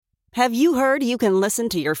Have you heard you can listen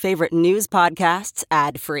to your favorite news podcasts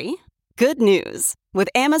ad-free? Good news. With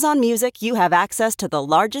Amazon Music, you have access to the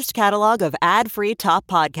largest catalog of ad-free top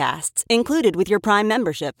podcasts included with your Prime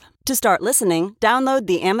membership. To start listening, download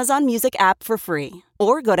the Amazon Music app for free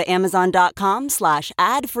or go to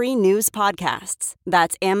amazon.com/ad-free news podcasts.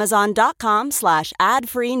 That's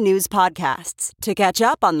amazon.com/ad-free news podcasts to catch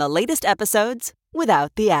up on the latest episodes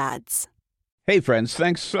without the ads. Hey, friends,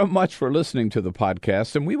 thanks so much for listening to the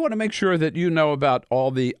podcast, and we want to make sure that you know about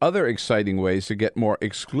all the other exciting ways to get more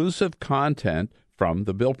exclusive content from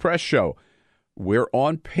The Bill Press Show. We're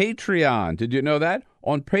on Patreon. Did you know that?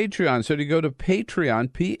 On Patreon. So you go to Patreon,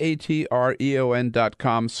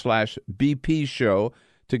 patreon.com/BP show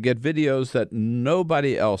to get videos that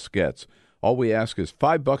nobody else gets. All we ask is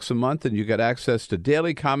 $5 a month, and you get access to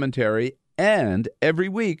daily commentary, and every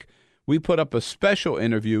week we put up a special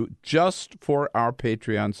interview just for our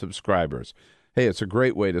Patreon subscribers. Hey, it's a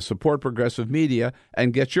great way to support progressive media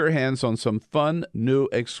and get your hands on some fun, new,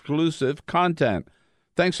 exclusive content.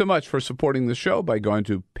 Thanks so much for supporting the show by going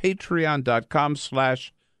to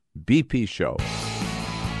patreon.com/BP show.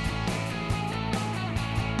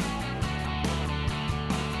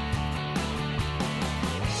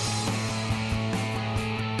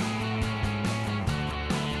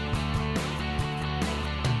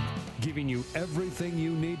 Giving you everything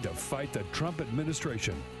you need to fight the Trump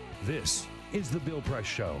administration. This is The Bill Press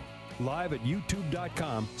Show, live at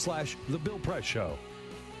youtube.com/The Bill Press Show.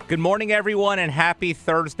 Good morning, everyone, and happy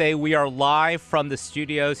Thursday. We are live from the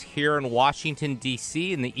studios here in Washington,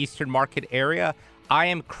 D.C., in the Eastern Market area. I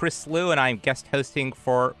am Chris Liu, and I am guest hosting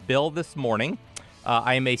for Bill this morning.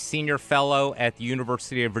 I am a senior fellow at the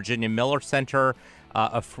University of Virginia Miller Center,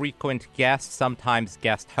 a frequent guest, sometimes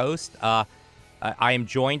guest host. I am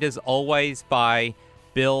joined, as always, by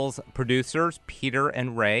Bill's producers, Peter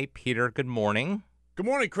and Ray. Peter, good morning. Good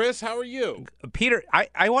morning, Chris. How are you? Peter,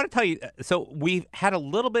 I want to tell you, so we've had a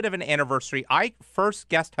little bit of an anniversary. I first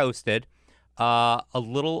guest hosted a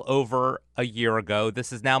little over a year ago.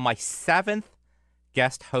 This is now my 7th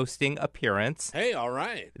guest hosting appearance. Hey, all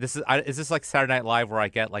right. Is this like Saturday Night Live where I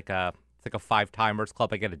get like a 5-timers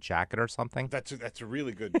club? I get a jacket or something? That's a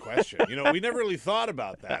really good question. We never really thought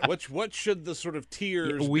about that. What should the sort of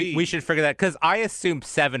tiers be? We should figure that, because I assume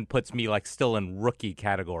 7 puts me like still in rookie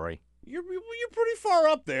category. You're pretty far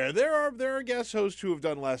up there. There are guest hosts who have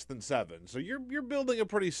done less than 7, so you're building a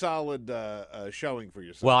pretty solid showing for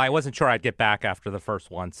yourself. Well, I wasn't sure I'd get back after the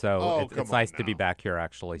first one, so it's nice to be back here,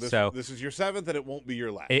 actually. This is your 7th, and it won't be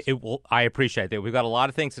your last. It will. I appreciate that. We've got a lot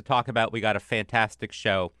of things to talk about. We got a fantastic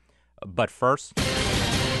show, but first,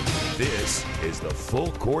 This is the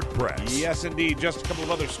Full Court Press. Yes, indeed. Just a couple of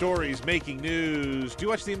other stories making news. Do you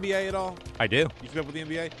watch the NBA at all? I do. You keep up with the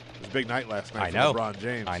NBA? It was a big night last night I know. for LeBron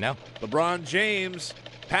James. I know. LeBron James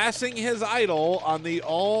passing his idol on the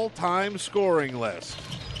all-time scoring list.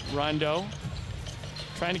 Rondo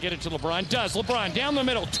trying to get it to LeBron. Does. LeBron down the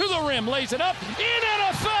middle to the rim. Lays it up. In and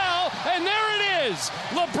a foul. And there it is.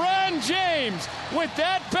 LeBron James with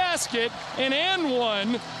that basket and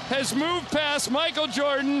one has moved past Michael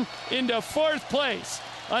Jordan into 4th place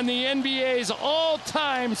on the NBA's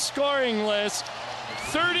all-time scoring list.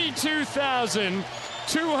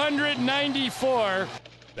 32,294.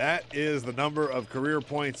 That is the number of career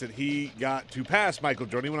points that he got to pass Michael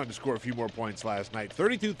Jordan. He went on to score a few more points last night.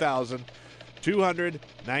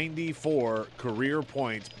 32,294 career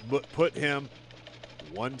points, but put him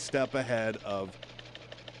one step ahead of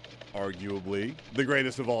arguably the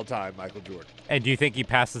greatest of all time, Michael Jordan. And do you think he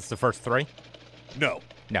passes the first 3? No.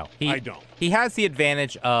 No. I don't. He has the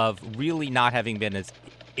advantage of really not having been as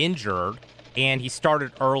injured, and he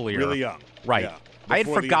started earlier. Really young. Right. Yeah. I had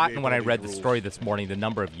Before the forgotten NBA when I made read the rules. story this morning the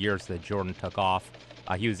number of years that Jordan took off.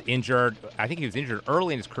 He was injured. I think he was injured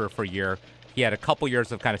early in his career for a year. He had a couple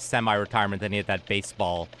years of kind of semi-retirement. Then he had that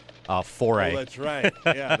baseball foray. Oh, that's right.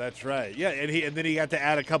 Yeah, that's right. Yeah, and then he got to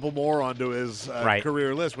add a couple more onto his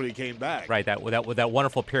career list when he came back. Right, that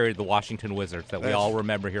wonderful period of the Washington Wizards that we all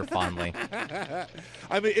remember here fondly.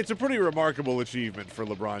 I mean, it's a pretty remarkable achievement for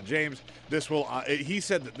LeBron James. This will. He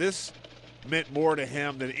said that this meant more to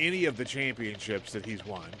him than any of the championships that he's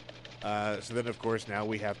won. So then, of course, now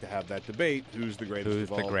we have to have that debate: who's the greatest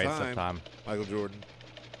of all time? Michael Jordan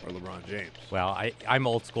or LeBron James? Well, I'm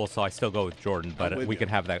old school, so I still go with Jordan, but we can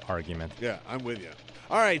have that argument. Yeah, I'm with you.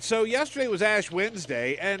 All right, so yesterday was Ash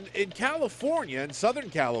Wednesday, and in California, in Southern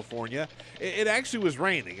California, it actually was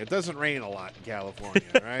raining. It doesn't rain a lot in California,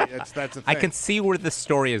 right? That's a thing. I can see where the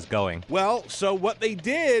story is going. Well, so what they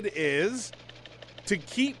did is, to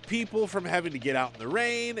keep people from having to get out in the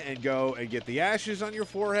rain and go and get the ashes on your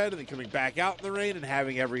forehead and then coming back out in the rain and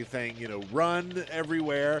having everything, run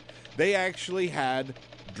everywhere, they actually had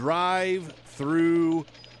drive-through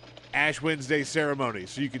Ash Wednesday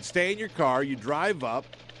ceremonies. So you could stay in your car, you drive up,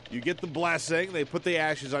 you get the blessing, they put the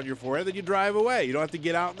ashes on your forehead, then you drive away. You don't have to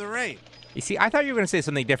get out in the rain. You see, I thought you were going to say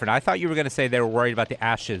something different. I thought you were going to say they were worried about the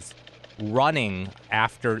ashes running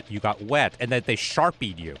after you got wet and that they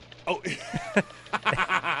Sharpied you. Oh,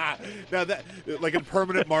 now that, like a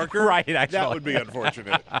permanent marker? Right, actually. That would be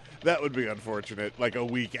unfortunate. That would be unfortunate. Like a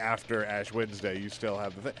week after Ash Wednesday, you still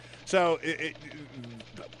have the thing. So,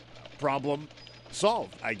 problem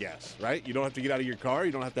solved, I guess, right? You don't have to get out of your car.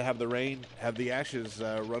 You don't have to have the rain, have the ashes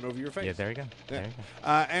run over your face. Yeah, there you go. Yeah. There you go.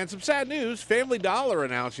 And some sad news. Family Dollar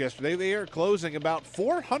announced yesterday they are closing about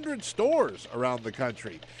 400 stores around the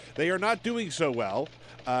country. They are not doing so well,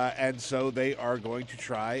 and so they are going to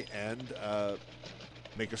try and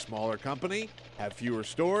make a smaller company, have fewer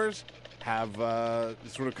stores, have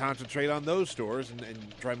sort of concentrate on those stores and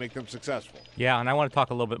try and make them successful. Yeah, and I want to talk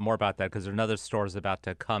a little bit more about that because there are another stores about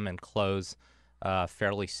to come and close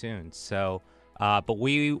fairly soon. So, but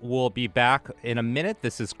we will be back in a minute.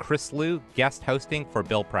 This is Chris Liu, guest hosting for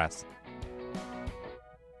Bill Press.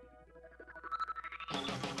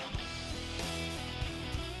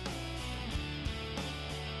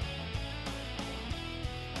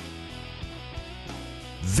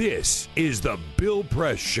 This is the Bill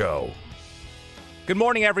Press Show. Good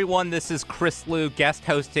morning, everyone. This is Chris Liu, guest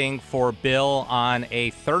hosting for Bill on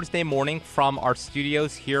a Thursday morning from our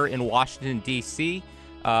studios here in Washington, D.C.,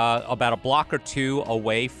 about a block or two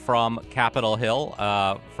away from Capitol Hill,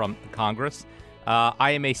 from Congress.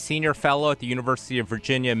 I am a senior fellow at the University of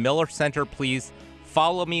Virginia Miller Center. Please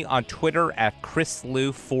follow me on Twitter at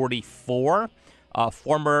ChrisLiu44,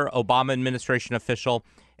 former Obama administration official.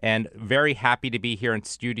 And very happy to be here in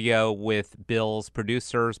studio with Bill's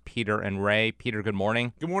producers, Peter and Ray. Peter, good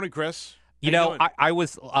morning. Good morning, Chris. I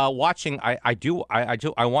was watching. I want you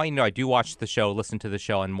to know I do watch the show, listen to the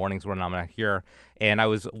show on mornings when I'm not here. And I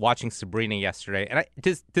was watching Sabrina yesterday. And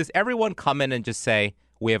does everyone come in and just say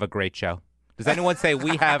we have a great show? Does anyone say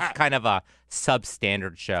we have kind of a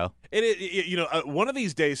substandard show? One of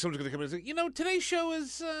these days someone's going to come in and say, today's show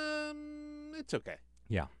is it's okay.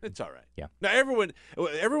 Yeah. It's all right. Yeah. Now,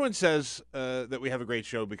 everyone says that we have a great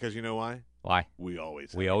show because you know why? Why? We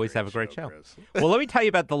always have a great show. Chris. Well, let me tell you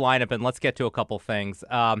about the lineup, and let's get to a couple things.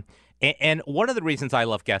 And one of the reasons I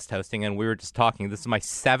love guest hosting, and we were just talking, this is my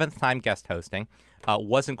 7th time guest hosting.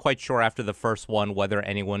 Wasn't quite sure after the first one whether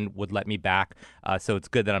anyone would let me back, so it's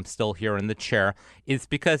good that I'm still here in the chair, is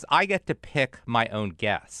because I get to pick my own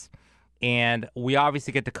guests. And we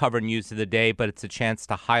obviously get to cover news of the day, but it's a chance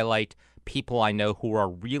to highlight people I know who are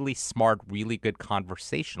really smart, really good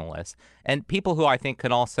conversationalists, and people who I think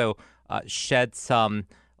can also shed some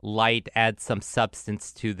light, add some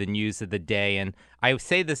substance to the news of the day. And I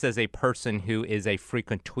say this as a person who is a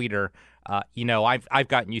frequent tweeter. I've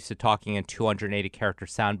gotten used to talking in 280-character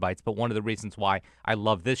sound bites, but one of the reasons why I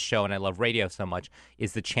love this show and I love radio so much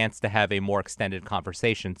is the chance to have a more extended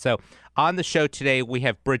conversation. So on the show today, we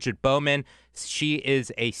have Bridget Bowman. She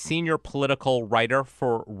is a senior political writer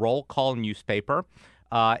for Roll Call newspaper,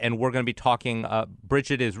 and we're going to be talking.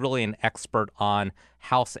 Bridget is really an expert on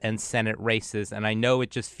House and Senate races, and I know it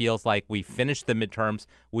just feels like we finished the midterms.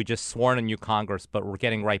 We just sworn a new Congress, but we're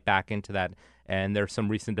getting right back into that. And there's some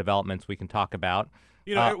recent developments we can talk about.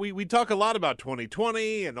 We talk a lot about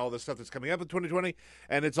 2020 and all the stuff that's coming up in 2020,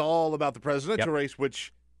 and it's all about the presidential race,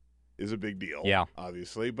 which is a big deal,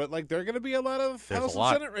 obviously. But, there are going to be a lot of House and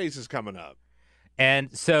Senate races coming up.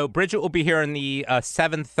 And so Bridget will be here in the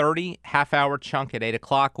 7:30 half-hour chunk at 8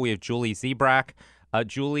 o'clock. We have Julie Zebrak.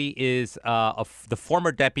 Julie is the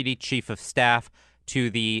former deputy chief of staff to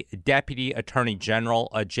the Deputy Attorney General,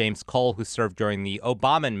 James Cole, who served during the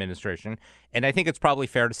Obama administration. And I think it's probably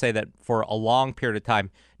fair to say that for a long period of time,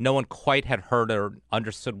 no one quite had heard or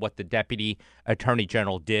understood what the Deputy Attorney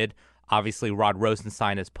General did. Obviously, Rod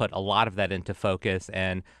Rosenstein has put a lot of that into focus,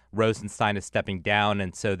 and Rosenstein is stepping down,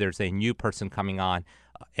 and so there's a new person coming on.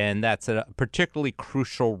 And that's a particularly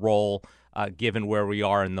crucial role given where we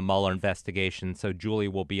are in the Mueller investigation. So Julie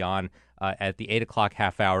will be on at the 8 o'clock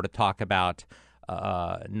half hour to talk about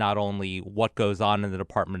not only what goes on in the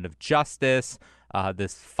Department of Justice,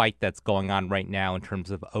 this fight that's going on right now in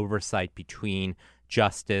terms of oversight between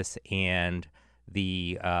Justice and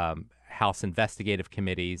the House investigative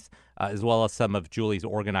committees, as well as some of Julie's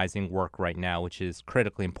organizing work right now, which is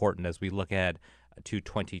critically important as we look ahead to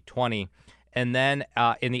 2020. And then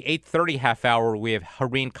in the 8:30 half hour, we have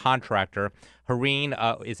Harin Contractor. Harin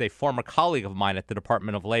is a former colleague of mine at the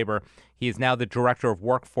Department of Labor. He is now the Director of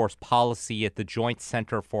Workforce Policy at the Joint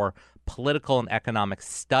Center for Political and Economic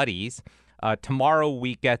Studies. Tomorrow,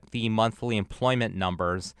 we get the monthly employment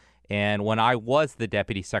numbers. And when I was the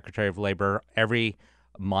Deputy Secretary of Labor, every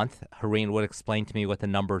month, Harin would explain to me what the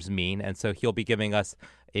numbers mean. And so he'll be giving us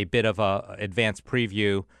a bit of a advanced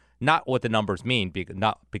preview, not what the numbers mean,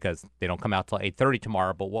 not because they don't come out till 8:30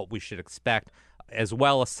 tomorrow, but what we should expect, as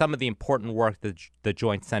well as some of the important work that the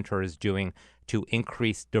Joint Center is doing to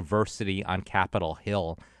increase diversity on Capitol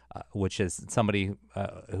Hill, which is somebody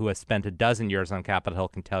who has spent a dozen years on Capitol Hill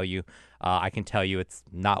can tell you. I can tell you it's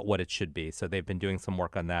not what it should be. So they've been doing some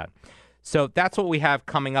work on that. So that's what we have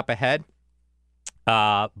coming up ahead.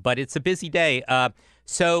 But it's a busy day.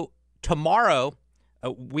 So tomorrow, I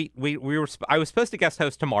was supposed to guest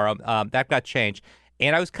host tomorrow. That got changed.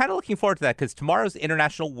 And I was kind of looking forward to that because tomorrow's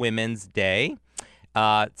International Women's Day.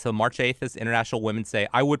 So March 8th is International Women's Day.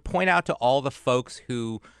 I would point out to all the folks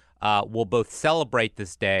who will both celebrate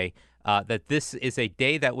this day that this is a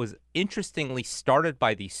day that was interestingly started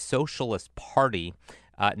by the Socialist Party,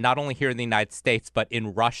 not only here in the United States, but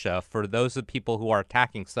in Russia. For those of people who are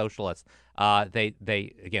attacking socialists, they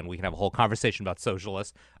again, we can have a whole conversation about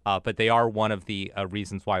socialists, but they are one of the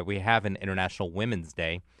reasons why we have an International Women's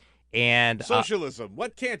Day. And socialism,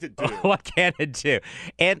 what can't it do? What can it do?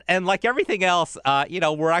 And like everything else,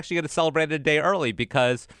 we're actually going to celebrate it a day early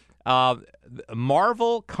because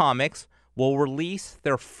Marvel Comics will release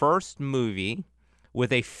their first movie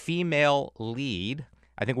with a female lead.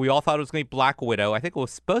 I think we all thought it was going to be Black Widow. I think it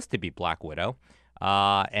was supposed to be Black Widow.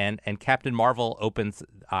 And Captain Marvel opens,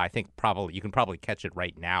 I think you can probably catch it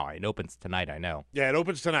right now. It opens tonight, I know. Yeah, it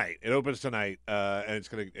opens tonight. And it's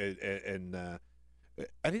going to,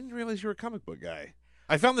 I didn't realize you were a comic book guy.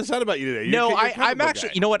 I found this out about you today. I'm actually,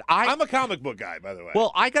 guy. You know what? I'm a comic book guy, by the way.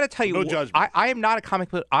 Well, I got to tell you, no judgment. I am not a comic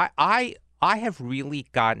book. I have really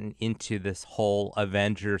gotten into this whole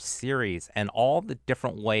Avengers series and all the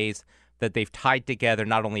different ways that they've tied together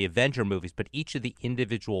not only Avenger movies, but each of the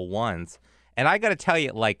individual ones. And I got to tell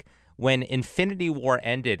you, like, when Infinity War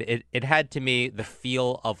ended, it had to me the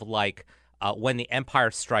feel of like when The Empire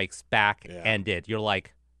Strikes Back ended. You're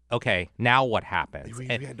like, okay, now what happens? We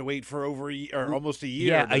had to wait for almost a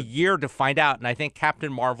year. Yeah, a year to find out. And I think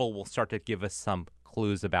Captain Marvel will start to give us some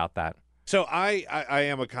clues about that. So I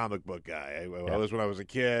am a comic book guy. I was when I was a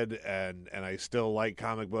kid, and I still like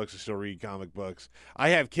comic books. I still read comic books. I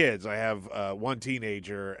have kids. I have one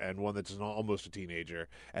teenager and one that's almost a teenager,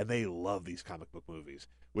 and they love these comic book movies,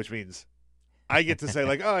 which means I get to say,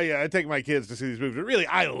 like, oh, yeah, I take my kids to see these movies. But really,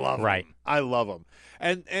 I love them. Right. I love them.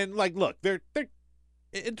 And like, look, they're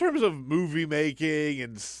in terms of movie making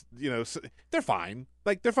and, they're fine.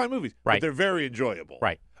 Like, they're fine movies. Right. But they're very enjoyable.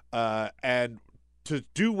 Right. And to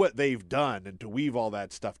do what they've done and to weave all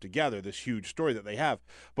that stuff together, this huge story that they have.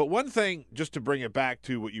 But one thing, just to bring it back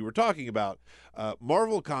to what you were talking about,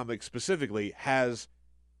 Marvel Comics specifically has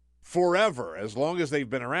forever, as long as they've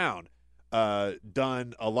been around,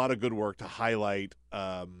 done a lot of good work to highlight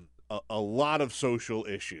a lot of social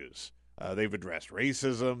issues. They've addressed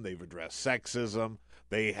racism. They've addressed sexism.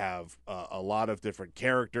 They have a lot of different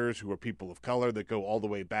characters who are people of color that go all the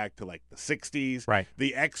way back to like the 60s. Right.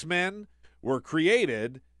 The X-Men were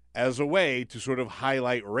created as a way to sort of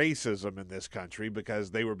highlight racism in this country because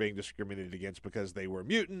they were being discriminated against because they were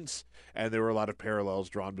mutants, and there were a lot of parallels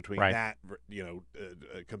drawn between that,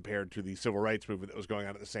 compared to the civil rights movement that was going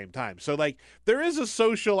on at the same time. So, like, there is a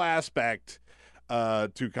social aspect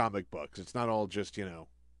to comic books. It's not all just,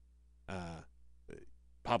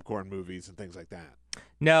 popcorn movies and things like that.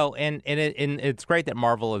 No, and it's great that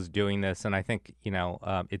Marvel is doing this, and I think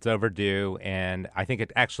it's overdue, and I think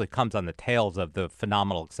it actually comes on the tails of the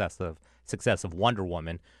phenomenal success of Wonder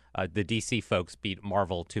Woman. The DC folks beat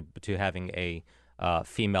Marvel to having a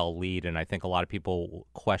female lead, and I think a lot of people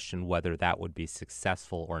question whether that would be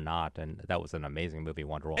successful or not. And that was an amazing movie,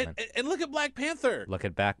 Wonder Woman. And look at Black Panther. Look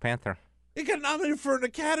at Black Panther. It got nominated for an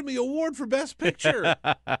Academy Award for Best Picture.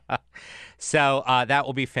 So that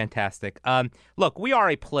will be fantastic. Look, we are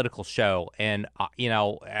a political show, and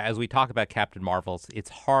as we talk about Captain Marvel, it's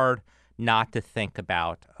hard not to think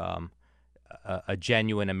about a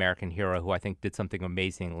genuine American hero who I think did something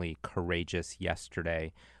amazingly courageous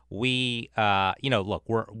yesterday. We, look,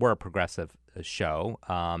 we're a progressive show.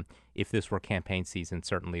 If this were campaign season,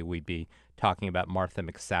 certainly we'd be talking about Martha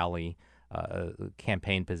McSally.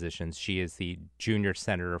 Campaign positions. She is the junior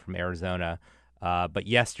senator from Arizona. But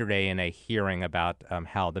yesterday, in a hearing about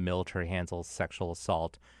how the military handles sexual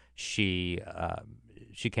assault, she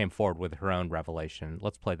came forward with her own revelation.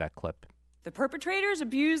 Let's play that clip. The perpetrators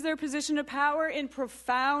abused their position of power in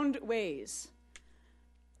profound ways.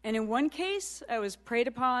 And in one case, I was preyed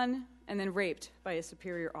upon and then raped by a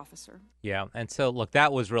superior officer. Yeah, and so, look,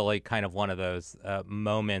 that was really kind of one of those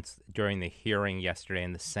moments during the hearing yesterday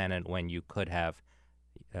in the Senate when you could have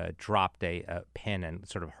dropped a pin and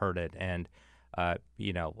sort of heard it. And,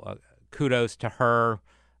 kudos to her,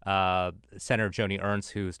 Senator Joni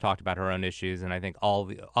Ernst, who's talked about her own issues, and I think all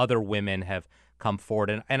the other women have come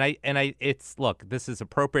forward. Look, this is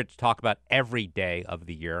appropriate to talk about every day of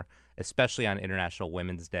the year, especially on International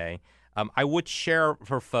Women's Day. I would share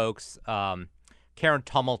for folks, Karen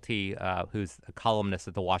Tumulty, who's a columnist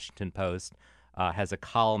at the Washington Post, has a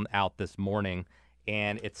column out this morning,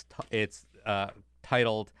 and it's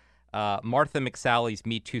titled Martha McSally's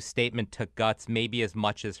Me Too statement took guts maybe as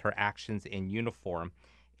much as her actions in uniform.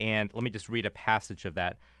 And let me just read a passage of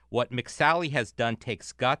that. What McSally has done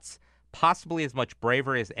takes guts, possibly as much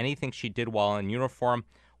bravery as anything she did while in uniform.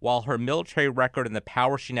 While her military record and the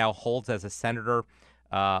power she now holds as a senator,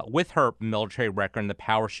 McSally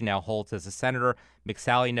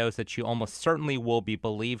knows that she almost certainly will be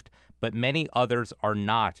believed, but many others are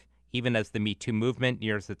not. Even as the Me Too movement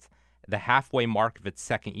nears the halfway mark of its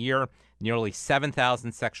second year, nearly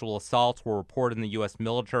 7,000 sexual assaults were reported in the U.S.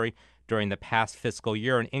 military during the past fiscal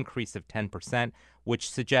year, an increase of 10%,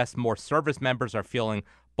 which suggests more service members are feeling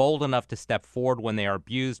bold enough to step forward when they are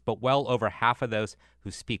abused, but well over half of those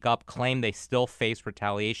who speak up claim they still face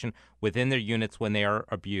retaliation within their units when they are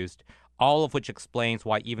abused, all of which explains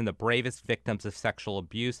why even the bravest victims of sexual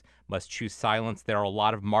abuse must choose silence. There are a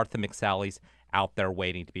lot of Martha McSallys out there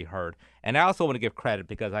waiting to be heard. And I also want to give credit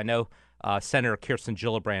because I know Senator Kirsten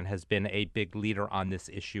Gillibrand has been a big leader on this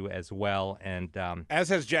issue as well, and as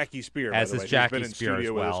has Jackie Spear. As has Jackie Spear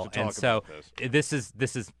as well. And so this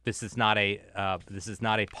is not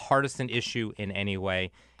a partisan issue in any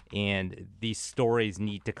way, and these stories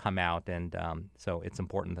need to come out, and so it's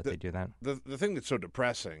important that they do that. The thing that's so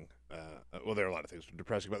depressing, well, there are a lot of things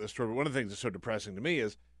depressing about this story, but one of the things that's so depressing to me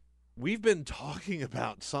is we've been talking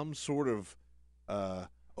about some sort of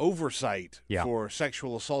oversight for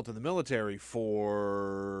sexual assault in the military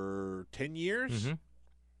for 10 years,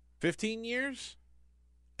 15 years,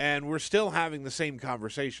 and we're still having the same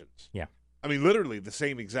conversations. Yeah. I mean, literally the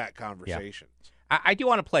same exact conversations. Yeah. I do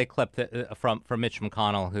want to play a clip from Mitch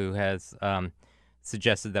McConnell, who has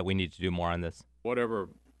suggested that we need to do more on this. Whatever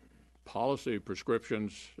policy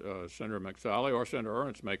prescriptions Senator McSally or Senator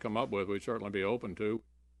Ernst may come up with, we'd certainly be open to.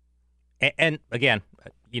 And again,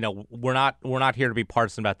 we're not here to be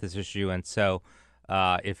partisan about this issue, and so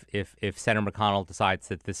if Senator McConnell decides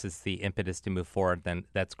that this is the impetus to move forward, then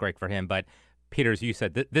that's great for him. But Peter, as you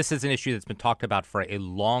said, this is an issue that's been talked about for a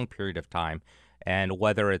long period of time, and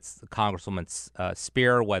whether it's Congresswoman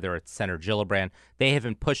Spear, whether it's Senator Gillibrand, they have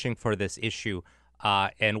been pushing for this issue.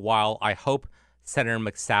 And while I hope Senator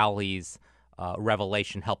McSally's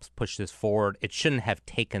revelation helps push this forward, it shouldn't have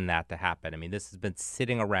taken that to happen. I mean, this has been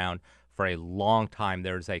sitting around for a long time.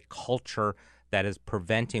 There's a culture that is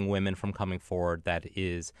preventing women from coming forward, that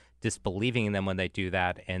is disbelieving in them when they do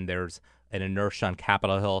that, and there's an inertia on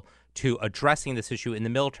Capitol Hill to addressing this issue in the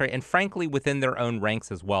military and, frankly, within their own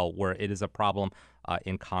ranks as well, where it is a problem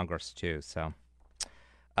in Congress, too. So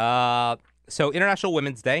International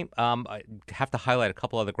Women's Day, I have to highlight a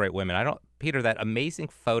couple other great women. Peter, that amazing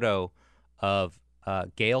photo of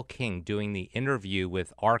Gayle King doing the interview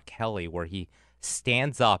with R. Kelly where he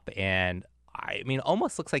stands up and, I mean,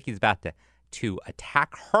 almost looks like he's about to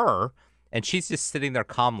attack her, and she's just sitting there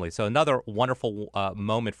calmly. So another wonderful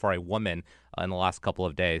moment for a woman in the last couple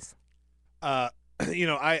of days. I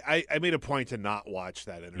made a point to not watch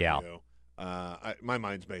that interview. Yeah. My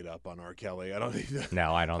mind's made up on R. Kelly. I don't need to.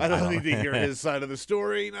 No, I don't. I don't need to hear his side of the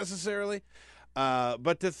story necessarily.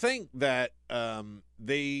 But to think that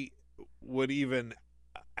they would even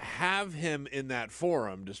have him in that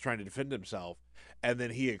forum just trying to defend himself, and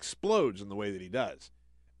then he explodes in the way that he does.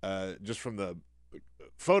 Just from the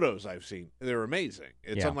photos I've seen, they're amazing.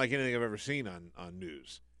 It's unlike anything I've ever seen on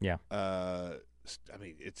news. Yeah. I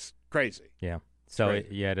mean, it's crazy. Yeah. So,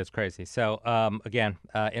 it is crazy. So, again,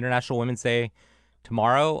 International Women's Day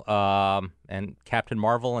tomorrow, and Captain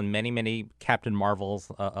Marvel and many, many Captain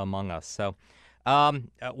Marvels among us. So,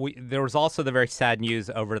 there was also the very sad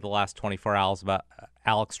news over the last 24 hours about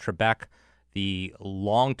Alex Trebek, the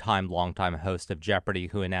longtime host of Jeopardy,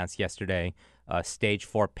 who announced yesterday stage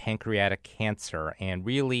 4 pancreatic cancer. And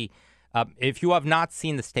really, if you have not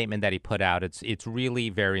seen the statement that he put out, it's really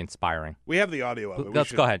very inspiring. We have the audio of it.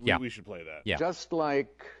 Let's go ahead. We should play that. Yeah. Just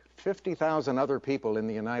like 50,000 other people in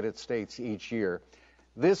the United States each year,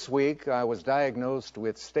 this week I was diagnosed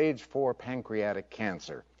with stage 4 pancreatic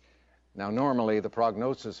cancer. Now, normally the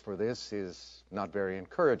prognosis for this is not very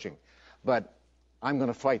encouraging, but I'm going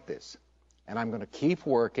to fight this, and I'm going to keep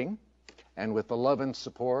working, and with the love and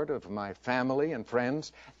support of my family and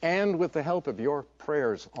friends, and with the help of your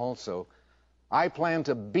prayers also, I plan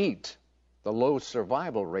to beat the low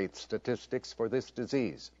survival rate statistics for this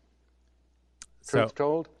disease. Truth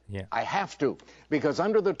told, yeah. I have to, because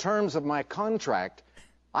under the terms of my contract,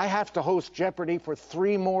 I have to host Jeopardy for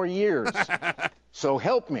 3 more years. So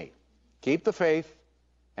help me. Keep the faith,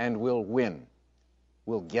 and we'll win.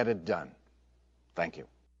 We'll get it done. Thank you.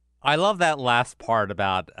 I love that last part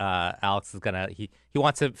about Alex is he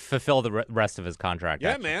wants to fulfill the rest of his contract.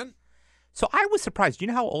 Yeah, actually. man. So I was surprised. Do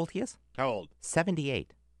you know how old he is? How old?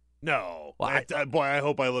 78. No. Well, I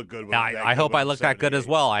hope I look good. I hope I look that good as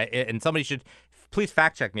well. And somebody should please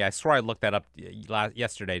fact check me. I swear I looked that up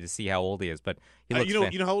yesterday to see how old he is, but he looks.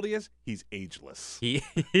 You know how old he is? He's ageless. He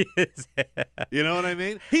is. You know what I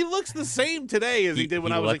mean? He looks the same today as he did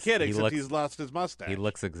when I was a kid, except he's lost his mustache. He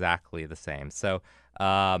looks exactly the same. So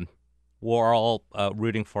we're all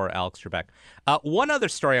rooting for Alex Zebrak. One other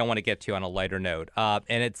story I want to get to on a lighter note, and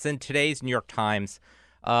it's in today's New York Times.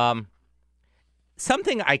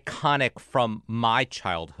 Something iconic from my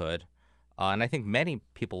childhood, and I think many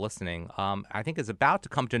people listening, I think is about to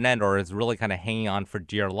come to an end or is really kind of hanging on for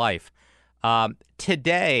dear life.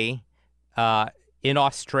 Today, in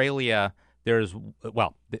Australia, there's a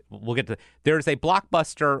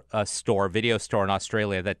Blockbuster video store in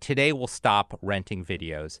Australia that today will stop renting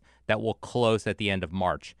videos, that will close at the end of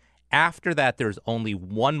March. After that, there's only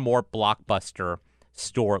one more Blockbuster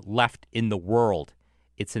store left in the world.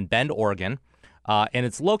 It's in Bend, Oregon. And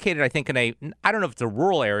it's located, I think, I don't know if it's a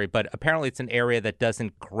rural area, but apparently it's an area that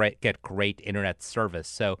doesn't get great internet service.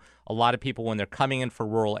 So a lot of people, when they're coming in for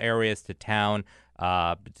rural areas to town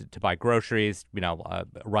to buy groceries,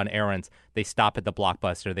 run errands, they stop at the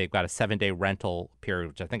Blockbuster. They've got a 7-day rental period,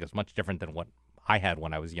 which I think is much different than what I had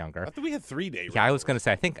when I was younger. I thought we had 3 days. Yeah, I was going to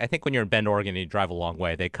say, I think when you're in Bend, Oregon, and you drive a long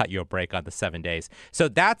way, they cut you a break on the 7 days. So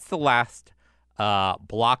that's the last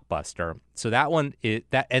Blockbuster. So that one is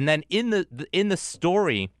that, and then in the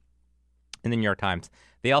story in the New York Times,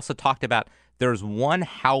 they also talked about there's one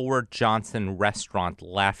Howard Johnson restaurant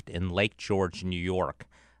left in Lake George, New York,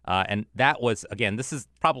 and that was, again, this is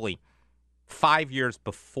probably 5 years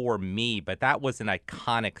before me, but that was an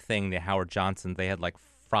iconic thing. The Howard Johnson, they had like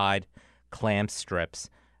fried clam strips.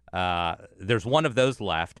 There's one of those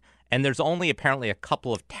left, and there's only apparently a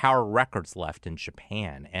couple of Tower Records left in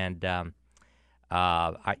Japan, and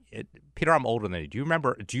Peter, I'm older than you. Do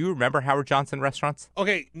you remember Howard Johnson restaurants?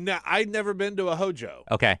 Okay, no, I'd never been to a Hojo.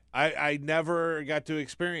 Okay. I never got to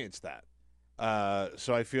experience that.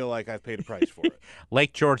 So I feel like I've paid a price for it.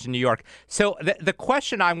 Lake George in New York. So the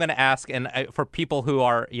question I'm going to ask, and for people who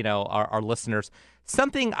are, our listeners,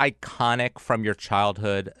 something iconic from your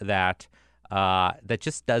childhood that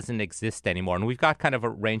just doesn't exist anymore. And we've got kind of a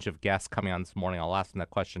range of guests coming on this morning. I'll ask them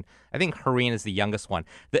that question. I think Harin is the youngest one.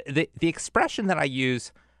 The expression that I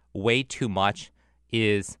use way too much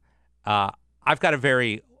is I've got a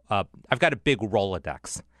big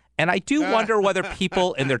Rolodex. And I do wonder whether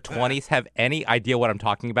people in their 20s have any idea what I'm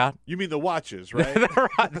talking about. You mean the watches, right?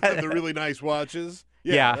 The really nice watches?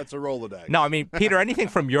 Yeah, that's a Rolodex. No, I mean, Peter, anything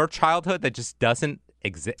from your childhood that just doesn't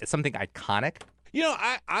exist, something iconic?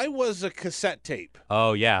 I was a cassette tape.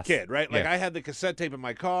 Oh, yes. Kid, right? Like, yeah. I had the cassette tape in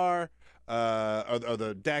my car, or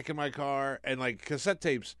the deck in my car, and like cassette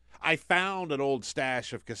tapes. I found an old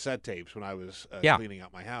stash of cassette tapes when I was cleaning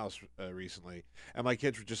out my house recently, and my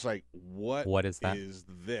kids were just like, "What is that? Is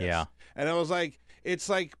this?" Yeah, and I was like, "It's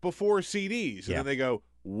like before CDs," and then they go,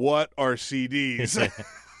 "What are CDs?"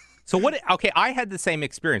 So what? Okay, I had the same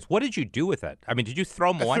experience. What did you do with it? I mean, did you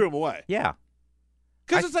throw them away? I threw them away. Yeah.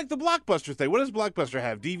 Because it's like the Blockbuster thing. What does Blockbuster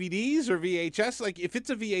have? DVDs or VHS? Like, if it's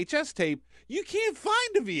a VHS tape, you can't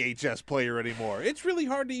find a VHS player anymore. It's really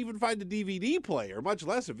hard to even find a DVD player, much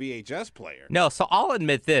less a VHS player. No, so I'll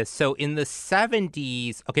admit this. So in the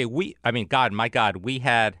 70s, okay, we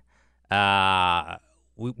had,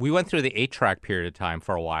 we went through the 8-track period of time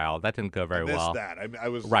for a while. That didn't go very well. I missed that. I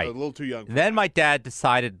was right. a little too young for Then that. my dad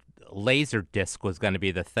decided Laserdisc was going to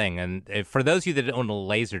be the thing. And for those of you that don't own a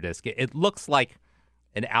Laserdisc, it looks like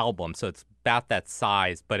an album, so it's about that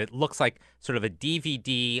size, but it looks like sort of a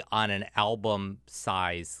DVD on an album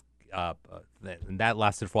size, and that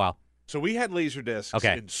lasted for a while. So we had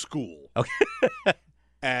Laserdiscs in school. Okay.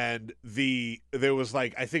 And there was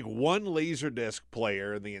like, I think, one Laserdisc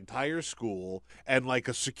player in the entire school, and like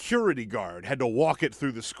a security guard had to walk it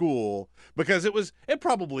through the school because it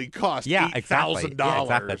probably cost $8,000. Exactly. Yeah,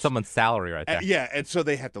 exactly. That's someone's salary right there. And so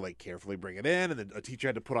they had to like carefully bring it in, and then a teacher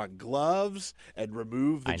had to put on gloves and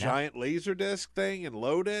remove the giant Laserdisc thing and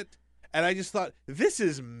load it. And I just thought, this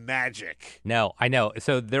is magic. No, I know.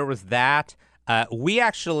 So there was that. We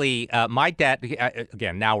actually, my dad,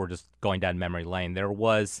 again, now we're just going down memory lane. There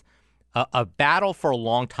was a battle for a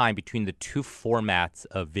long time between the two formats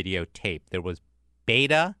of videotape. There was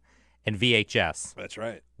Beta and VHS. That's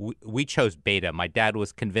right. We chose Beta. My dad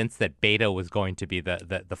was convinced that Beta was going to be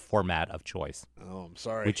the format of choice. Oh, I'm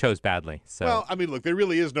sorry. We chose badly. So. Well, I mean, look, there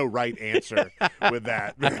really is no right answer with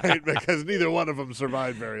that, right? Because neither one of them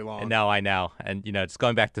survived very long. No, I know. And, just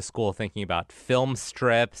going back to school, thinking about film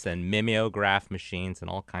strips and mimeograph machines and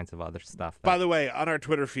all kinds of other stuff. By the way, on our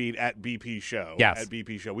Twitter feed at BP Show,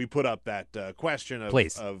 we put up that question of...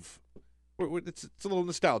 Please. It's a little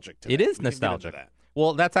nostalgic today. It is nostalgic.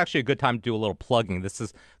 Well, that's actually a good time to do a little plugging. This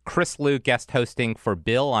is Chris Liu guest hosting for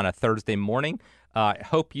Bill on a Thursday morning.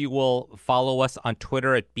 Hope you will follow us on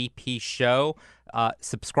Twitter at BP Show.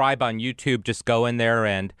 Subscribe on YouTube. Just go in there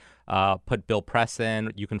and put Bill Press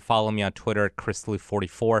in. You can follow me on Twitter at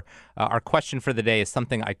ChrisLiu44. Our question for the day is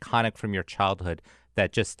something iconic from your childhood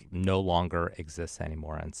that just no longer exists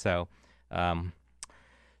anymore. And so...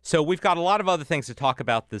 So we've got a lot of other things to talk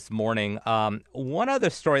about this morning. One other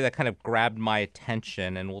story that kind of grabbed my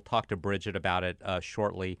attention, and we'll talk to Bridget about it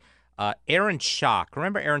shortly. Aaron Schock.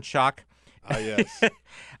 Remember Aaron Schock? Yes.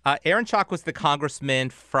 Aaron Schock was the congressman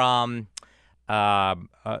from,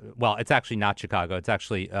 well, it's actually not Chicago. It's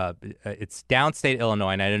actually it's downstate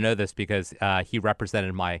Illinois, and I know this because he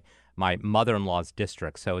represented my mother-in-law's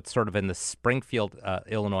district. So it's sort of in the Springfield,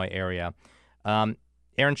 Illinois area. Aaron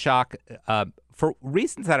Schock, for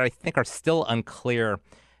reasons that I think are still unclear,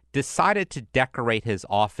 decided to decorate his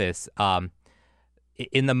office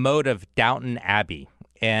in the mode of Downton Abbey,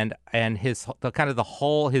 and his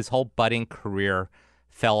whole budding career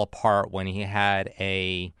fell apart when he had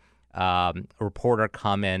a reporter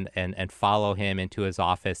come in and follow him into his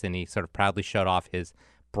office, and he sort of proudly showed off his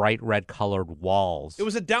bright red colored walls. It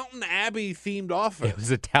was a Downton Abbey themed office. It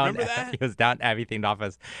was a Downton Abbey themed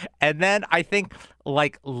office. And then I think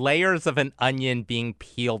like layers of an onion being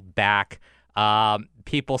peeled back,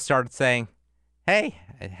 people started saying, "Hey,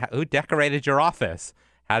 who decorated your office?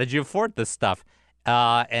 How did you afford this stuff?"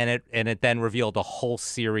 And it then revealed a whole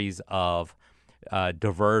series of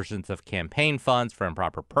diversions of campaign funds for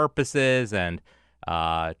improper purposes and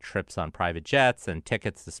trips on private jets and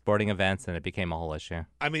tickets to sporting events, and it became a whole issue.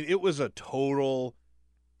 I mean, it was a total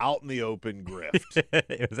out in the open grift.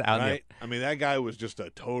 It was out right? I mean, that guy was just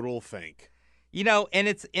a total fink. And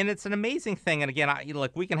it's an amazing thing. And again,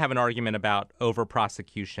 we can have an argument about over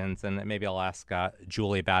prosecutions, and maybe I'll ask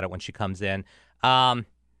Julie about it when she comes in.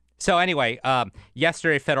 So anyway,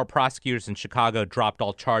 yesterday, federal prosecutors in Chicago dropped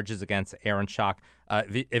all charges against Aaron Schock.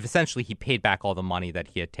 If essentially he paid back all the money that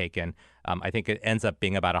he had taken. I think it ends up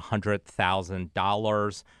being about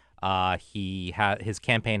 $100,000. His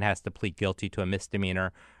campaign has to plead guilty to a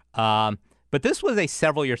misdemeanor. But this was a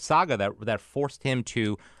several-year saga that forced him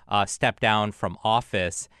to step down from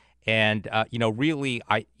office, and really,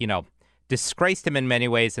 disgraced him in many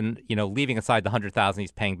ways. And leaving aside the $100,000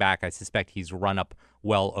 he's paying back, I suspect he's run up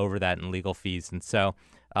well over that in legal fees. And so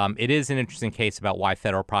it is an interesting case about why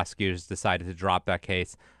federal prosecutors decided to drop that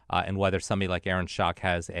case and whether somebody like Aaron Schock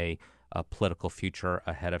has a political future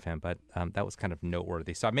ahead of him. But that was kind of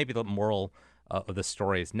noteworthy. So maybe the moral of the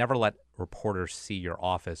story is never let reporters see your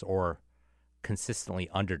office or consistently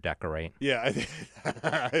underdecorate. Yeah,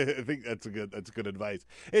 I think that's good advice.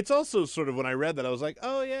 It's also sort of, when I read that, I was like,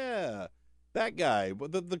 oh yeah, that guy.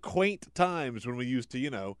 The quaint times when we used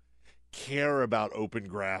to, care about open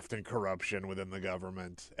graft and corruption within the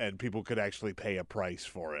government, and people could actually pay a price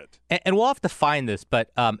for it. And we'll have to find this,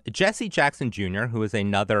 but Jesse Jackson Jr., who is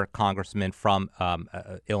another congressman from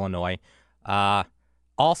Illinois,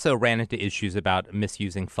 also ran into issues about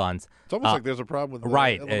misusing funds. It's almost like there's a problem with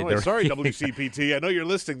Illinois. Sorry, WCPT. I know you're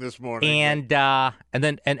listening this morning. And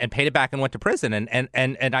then paid it back and went to prison.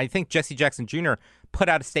 And I think Jesse Jackson Jr. put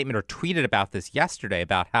out a statement or tweeted about this yesterday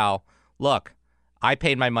about how, look, I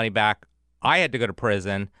paid my money back. I had to go to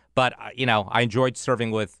prison, but I enjoyed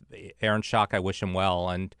serving with Aaron Schock. I wish him well.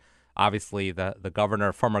 And obviously, the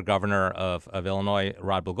former governor of Illinois,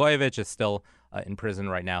 Rod Blagojevich, is still in prison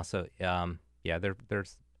right now. So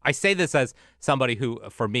there's. I say this as somebody who,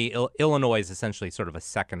 for me, Illinois is essentially sort of a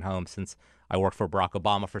second home. Since I worked for Barack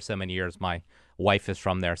Obama for so many years, my wife is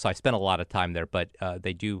from there, so I spent a lot of time there. But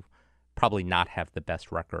they do probably not have the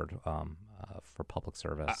best record for public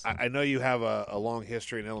service. I know you have a long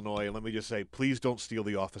history in Illinois. Let me just say, please don't steal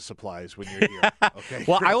the office supplies when you're here. Okay.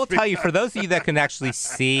 Well, I will tell you, for those of you that can actually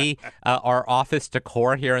see our office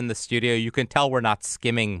decor here in the studio, you can tell we're not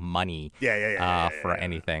skimming money for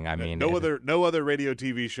anything. I mean, no other radio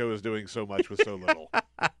TV show is doing so much with so little.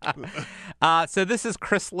 So this is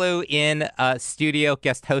Chris Liu in studio,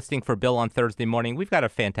 guest hosting for Bill on Thursday morning. We've got a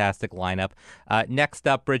fantastic lineup. Next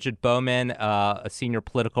up, Bridget Bowman, a senior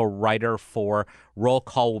political writer for Roll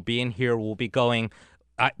Call, will be in here. We'll be going.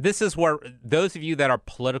 This is where those of you that are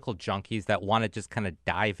political junkies that want to just kind of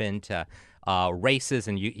dive into races,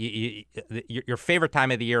 and your favorite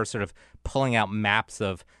time of the year is sort of pulling out maps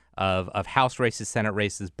of House races, Senate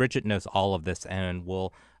races. Bridget knows all of this, and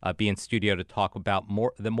will be in studio to talk about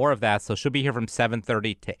more of that. So she'll be here from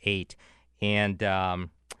 7:30 to 8, and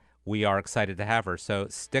we are excited to have her. So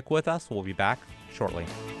stick with us. We'll be back shortly.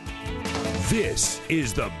 This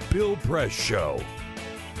is the Bill Press Show.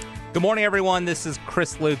 Good morning, everyone. This is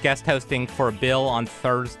Chris Liu, guest hosting for Bill on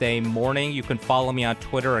Thursday morning. You can follow me on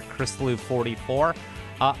Twitter at ChrisLiu44.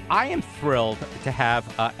 I am thrilled to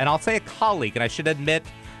have, and I'll say a colleague, and I should admit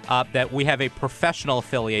that we have a professional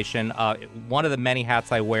affiliation. One of the many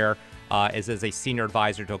hats I wear is as a senior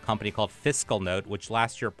advisor to a company called Fiscal Note, which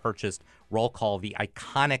last year purchased Roll Call, the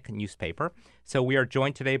iconic newspaper. So we are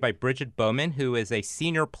joined today by Bridget Bowman, who is a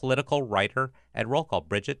senior political writer at Roll Call.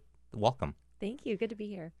 Bridget, welcome. Thank you. Good to be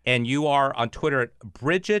here. And you are on Twitter at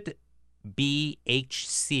Bridget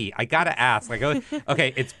BHC. I got to ask.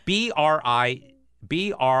 Okay, it's BRIDGET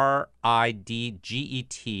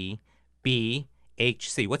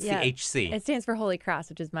What's the HC? It stands for Holy Cross,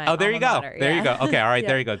 which is my there you go. mater. There you go. Okay, all right,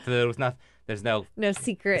 there you go. There's no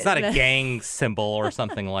secret. It's not a gang symbol or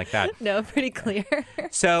something like that. No, pretty clear.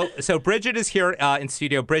 So Bridget is here in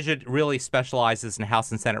studio. Bridget really specializes in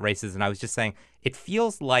House and Senate races, and I was just saying, it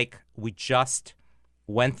feels like we just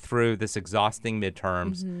went through this exhausting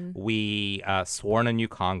midterms. Mm-hmm. We swore in a new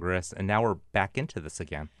Congress, and now we're back into this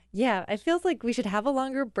again. Yeah, it feels like we should have a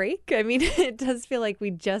longer break. I mean, it does feel like we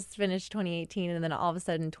just finished 2018, and then all of a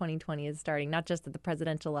sudden 2020 is starting, not just at the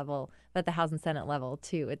presidential level, but at the House and Senate level,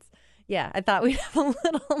 too. I thought we'd have a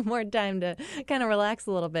little more time to kind of relax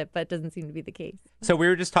a little bit, but it doesn't seem to be the case. So we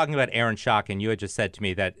were just talking about Aaron Schock, and you had just said to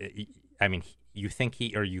me that, I mean, you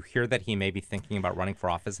hear that he may be thinking about running for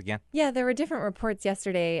office again? Yeah, there were different reports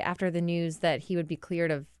yesterday after the news that he would be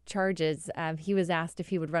cleared of charges. He was asked if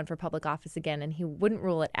he would run for public office again, and he wouldn't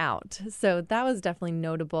rule it out. So that was definitely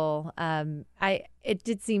notable. It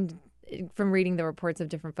did seem, from reading the reports of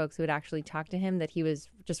different folks who had actually talked to him, that he was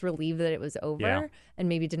just relieved that it was over and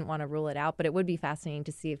maybe didn't want to rule it out. But it would be fascinating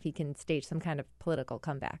to see if he can stage some kind of political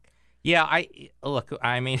comeback. Yeah, I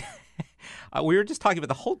mean, we were just talking about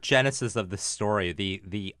the whole genesis of the story,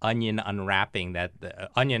 the onion unwrapping, that the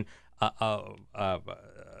onion,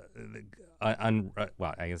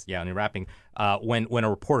 unwrapping, when a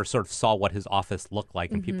reporter sort of saw what his office looked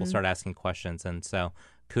like, and people started asking questions. And so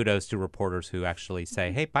kudos to reporters who actually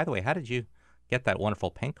say, hey, by the way, how did you get that wonderful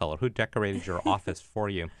paint color? Who decorated your office for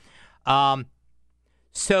you?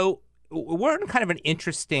 So we're in kind of an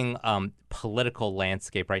interesting political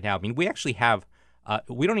landscape right now. I mean, we actually have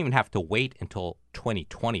we don't even have to wait until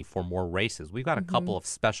 2020 for more races. We've got a couple of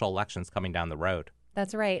special elections coming down the road.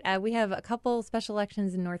 That's right. We have a couple special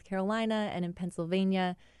elections in North Carolina and in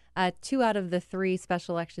Pennsylvania. 2 out of the 3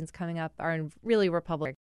 special elections coming up are in really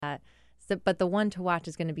Republican. But the one to watch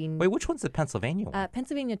is going to be... Wait, which one's the Pennsylvania one?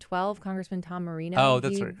 Pennsylvania 12, Congressman Tom Marino. Oh,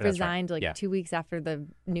 that's he right. resigned 2 weeks after the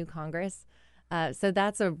new Congress. So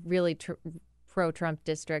that's a really pro-Trump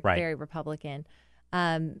district, very Republican.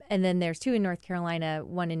 And then there's 2 in North Carolina,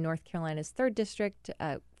 one in North Carolina's 3rd district,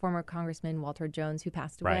 former Congressman Walter Jones, who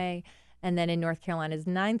passed away. And then in North Carolina's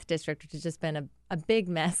 9th district, which has just been a big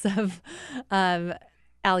mess of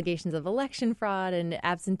allegations of election fraud and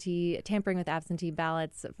tampering with absentee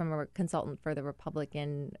ballots from a consultant for the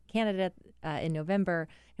Republican candidate in November,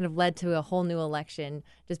 kind of led to a whole new election.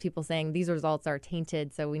 Just people saying these results are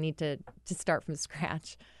tainted, so we need to start from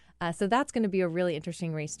scratch. So that's going to be a really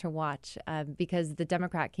interesting race to watch because the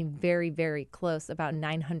Democrat came very, very close, about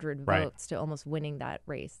 900 votes to almost winning that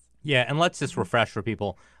race. Yeah, and let's just refresh for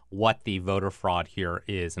people what the voter fraud here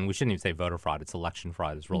is. And we shouldn't even say voter fraud. It's election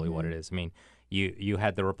fraud is really what it is. I mean, you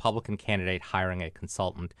had the Republican candidate hiring a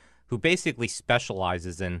consultant who basically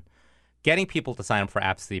specializes in getting people to sign up for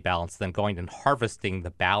absentee ballots, then going and harvesting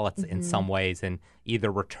the ballots in some ways and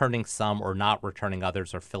either returning some or not returning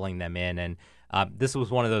others or filling them in. And this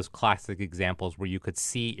was one of those classic examples where you could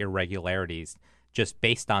see irregularities just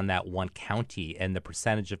based on that one county and the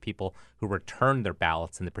percentage of people who returned their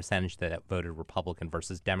ballots and the percentage that voted Republican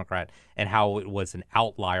versus Democrat, and how it was an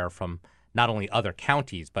outlier from not only other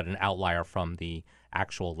counties, but an outlier from the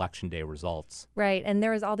actual Election Day results. Right. And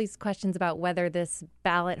there was all these questions about whether this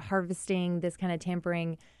ballot harvesting, this kind of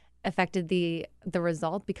tampering affected the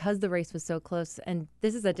result because the race was so close. And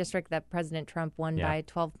this is a district that President Trump won by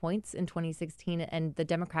 12 points in 2016, and the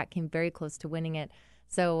Democrat came very close to winning it.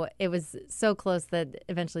 So it was so close that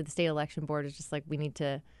eventually the state election board is just like, we need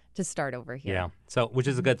to start over here. Yeah. So, which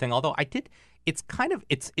is a good thing. Although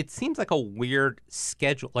it seems like a weird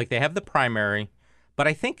schedule. Like they have the primary, but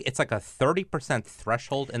I think it's like a 30%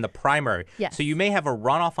 threshold in the primary. Yes. So you may have a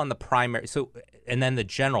runoff on the primary. So, and then the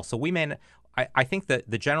general. So I think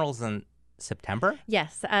that the general's in September.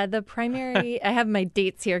 Yes, the primary. I have my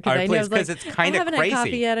dates here because right, I know because it's kind of crazy. I haven't had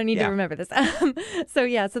coffee yet. I need to remember this.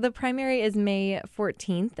 So the primary is May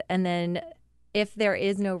 14th, and then if there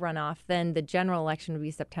is no runoff, then the general election would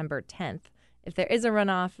be September 10th. If there is a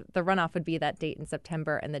runoff, the runoff would be that date in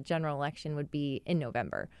September, and the general election would be in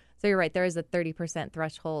November. So you're right. There is a 30%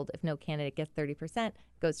 threshold. If no candidate gets 30%, it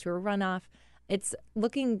goes to a runoff. It's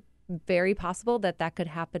looking very possible that could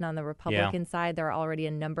happen on the Republican side. There are already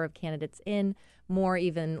a number of candidates in, more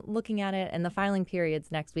even looking at it, and the filing period's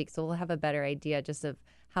next week. So we'll have a better idea just of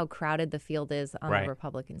how crowded the field is on the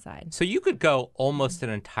Republican side. So you could go almost an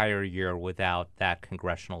entire year without that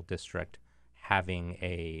congressional district having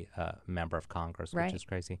a member of Congress, which is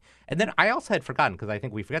crazy. And then I also had forgotten, because I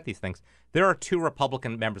think we forget these things, there are 2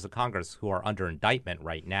 Republican members of Congress who are under indictment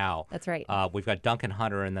right now. That's right. We've got Duncan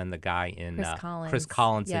Hunter and then the guy in Chris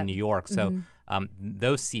Collins in New York. So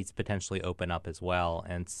those seats potentially open up as well.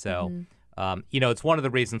 And so, it's one of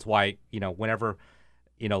the reasons why, whenever,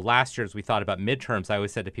 last year as we thought about midterms, I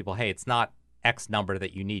always said to people, hey, it's not X number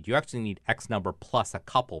that you need. You actually need X number plus a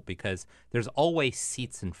couple, because there's always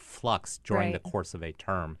seats in flux during the course of a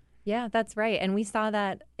term. Yeah, that's right. And we saw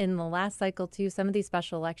that in the last cycle, too. Some of these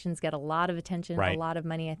special elections get a lot of attention, a lot of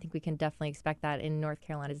money. I think we can definitely expect that in North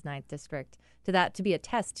Carolina's 9th district. To be a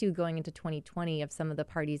test, too, going into 2020 of some of the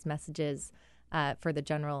party's messages for the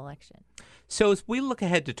general election. So as we look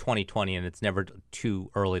ahead to 2020, and it's never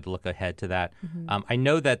too early to look ahead to that, I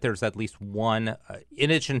know that there's at least one,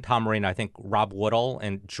 in addition to Tom Marino, I think Rob Woodall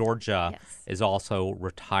in Georgia is also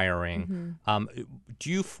retiring. Do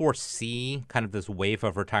you foresee kind of this wave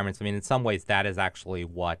of retirements? I mean, in some ways, that is actually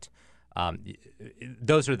what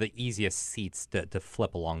those are the easiest seats to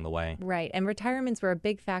flip along the way. Right. And retirements were a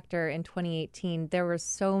big factor in 2018. There were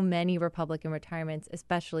so many Republican retirements,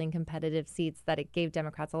 especially in competitive seats, that it gave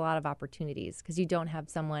Democrats a lot of opportunities because you don't have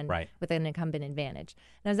someone with an incumbent advantage.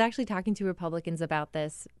 And I was actually talking to Republicans about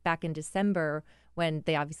this back in December when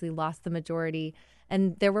they obviously lost the majority.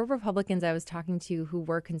 And there were Republicans I was talking to who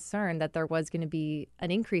were concerned that there was going to be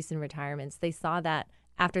an increase in retirements. They saw that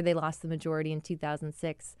after they lost the majority in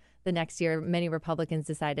 2006. The next year, many Republicans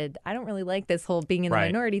decided, I don't really like this whole being in the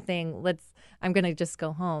minority thing. I'm going to just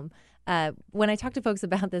go home. When I talked to folks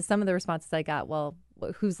about this, some of the responses I got, well,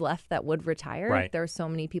 who's left that would retire? There are so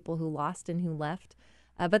many people who lost and who left.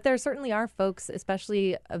 But there certainly are folks,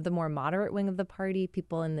 especially of the more moderate wing of the party,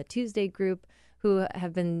 people in the Tuesday group who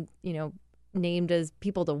have been, named as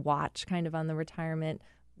people to watch kind of on the retirement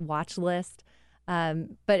watch list.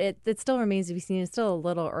 But it still remains to be seen. It's still a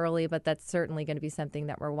little early, but that's certainly going to be something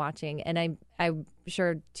that we're watching. And I'm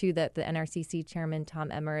sure, too, that the NRCC chairman,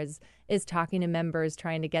 Tom Emmer, is talking to members,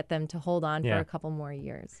 trying to get them to hold on for a couple more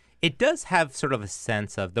years. It does have sort of a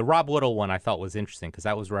sense of the Rob Woodall one I thought was interesting because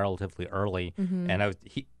that was relatively early. And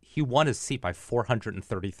he won his seat by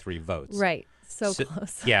 433 votes. Right. So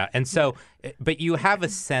close. Yeah. And so, but you have a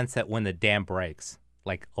sense that when the dam breaks,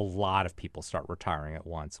 like a lot of people start retiring at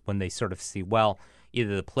once when they sort of see, well,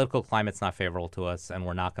 either the political climate's not favorable to us and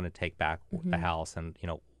we're not going to take back the House. And,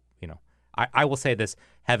 I will say this,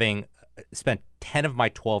 having spent 10 of my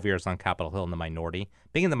 12 years on Capitol Hill in the minority,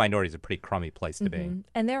 being in the minority is a pretty crummy place to be.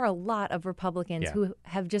 And there are a lot of Republicans who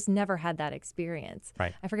have just never had that experience.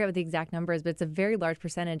 Right. I forget what the exact number is, but it's a very large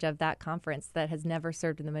percentage of that conference that has never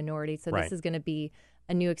served in the minority. So this is going to be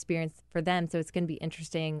a new experience for them. So it's going to be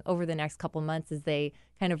interesting over the next couple months as they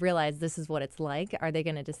kind of realize this is what it's like. Are they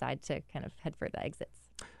going to decide to kind of head for the exits?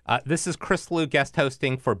 This is Chris Liu guest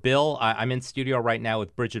hosting for Bill. I'm in studio right now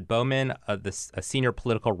with Bridget Bowman, a senior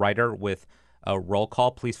political writer with Roll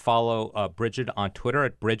Call. Please follow Bridget on Twitter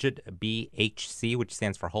at BridgetBHC, which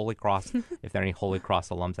stands for Holy Cross, if there are any Holy Cross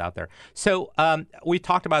alums out there. So we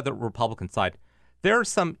talked about the Republican side. There are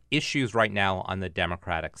some issues right now on the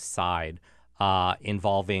Democratic side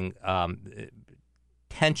involving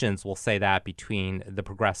tensions, we'll say that, between the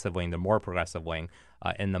progressive wing, the more progressive wing,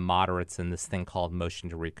 and the moderates in this thing called motion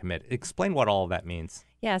to recommit. Explain what all of that means.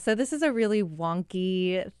 Yeah, so this is a really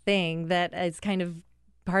wonky thing that is kind of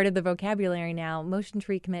part of the vocabulary now. Motion to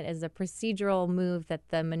recommit is a procedural move that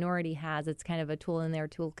the minority has. It's kind of a tool in their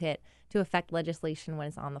toolkit to affect legislation when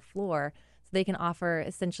it's on the floor. So they can offer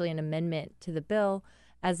essentially an amendment to the bill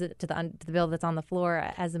to the bill that's on the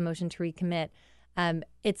floor as a motion to recommit.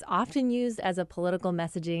 It's often used as a political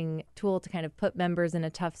messaging tool to kind of put members in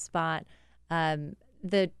a tough spot.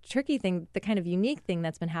 The tricky thing, the kind of unique thing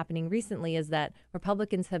that's been happening recently is that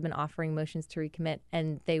Republicans have been offering motions to recommit,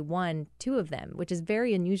 and they won 2 of them, which is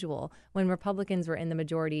very unusual. When Republicans were in the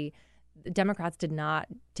majority, Democrats did not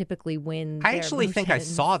typically win. I actually think I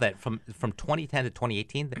saw that from 2010 to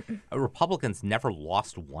 2018, the Republicans never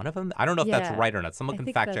lost one of them. I don't know if that's right or not. Someone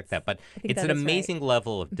can fact check that, but it's an amazing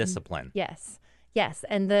level of discipline. Yes,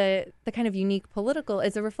 and the kind of unique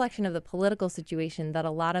it's a reflection of the political situation that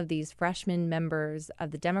a lot of these freshman members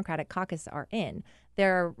of the Democratic caucus are in.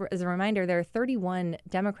 As a reminder, there are 31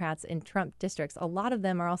 Democrats in Trump districts. A lot of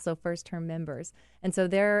them are also first-term members. And so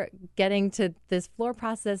they're getting to this floor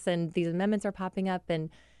process, and these amendments are popping up, and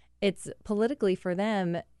it's politically for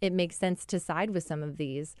them, it makes sense to side with some of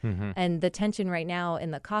these. And the tension right now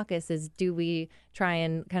in the caucus is, do we try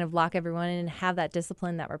and kind of lock everyone in and have that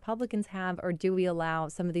discipline that Republicans have, or do we allow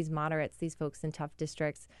some of these moderates, these folks in tough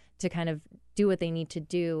districts, to kind of do what they need to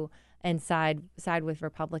do and side with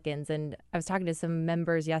Republicans? And I was talking to some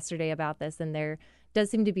members yesterday about this, and there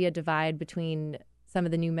does seem to be a divide between some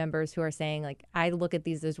of the new members who are saying, like, I look at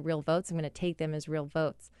these as real votes, I'm going to take them as real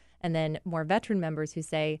votes. And then more veteran members who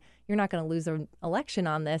say, you're not going to lose an election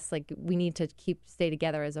on this. Like, we need to stay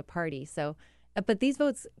together as a party. So, but these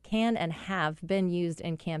votes can and have been used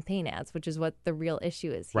in campaign ads, which is what the real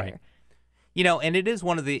issue is here. Right. And it is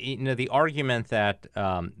one of the, the argument that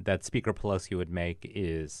that Speaker Pelosi would make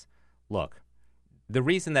is, look, the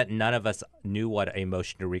reason that none of us knew what a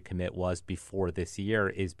motion to recommit was before this year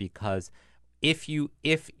is because if you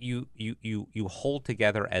hold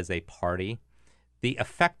together as a party, the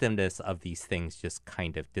effectiveness of these things just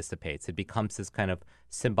kind of dissipates. It becomes this kind of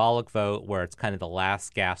symbolic vote where it's kind of the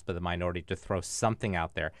last gasp of the minority to throw something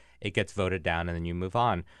out there. It gets voted down, and then you move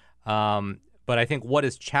on. But I think what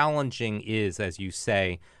is challenging is, as you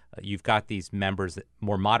say, you've got these members,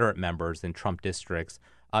 more moderate members in Trump districts.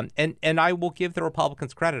 And I will give the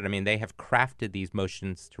Republicans credit. I mean, they have crafted these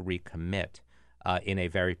motions to recommit in a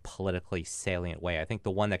very politically salient way. I think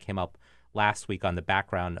the one that came up last week on the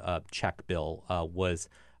background check bill was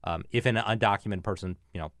if an undocumented person,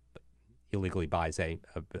 illegally buys a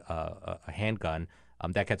handgun,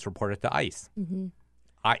 that gets reported to ICE.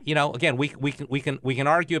 Again, we can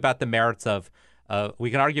argue about the merits of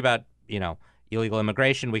we can argue about illegal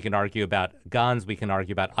immigration, we can argue about guns, we can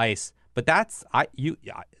argue about ICE, but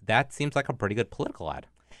that seems like a pretty good political ad.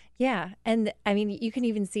 Yeah, and I mean, you can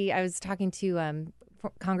even see. I was talking to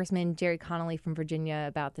Congressman Jerry Connolly from Virginia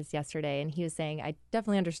about this yesterday, and he was saying, I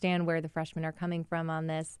definitely understand where the freshmen are coming from on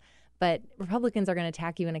this, but Republicans are going to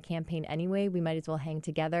attack you in a campaign anyway. We might as well hang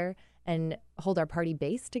together and hold our party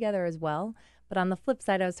base together as well. But on the flip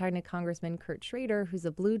side, I was talking to Congressman Kurt Schrader, who's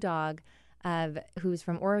a blue dog, who's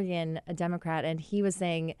from Oregon, a Democrat, and he was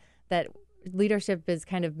saying that leadership is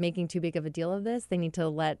kind of making too big of a deal of this. They need to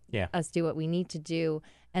let us do what we need to do,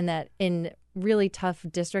 and that in really tough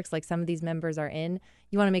districts like some of these members are in,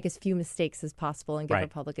 you want to make as few mistakes as possible and give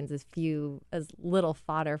Republicans as little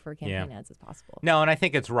fodder for campaign ads as possible. No, and I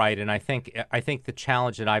think it's right, and I think the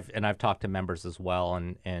challenge, and I've talked to members as well,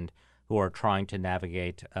 and who are trying to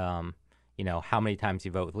navigate, how many times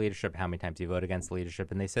you vote with leadership, how many times you vote against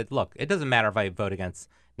leadership, and they said, look, it doesn't matter if I vote against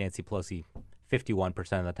Nancy Pelosi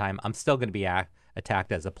 51% of the time, I'm still going to be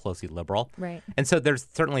attacked as a Pelosi liberal. Right. And so there's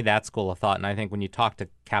certainly that school of thought. And I think when you talk to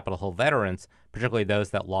Capitol Hill veterans, particularly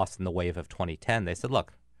those that lost in the wave of 2010, they said,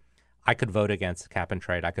 look, I could vote against cap and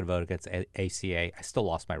trade. I could vote against ACA. I still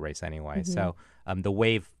lost my race anyway. Mm-hmm. So the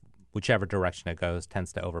wave, whichever direction it goes,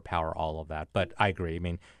 tends to overpower all of that. But I agree. I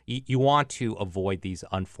mean, you want to avoid these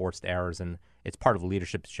unforced errors, and it's part of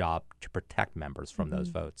leadership's job to protect members from those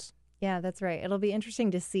votes. Yeah, that's right. It'll be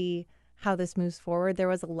interesting to see how this moves forward. There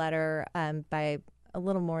was a letter by a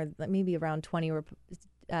little more, maybe around 20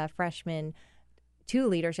 freshmen to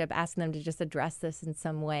leadership asking them to just address this in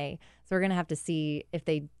some way. So we're going to have to see if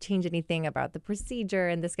they change anything about the procedure,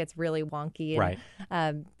 and this gets really wonky. And,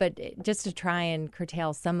 right. But just to try and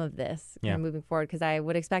curtail some of this moving forward, because I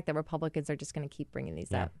would expect that Republicans are just going to keep bringing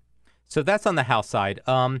these up. So that's on the House side.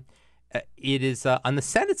 It is on the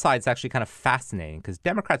Senate side, it's actually kind of fascinating because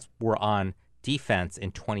Democrats were on defense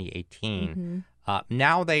in 2018.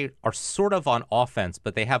 Now they are sort of on offense,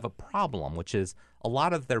 but they have a problem, which is a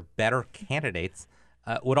lot of their better candidates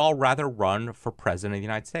would all rather run for president of the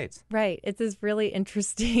United States. Right. It's this really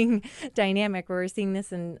interesting dynamic where we're seeing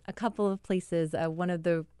this in a couple of places. One of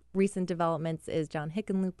the recent developments is John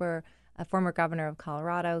Hickenlooper, a former governor of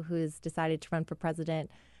Colorado, who has decided to run for president.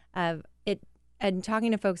 And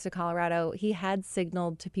talking to folks in Colorado, he had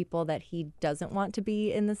signaled to people that he doesn't want to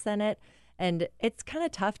be in the Senate. And it's kind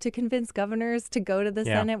of tough to convince governors to go to the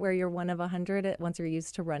Senate where you're one of 100 once you're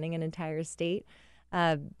used to running an entire state.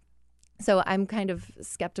 So I'm kind of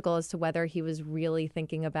skeptical as to whether he was really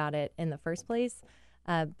thinking about it in the first place.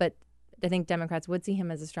 But I think Democrats would see him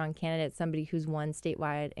as a strong candidate, somebody who's won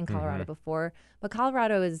statewide in Colorado before. But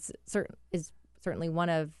Colorado is certainly one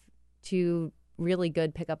of two really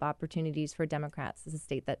good pickup opportunities for Democrats. This is a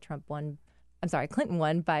state that Clinton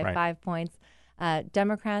won by 5 points.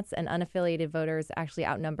 Democrats and unaffiliated voters actually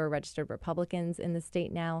outnumber registered Republicans in the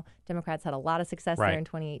state now. Democrats had a lot of success there in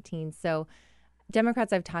 2018. So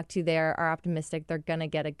Democrats I've talked to there are optimistic they're going to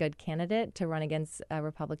get a good candidate to run against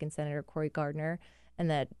Republican Senator Cory Gardner, and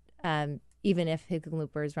that even if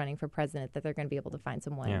Hickenlooper is running for president, that they're going to be able to find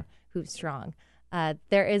someone who's strong.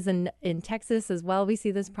 There is in Texas as well, we see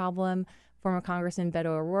this problem. Former Congressman Beto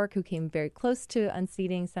O'Rourke, who came very close to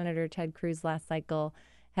unseating Senator Ted Cruz last cycle,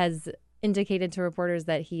 has indicated to reporters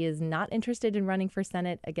that he is not interested in running for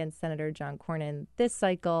Senate against Senator John Cornyn this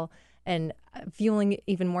cycle, and fueling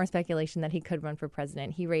even more speculation that he could run for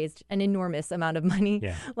president. He raised an enormous amount of money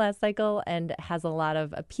last cycle and has a lot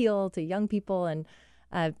of appeal to young people. And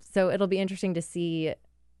so it'll be interesting to see,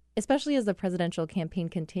 especially as the presidential campaign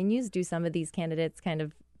continues, do some of these candidates kind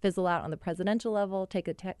of fizzle out on the presidential level, take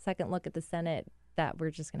a second look at the Senate? That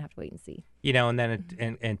we're just going to have to wait and see. And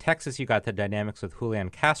then in Texas, you got the dynamics with Julian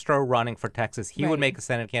Castro running for Texas. He would make a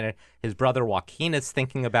Senate candidate. His brother Joaquin is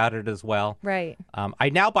thinking about it as well. Right. I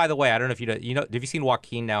now, by the way, I don't know if you know, have you seen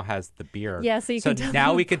Joaquin now has the beard? Yeah, so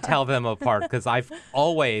now we could tell them apart, because I've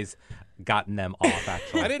always gotten them off,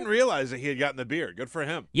 actually. I didn't realize that he had gotten the beard. Good for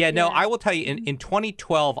him. Yeah, no, I will tell you, in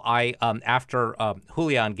 2012, after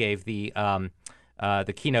Julian gave the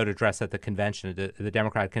keynote address at the convention, the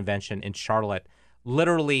Democratic convention in Charlotte,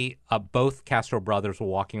 literally both Castro brothers were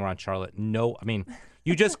walking around Charlotte.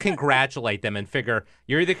 You just congratulate them and figure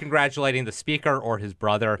you're either congratulating the speaker or his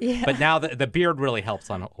brother. Yeah. But now the beard really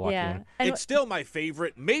helps on Joaquin. Yeah. It's still my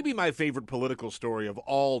favorite, maybe my favorite political story of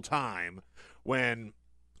all time, when,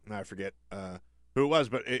 I forget who it was,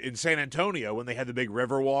 but in San Antonio, when they had the big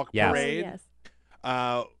Riverwalk parade,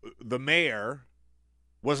 the mayor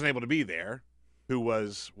wasn't able to be there. Who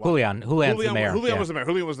was Julian the mayor. Julian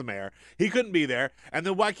was the mayor. He couldn't be there, and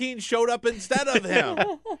then Joaquin showed up instead of him.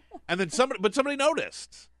 And then somebody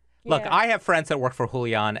noticed. Look, I have friends that work for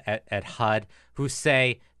Julian at HUD who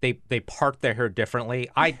say they part their hair differently.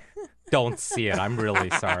 I don't see it. I'm really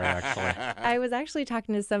sorry, actually. I was actually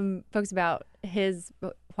talking to some folks about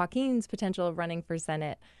Joaquin's potential of running for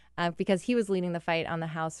Senate. Because he was leading the fight on the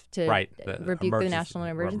House to rebuke the national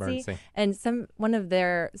emergency. And someone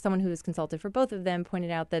who was consulted for both of them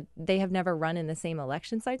pointed out that they have never run in the same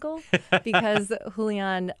election cycle because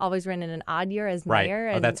Julian always ran in an odd year as mayor.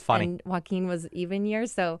 And, that's funny. And Joaquin was even year.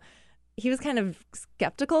 So he was kind of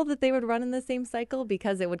skeptical that they would run in the same cycle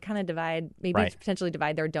because it would kind of potentially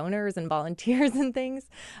divide their donors and volunteers and things.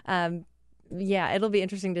 It'll be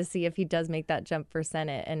interesting to see if he does make that jump for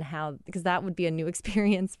Senate and how, because that would be a new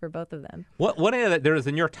experience for both of them. There was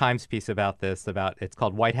a New York Times piece about this, it's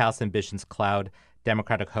called White House Ambitions Cloud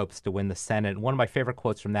Democratic Hopes to Win the Senate. And one of my favorite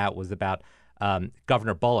quotes from that was about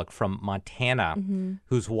Governor Bullock from Montana,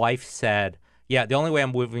 whose wife said, the only way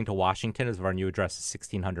I'm moving to Washington is if our new address is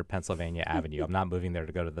 1600 Pennsylvania Avenue. I'm not moving there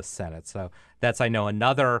to go to the Senate. So that's, I know,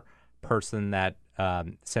 another person that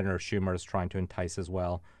Senator Schumer is trying to entice as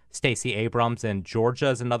well. Stacey Abrams in Georgia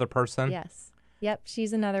is another person. Yes. Yep,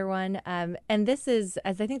 she's another one. And this is,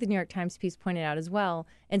 as I think the New York Times piece pointed out as well,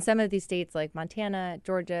 in some of these states like Montana,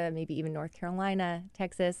 Georgia, maybe even North Carolina,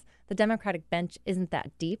 Texas, the Democratic bench isn't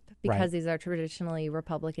that deep because these are traditionally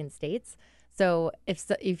Republican states. So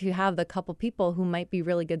if you have the couple people who might be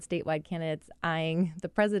really good statewide candidates eyeing the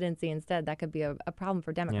presidency instead, that could be a problem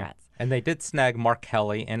for Democrats. Yeah. And they did snag Mark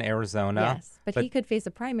Kelly in Arizona. Yes, but he could face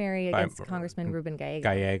a primary against Congressman Ruben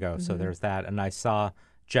Gallego. So there's that. And I saw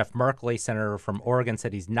Jeff Merkley, senator from Oregon,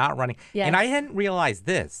 said he's not running. Yes. And I hadn't realized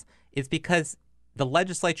this. It's because the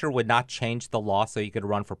legislature would not change the law so you could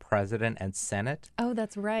run for president and Senate. Oh,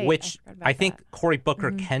 that's right. Which I think Cory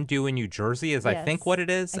Booker can do in New Jersey, I think what it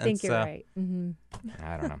is. I think you're right. I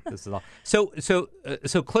don't know. This is all. So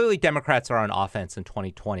clearly Democrats are on offense in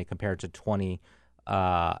 2020 compared to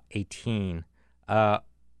 2018.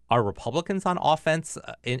 Are Republicans on offense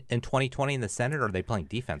in 2020 in the Senate, or are they playing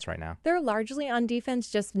defense right now? They're largely on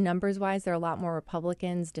defense, just numbers-wise. There are a lot more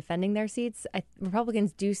Republicans defending their seats.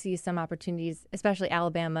 Republicans do see some opportunities, especially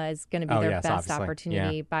Alabama is going to be their best obviously.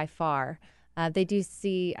 opportunity by far. They do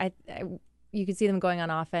see, you could see them going on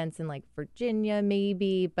offense in like Virginia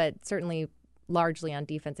maybe, but certainly largely on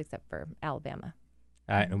defense except for Alabama.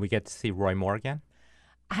 And we get to see Roy Moore again?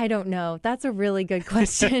 I don't know. That's a really good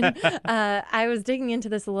question. I was digging into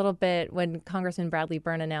this a little bit when Congressman Bradley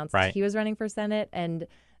Byrne announced he was running for Senate, and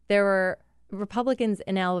there were Republicans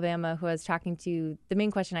in Alabama who I was talking to. The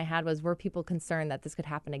main question I had was, were people concerned that this could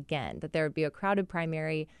happen again, that there would be a crowded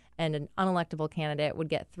primary and an unelectable candidate would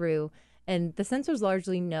get through? And the sense was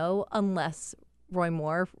largely no, unless Roy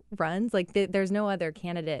Moore runs. Like there's no other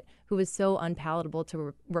candidate who was so unpalatable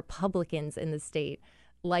to Republicans in the state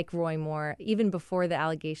like Roy Moore. Even before the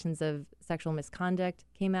allegations of sexual misconduct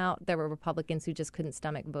came out, there were Republicans who just couldn't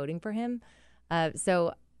stomach voting for him.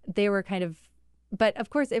 So they were kind of, but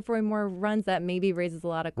of course, if Roy Moore runs, that maybe raises a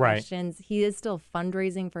lot of questions. Right. He is still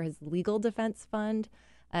fundraising for his legal defense fund.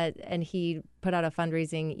 And he put out a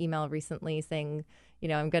fundraising email recently saying,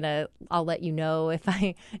 I'll let you know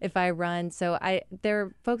if I run. So there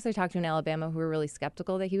are folks I talked to in Alabama who are really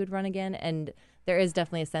skeptical that he would run again. And there is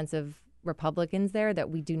definitely a sense of Republicans there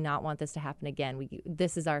that we do not want this to happen again.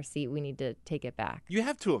 This is our seat. We need to take it back. You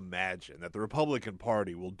have to imagine that the Republican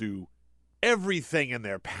Party will do everything in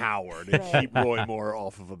their power to keep Roy Moore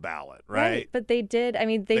off of a ballot, right? But they did. I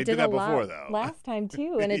mean, they did a lot before, though. Last time,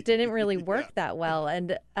 too, and it didn't really work that well.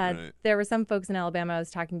 And there were some folks in Alabama I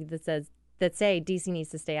was talking to that say D.C. needs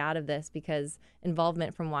to stay out of this because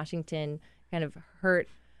involvement from Washington kind of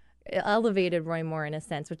elevated Roy Moore in a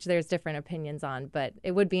sense, which there's different opinions on. But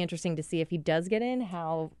it would be interesting to see if he does get in,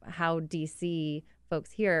 how D.C.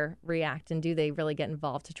 folks here react, and do they really get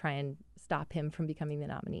involved to try and stop him from becoming the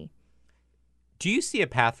nominee. Do you see a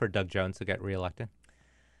path for Doug Jones to get reelected?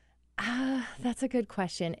 That's a good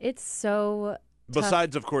question. It's so tough.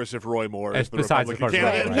 Besides, of course, if Roy Moore is the Republican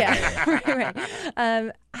candidate.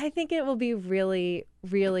 Right. I think it will be really,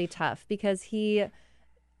 really tough because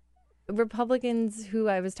Republicans who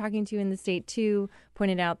I was talking to in the state, too,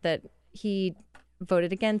 pointed out that he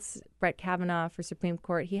voted against Brett Kavanaugh for Supreme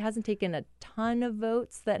Court. He hasn't taken a ton of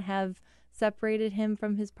votes that have separated him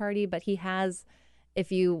from his party, but he has. If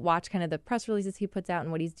you watch kind of the press releases he puts out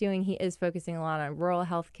and what he's doing, he is focusing a lot on rural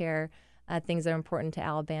health care, things that are important to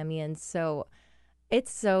Alabamians. So it's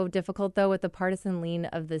so difficult, though, with the partisan lean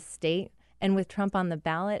of the state and with Trump on the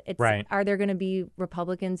ballot. Are there going to be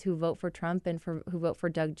Republicans who vote for Trump and who vote for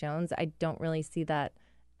Doug Jones? I don't really see that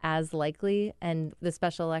as likely. And the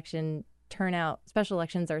special elections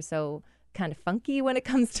are so kind of funky when it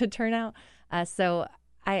comes to turnout. So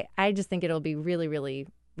I just think it'll be really, really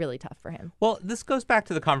really tough for him. Well, this goes back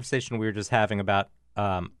to the conversation we were just having about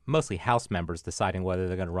mostly House members deciding whether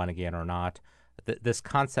they're going to run again or not. This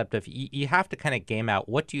concept of you have to kind of game out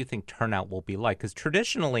what do you think turnout will be like? Because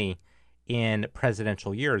traditionally in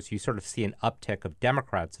presidential years, you sort of see an uptick of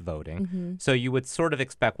Democrats voting. Mm-hmm. So you would sort of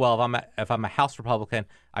expect, well, if I'm a House Republican,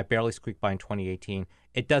 I barely squeaked by in 2018.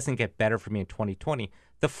 It doesn't get better for me in 2020.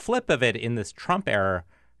 The flip of it in this Trump era,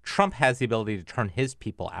 Trump has the ability to turn his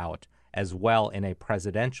people out as well in a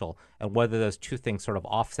presidential, and whether those two things sort of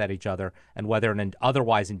offset each other, and whether an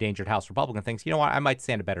otherwise endangered House Republican thinks, you know what, I might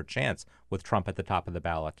stand a better chance with Trump at the top of the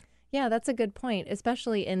ballot. Yeah, that's a good point,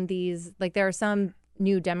 especially in these, there are some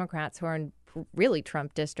new Democrats who are in really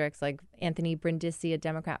Trump districts, like Anthony Brindisi, a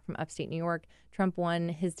Democrat from upstate New York. Trump won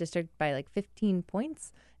his district by 15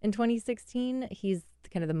 points in 2016. He's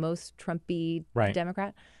kind of the most Trumpy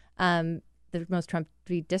Democrat, the most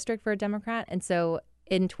Trumpy district for a Democrat. And so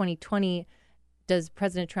in 2020, does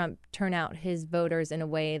President Trump turn out his voters in a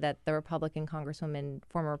way that the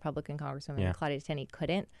former Republican Congresswoman Claudia Tenney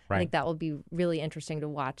couldn't? I think that will be really interesting to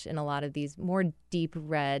watch in a lot of these more deep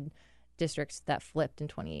red districts that flipped in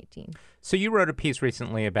 2018. So you wrote a piece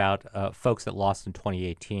recently about folks that lost in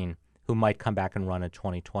 2018 who might come back and run in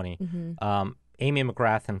 2020. Mm-hmm. Amy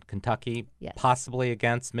McGrath in Kentucky, possibly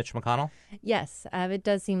against Mitch McConnell? Yes, it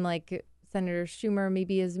does seem like Senator Schumer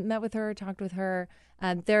maybe has met with her, talked with her.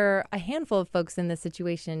 There are a handful of folks in this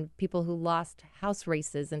situation, people who lost House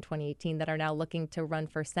races in 2018 that are now looking to run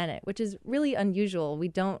for Senate, which is really unusual.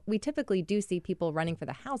 We typically do see people running for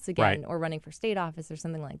the House again or running for state office or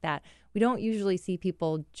something like that. We don't usually see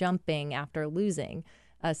people jumping after losing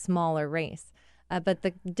a smaller race. But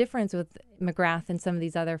the difference with McGrath and some of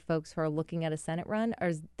these other folks who are looking at a Senate run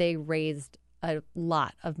is they raised a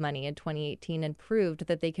lot of money in 2018 and proved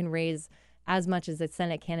that they can raise as much as a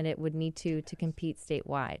Senate candidate would need to compete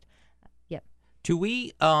statewide. Yep. Do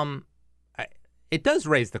we, it does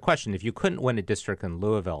raise the question, if you couldn't win a district in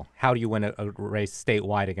Louisville, how do you win a race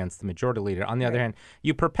statewide against the majority leader? On the other hand,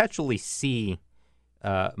 you perpetually see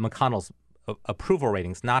McConnell's approval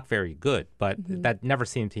ratings not very good, but that never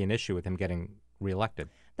seemed to be an issue with him getting reelected.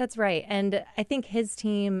 That's right. And I think his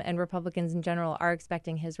team and Republicans in general are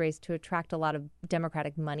expecting his race to attract a lot of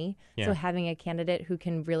Democratic money. Yeah. So having a candidate who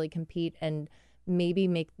can really compete and maybe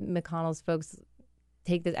make McConnell's folks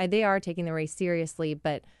take this, they are taking the race seriously,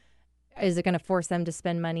 but is it going to force them to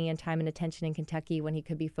spend money and time and attention in Kentucky when he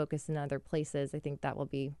could be focused in other places? I think that will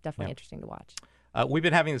be definitely interesting to watch. We've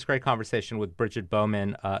been having this great conversation with Bridget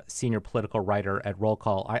Bowman, senior political writer at Roll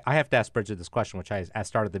Call. I have to ask Bridget this question, which I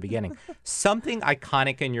started at the beginning. Something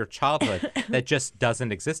iconic in your childhood that just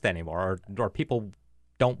doesn't exist anymore, or people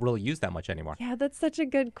don't really use that much anymore? Yeah, that's such a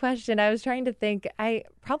good question. I was trying to think.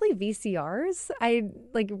 Probably VCRs. I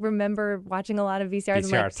remember watching a lot of VCRs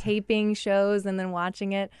and like taping shows and then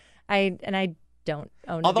watching it. I don't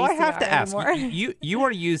own Although a VCR I have to ask, anymore. you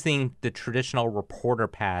are using the traditional reporter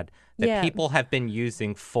pad that people have been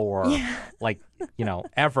using for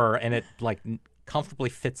ever, and it comfortably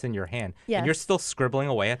fits in your hand. Yes. And you're still scribbling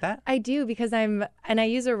away at that? I do, because I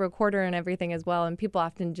use a recorder and everything as well, and people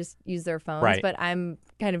often just use their phones, right. But I'm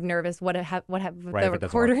kind of nervous what happens with right, the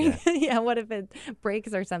recording. Yeah. What if it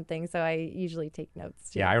breaks or something? So I usually take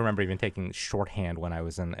notes too. Yeah, I remember even taking shorthand when I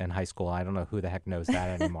was in high school. I don't know who the heck knows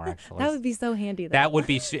that anymore, actually. That would be so handy, though. That would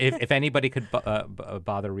be, if anybody could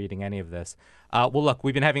bother reading any of this. Well, look,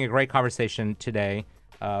 we've been having a great conversation today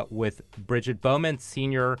with Bridget Bowman,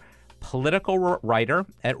 senior political writer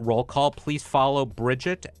at Roll Call. Please follow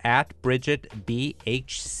Bridget at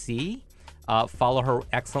BridgetBHC. Follow her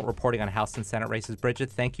excellent reporting on House and Senate races. Bridget,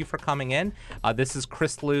 thank you for coming in. This is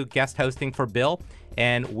Chris Liu guest hosting for Bill,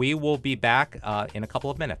 and we will be back in a couple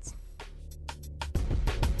of minutes.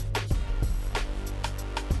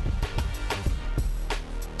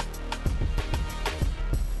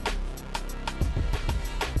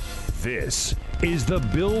 This is the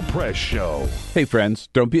Bill Press Show. Hey, friends,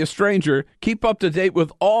 don't be a stranger. Keep up to date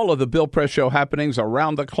with all of the Bill Press Show happenings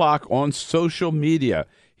around the clock on social media.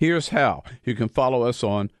 Here's how. You can follow us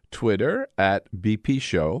on Twitter at BP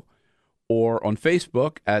Show or on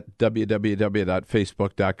Facebook at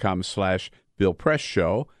www.facebook.com/Bill Press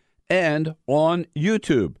Show and on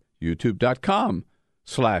YouTube,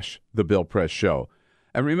 youtube.com/The Bill Press Show.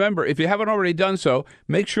 And remember, if you haven't already done so,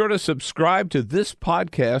 make sure to subscribe to this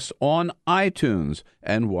podcast on iTunes.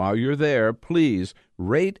 And while you're there, please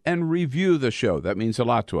rate and review the show. That means a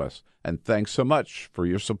lot to us. And thanks so much for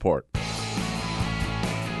your support.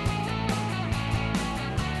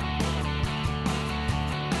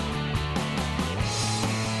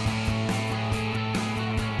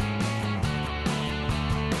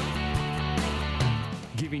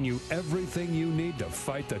 Giving you everything you need to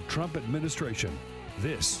fight the Trump administration.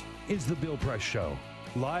 This is The Bill Press Show,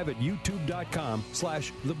 live at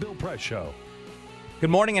youtube.com/The Bill Press Show. Good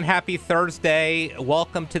morning and happy Thursday.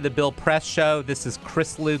 Welcome to The Bill Press Show. This is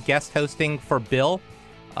Chris Liu guest hosting for Bill.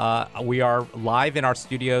 We are live in our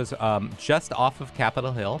studios just off of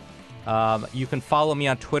Capitol Hill. You can follow me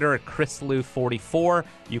on Twitter at ChrisLiu44.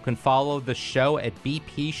 You can follow the show at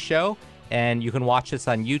BP Show, and you can watch us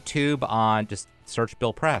on YouTube on just search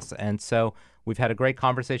Bill Press. And so we've had a great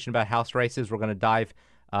conversation about House races. We're going to dive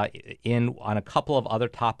in on a couple of other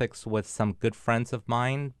topics with some good friends of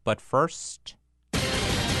mine. But first,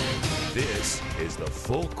 this is the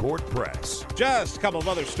Full Court Press. Just a couple of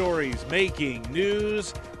other stories making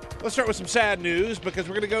news. Let's start with some sad news because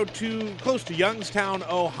we're going to go close to Youngstown,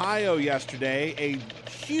 Ohio yesterday. A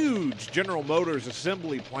huge General Motors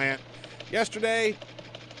assembly plant yesterday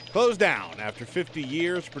closed down after 50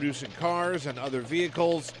 years producing cars and other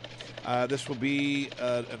vehicles. This will be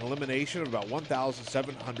an elimination of about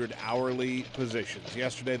 1,700 hourly positions.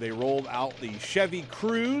 Yesterday, they rolled out the Chevy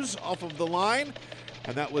Cruze off of the line,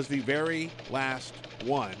 and that was the very last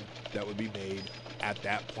one that would be made at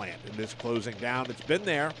that plant. And this closing down, it's been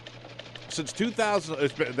there since 2000.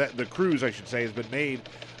 The Cruze, I should say, has been made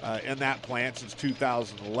in that plant since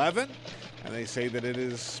 2011. And they say that it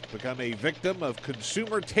has become a victim of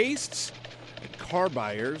consumer tastes and car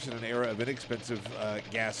buyers in an era of inexpensive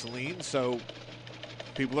gasoline. So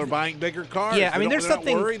people are buying bigger cars. Yeah, I mean, there's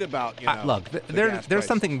something not worried about. Look, there's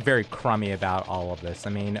something very crummy about all of this. I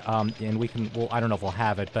mean, and we can. Well, I don't know if we'll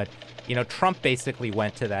have it, but Trump basically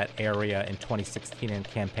went to that area in 2016 and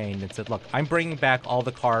campaigned and said, "Look, I'm bringing back all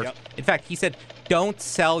the cars." Yep. In fact, he said, "Don't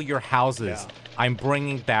sell your houses. Yeah. I'm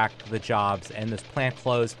bringing back the jobs." And this plant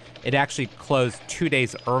closed. It actually closed 2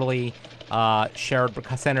 days early.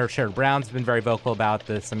 Senator Sherrod Brown's been very vocal about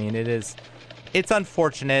this. I mean, it is It's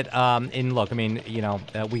unfortunate. And look, I mean, we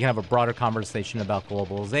can have a broader conversation about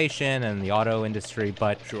globalization and the auto industry,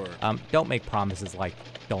 but Sure. Don't make promises like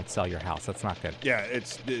don't sell your house. That's not good. Yeah,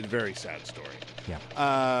 it's a very sad story.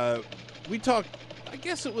 Yeah. We talked, I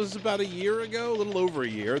guess it was about a year ago, a little over a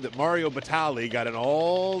year, that Mario Batali got in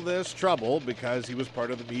all this trouble because he was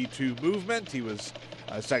part of the Me Too movement. He was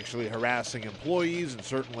sexually harassing employees and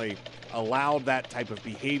certainly allowed that type of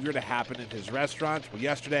behavior to happen in his restaurants. Well,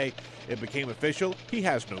 yesterday it became official. He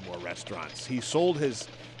has no more restaurants. He sold his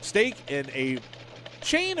stake in a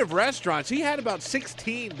chain of restaurants. He had about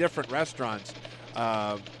 16 different restaurants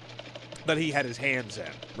that he had his hands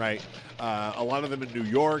in, right? A lot of them in New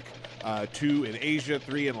York, 2 in Asia,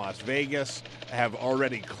 3 in Las Vegas have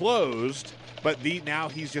already closed, but now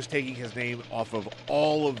he's just taking his name off of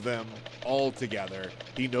all of them altogether.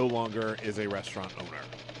 He no longer is a restaurant owner.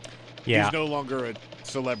 Yeah. He's no longer a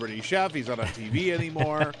celebrity chef. He's not on TV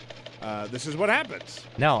anymore. This is what happens.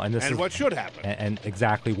 No, and what should happen. And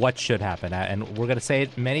exactly what should happen. And we're going to say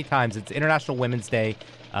it many times. It's International Women's Day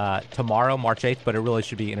tomorrow, March 8th, but it really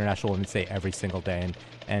should be International Women's Day every single day.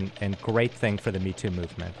 And great thing for the Me Too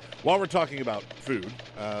movement. While we're talking about food,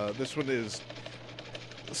 this one is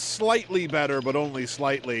slightly better, but only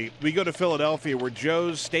slightly. We go to Philadelphia, where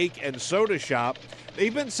Joe's Steak and Soda Shop,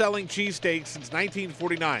 they've been selling cheesesteaks since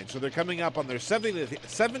 1949, so they're coming up on their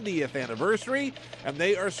 70th anniversary, and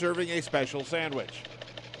they are serving a special sandwich.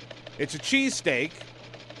 It's a cheesesteak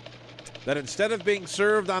that instead of being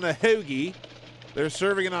served on a hoagie, they're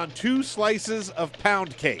serving it on 2 slices of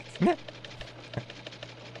pound cake.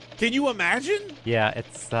 Can you imagine? Yeah,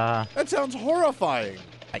 it's... That sounds horrifying.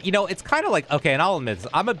 It's kind of like, okay, and I'll admit this,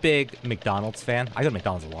 I'm a big McDonald's fan. I go to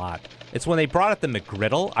McDonald's a lot. It's when they brought out the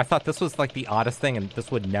McGriddle, I thought this was like the oddest thing, and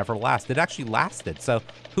this would never last. It actually lasted. So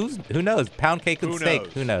who knows? Pound cake and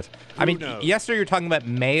steak, who knows? Yesterday you were talking about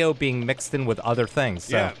mayo being mixed in with other things.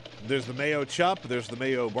 So. Yeah, there's the mayo chup, there's the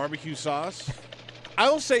mayo barbecue sauce. I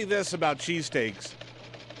will say this about cheesesteaks.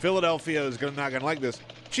 Philadelphia is not going to like this.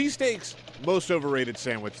 Cheesesteaks, most overrated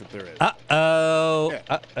sandwich that there is. Uh-oh.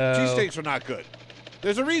 Yeah. Cheesesteaks are not good.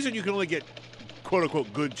 There's a reason you can only get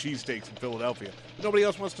quote-unquote good cheesesteaks in Philadelphia. Nobody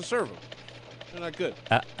else wants to serve them. They're not good.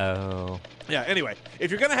 Uh-oh. Yeah, anyway, if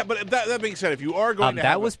you're going to have... But that being said, if you are going to have...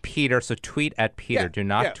 That was Peter, so tweet at Peter. Do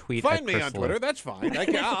not tweet at Find me Chris on Lou. Twitter. That's fine.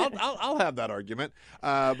 I'll have that argument.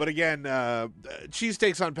 But again,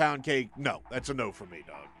 cheesesteaks on pound cake, no. That's a no for me,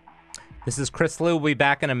 dog. This is Chris Lou. We'll be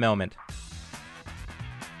back in a moment.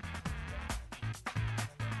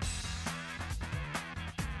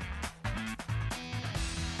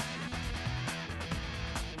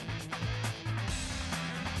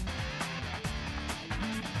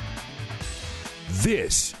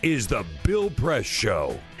 This is the Bill Press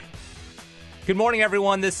Show. Good morning,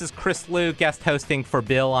 everyone. This is Chris Lou, guest hosting for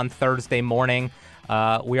Bill on Thursday morning.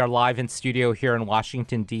 We are live in studio here in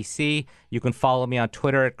Washington, D.C. You can follow me on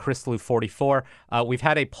Twitter at ChrisLou44. We've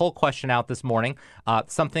had a poll question out this morning,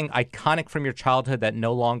 something iconic from your childhood that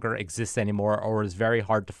no longer exists anymore or is very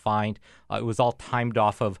hard to find. It was all timed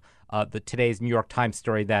off of today's New York Times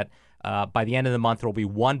story that by the end of the month, there will be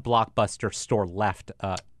one Blockbuster store left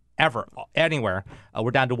ever, anywhere.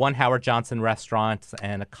 We're down to one Howard Johnson restaurant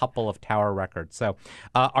and a couple of Tower Records. So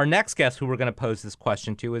our next guest who we're going to pose this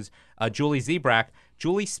question to is Julie Zebrak.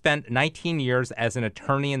 Julie spent 19 years as an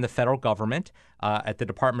attorney in the federal government at the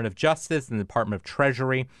Department of Justice and the Department of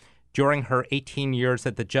Treasury. During her 18 years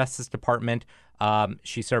at the Justice Department,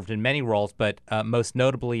 she served in many roles, but most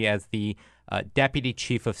notably as the Deputy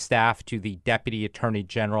Chief of Staff to the Deputy Attorney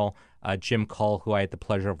General, Jim Cole, who I had the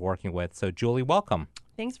pleasure of working with. So, Julie, welcome.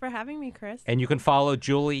 Thanks for having me, Chris. And you can follow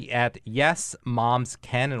Julie at Yes Moms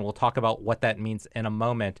Can, and we'll talk about what that means in a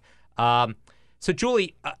moment. So,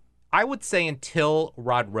 Julie, I would say until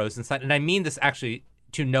Rod Rosenstein, and I mean this actually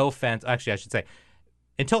to no offense, actually I should say,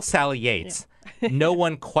 until Sally Yates, no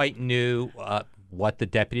one quite knew what the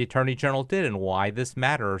Deputy Attorney General did and why this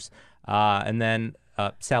matters. And then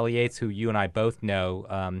Sally Yates, who you and I both know,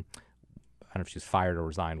 I don't know if she's fired or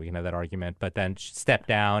resigned. We can have that argument. But then she stepped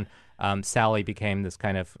down. Sally became this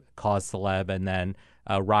kind of cause celeb, and then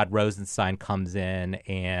Rod Rosenstein comes in,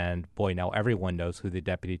 and boy, now everyone knows who the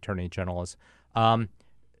Deputy Attorney General is.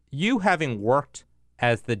 You having worked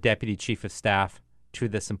as the Deputy Chief of Staff to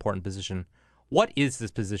this important position, what is this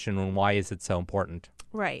position and why is it so important?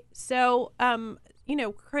 Right. So,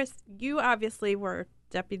 Chris, you obviously were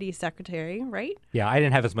Deputy Secretary, right? Yeah, I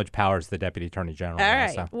didn't have as much power as the Deputy Attorney General. All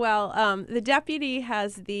right. So. Well, the deputy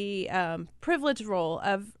has the privileged role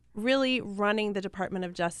of really running the Department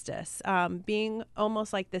of Justice, being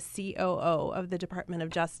almost like the COO of the Department of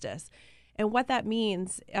Justice. And what that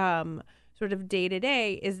means sort of day to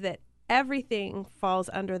day is that everything falls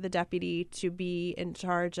under the deputy to be in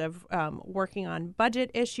charge of working on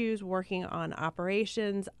budget issues, working on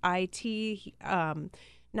operations, IT,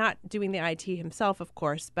 not doing the IT himself, of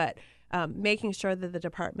course, but making sure that the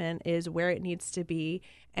department is where it needs to be,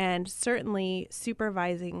 and certainly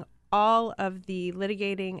supervising all of the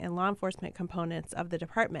litigating and law enforcement components of the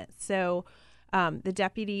department. So the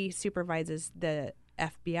deputy supervises the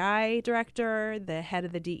FBI director, the head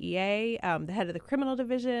of the DEA, the head of the criminal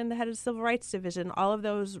division, the head of the civil rights division. All of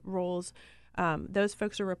those roles, those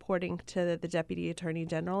folks are reporting to the deputy attorney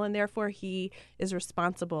general, and therefore he is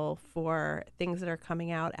responsible for things that are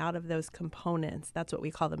coming out of those components. That's what we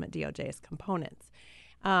call them at DOJ as components.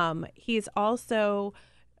 He's also,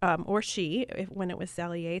 or she, when it was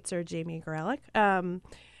Sally Yates or Jamie Gorelick,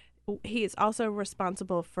 he is also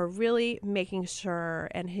responsible for really making sure,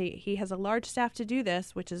 and he has a large staff to do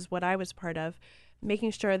this, which is what I was part of,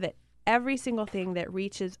 making sure that every single thing that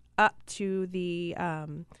reaches up to the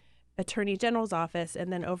Attorney General's office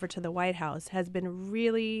and then over to the White House has been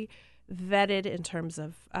really vetted in terms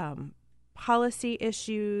of policy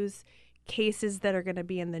issues, cases that are going to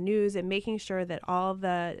be in the news, and making sure that all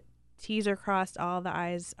the T's are crossed, all the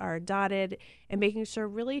I's are dotted, and making sure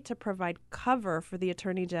really to provide cover for the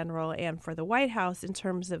Attorney General and for the White House in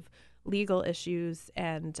terms of legal issues.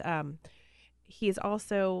 And he is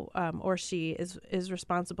also, or she is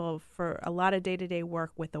responsible for a lot of day-to-day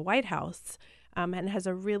work with the White House, and has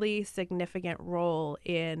a really significant role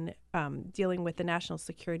in dealing with the national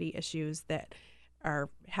security issues that are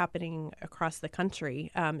happening across the country,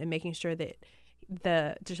 and making sure that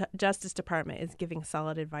the Justice Department is giving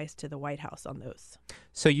solid advice to the White House on those.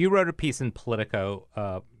 So you wrote a piece in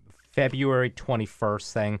Politico February 21st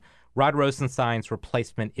saying Rod Rosenstein's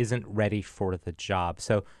replacement isn't ready for the job.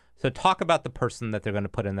 So talk about the person that they're going to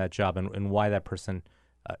put in that job and why that person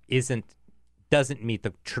doesn't meet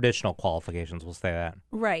the traditional qualifications. We'll say that.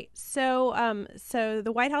 Right. So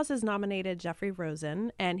the White House has nominated Jeffrey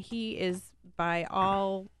Rosen, and he is, by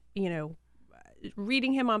all,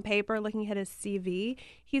 reading him on paper, looking at his CV,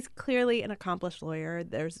 he's clearly an accomplished lawyer.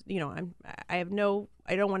 There's, I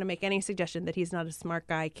don't want to make any suggestion that he's not a smart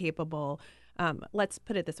guy, capable. Let's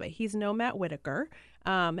put it this way: he's no Matt Whitaker,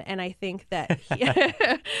 and I think that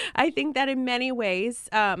in many ways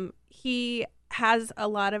he has a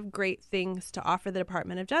lot of great things to offer the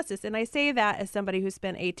Department of Justice, and I say that as somebody who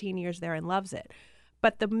spent 18 years there and loves it.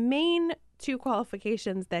 But the main two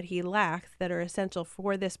qualifications that he lacks that are essential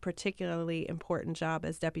for this particularly important job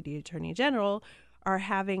as Deputy Attorney General are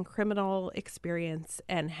having criminal experience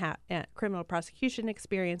and criminal prosecution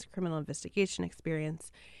experience, criminal investigation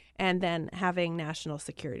experience, and then having national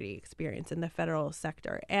security experience in the federal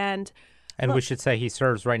sector. And we should say he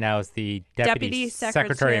serves right now as the Deputy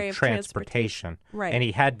Secretary of Transportation. Right. And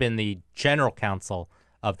he had been the General Counsel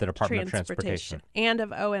of the Department of Transportation. And of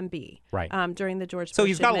OMB. Right. During the George Bush So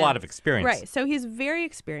he's got a lot of experience. Right. So he's very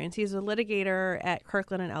experienced. He's a litigator at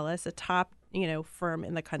Kirkland & Ellis, a top, firm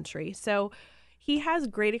in the country. So he has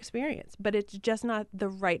great experience, but it's just not the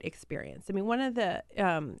right experience. I mean, one of the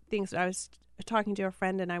things I was talking to a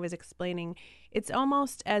friend and I was explaining, it's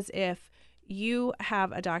almost as if you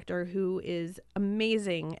have a doctor who is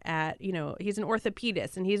amazing at, he's an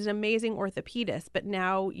orthopedist and he's an amazing orthopedist, but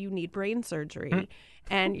now you need brain surgery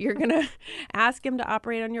and you're going to ask him to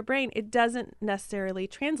operate on your brain. It doesn't necessarily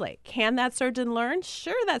translate. Can that surgeon learn?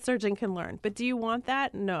 Sure, that surgeon can learn. But do you want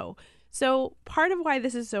that? No. So part of why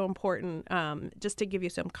this is so important, just to give you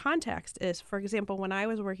some context, is, for example, when I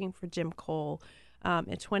was working for Jim Cole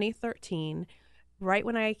in 2013, right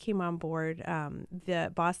when I came on board,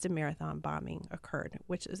 the Boston Marathon bombing occurred,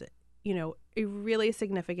 which is, a really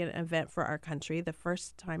significant event for our country. The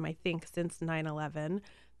first time, I think, since 9/11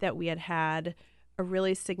 that we had a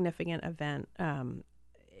really significant event,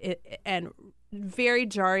 and very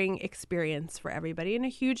jarring experience for everybody, and a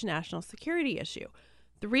huge national security issue.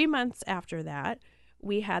 3 months after that,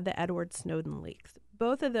 we had the Edward Snowden leaks.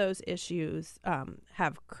 Both of those issues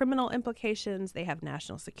have criminal implications. They have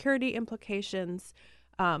national security implications.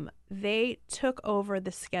 They took over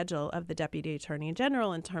the schedule of the Deputy Attorney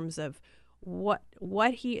General in terms of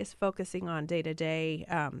what he is focusing on day to day,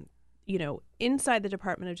 inside the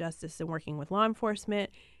Department of Justice and working with law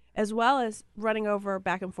enforcement, as well as running over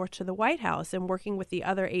back and forth to the White House and working with the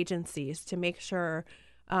other agencies to make sure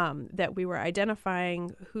that we were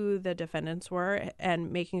identifying who the defendants were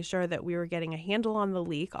and making sure that we were getting a handle on the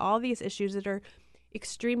leak, all these issues that are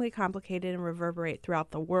extremely complicated and reverberate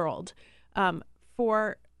throughout the world.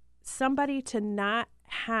 For somebody to not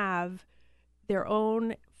have their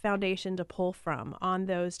own foundation to pull from on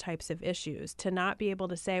those types of issues, to not be able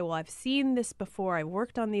to say, well, I've seen this before, I've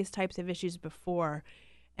worked on these types of issues before,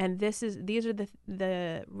 and these are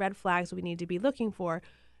the red flags we need to be looking for,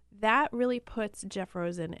 that really puts Jeff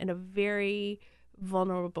Rosen in a very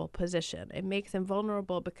vulnerable position. It makes him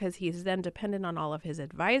vulnerable because he's then dependent on all of his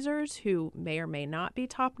advisors who may or may not be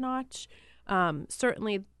top-notch.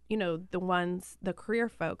 Certainly, the career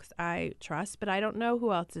folks I trust, but I don't know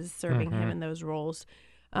who else is serving him in those roles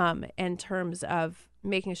in terms of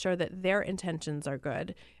making sure that their intentions are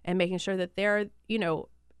good and making sure that they're,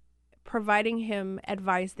 providing him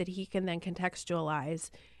advice that he can then contextualize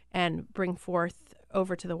and bring forth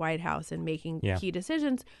over to the White House and making key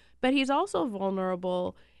decisions. But he's also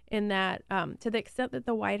vulnerable in that to the extent that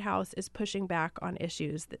the White House is pushing back on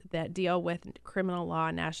issues that deal with criminal law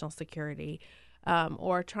and national security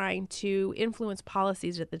or trying to influence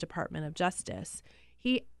policies at the Department of Justice,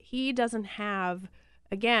 he doesn't have,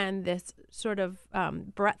 again, this sort of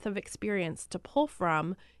breadth of experience to pull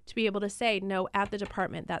from to be able to say, no, at the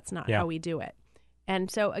department, that's not how we do it. And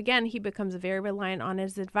so, again, he becomes very reliant on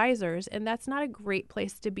his advisors, and that's not a great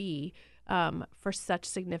place to be for such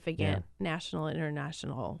significant national and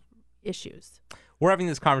international issues. We're having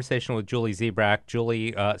this conversation with Julie Zebrak.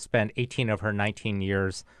 Julie spent 18 of her 19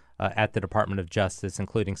 years at the Department of Justice,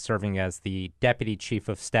 including serving as the Deputy Chief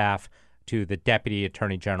of Staff to the Deputy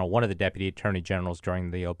Attorney General, one of the Deputy Attorney Generals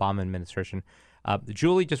during the Obama administration.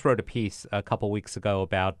 Julie just wrote a piece a couple weeks ago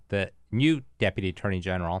about the new Deputy Attorney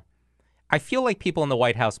General. I feel like people in the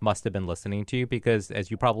White House must have been listening to you because, as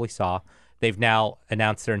you probably saw, they've now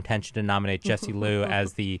announced their intention to nominate Jessie Liu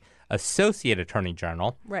as the Associate Attorney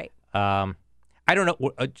General. Right. I don't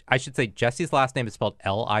know. I should say Jessie's last name is spelled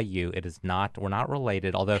Liu. It is not. We're not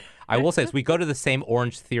related. Although I will say this, we go to the same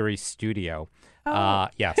Orange Theory studio. Oh.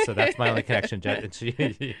 So that's my only connection. I can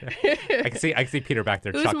see Peter back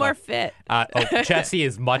there. Who's chuckling. more fit? Jessie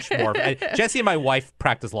is much more. Jessie and my wife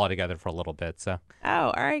practiced law together for a little bit. So. Oh,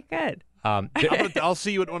 all right, good. I'll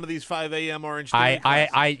see you at one of these 5 a.m. Orange Theory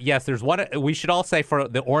classes. Yes, there's one. We should all say for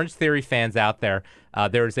the Orange Theory fans out there,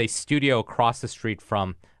 there is a studio across the street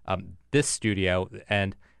from this studio,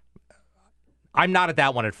 and I'm not at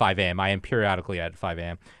that one at 5 a.m. I am periodically at 5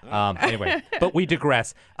 a.m. Anyway, but we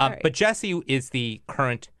digress. Right. But Jessie is the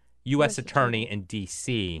current U.S. Attorney in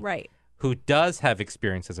D.C., right, who does have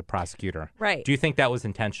experience as a prosecutor. Right. Do you think that was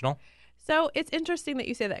intentional? So it's interesting that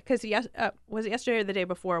you say that because was it yesterday or the day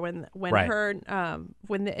before when right.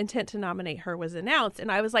 when the intent to nominate her was announced,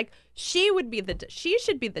 and I was like, she should be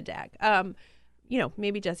the DAG.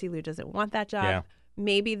 Maybe Jessie Liu doesn't want that job. Yeah.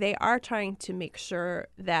 Maybe they are trying to make sure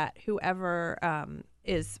that whoever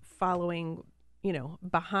is following,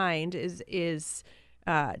 behind is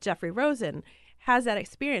Jeffrey Rosen has that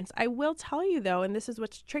experience. I will tell you, though, and this is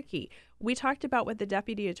what's tricky, we talked about what the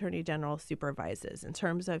Deputy Attorney General supervises in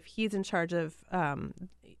terms of he's in charge of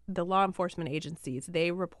the law enforcement agencies.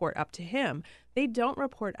 They report up to him. They don't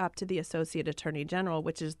report up to the Associate Attorney General,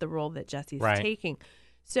 which is the role that Jessie's taking.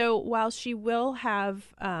 So while she will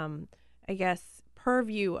have,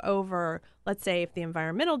 purview over, let's say, if the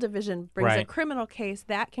Environmental Division brings a criminal case,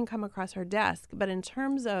 that can come across her desk. But in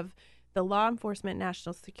terms of the law enforcement,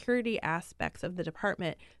 national security aspects of the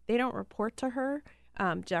department, they don't report to her.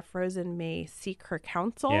 Jeff Rosen may seek her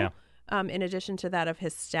counsel in addition to that of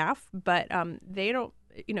his staff, but they don't,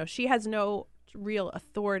 she has no real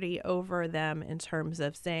authority over them in terms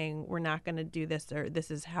of saying, we're not going to do this or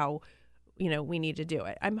this is how, we need to do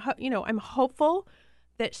it. I'm hopeful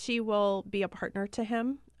that she will be a partner to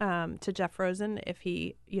him, to Jeff Rosen, if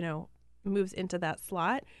he, moves into that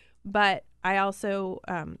slot. But I also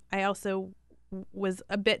was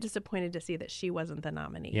a bit disappointed to see that she wasn't the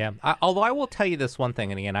nominee. Yeah. Although I will tell you this one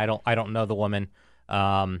thing, and again, I don't know the woman.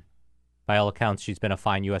 By all accounts, she's been a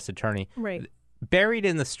fine U.S. attorney. Right. Buried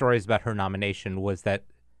in the stories about her nomination was that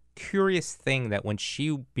curious thing that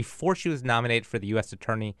before she was nominated for the U.S.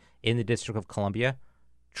 attorney in the District of Columbia,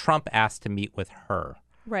 Trump asked to meet with her.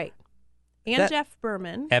 Right. And Jeff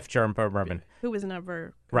Berman. Berman. Who was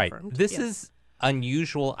never Right. confirmed. This is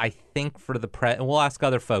unusual, I think, for the and we'll ask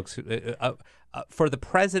other folks, for the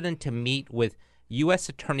president to meet with U.S.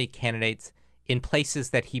 attorney candidates in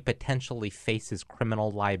places that he potentially faces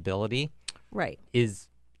criminal liability. Right.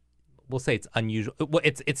 We'll say it's unusual. Well,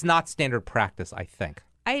 it's not standard practice, I think.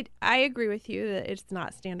 I agree with you that it's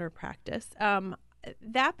not standard practice.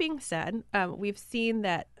 That being said, we've seen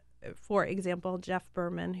that, for example, Jeff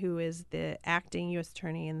Berman, who is the acting U.S.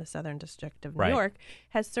 attorney in the Southern District of New York,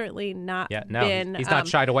 has certainly not been. He's not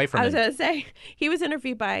shied away from it. I was going to say, he was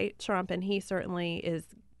interviewed by Trump, and he certainly is,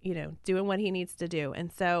 doing what he needs to do.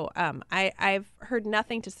 And so I've heard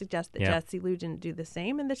nothing to suggest that Jessie Liu didn't do the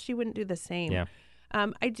same and that she wouldn't do the same. Yeah.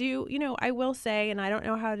 I do, I will say, and I don't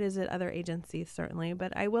know how it is at other agencies, certainly,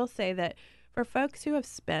 but I will say that for folks who have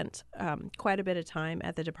spent quite a bit of time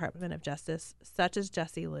at the Department of Justice, such as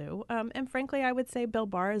Jesse Liu, and frankly, I would say Bill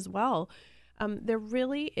Barr as well, there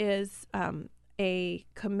really is a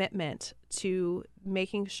commitment to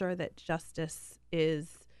making sure that justice is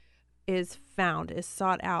found, is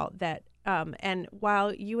sought out. That and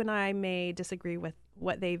while you and I may disagree with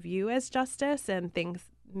what they view as justice and things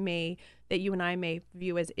that you and I may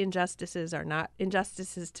view as injustices are not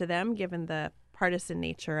injustices to them, given the partisan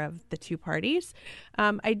nature of the two parties,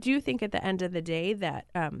 I do think at the end of the day that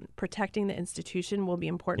protecting the institution will be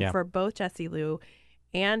important for both Jesse Liu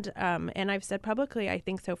and I've said publicly, I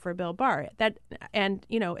think so for Bill Barr. And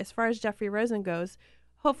as far as Jeffrey Rosen goes,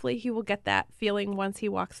 hopefully he will get that feeling once he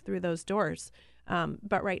walks through those doors.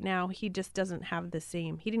 But right now, he just doesn't have the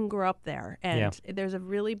same. He didn't grow up there. And there's a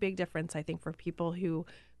really big difference, I think, for people who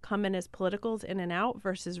come in as politicals in and out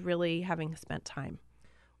versus really having spent time.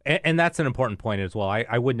 And that's an important point as well.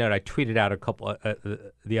 I would note, I tweeted out a couple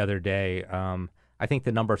the other day. I think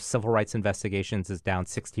the number of civil rights investigations is down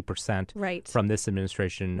 60% from this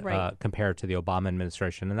administration compared to the Obama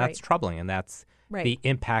administration. And that's troubling. And that's the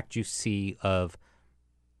impact you see of,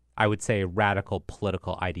 I would say, radical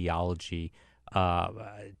political ideology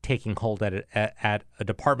taking hold at a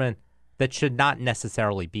department that should not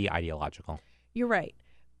necessarily be ideological. You're right.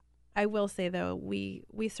 I will say, though, we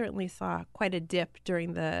certainly saw quite a dip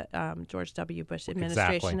during the George W. Bush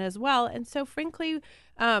administration as well. And so, frankly,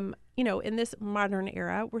 in this modern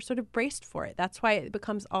era, we're sort of braced for it. That's why it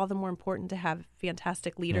becomes all the more important to have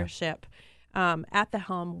fantastic leadership at the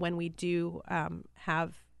helm when we do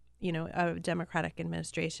have, a Democratic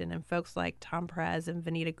administration. And folks like Tom Perez and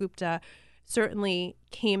Vanita Gupta certainly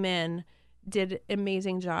came in, did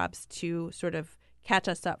amazing jobs to sort of catch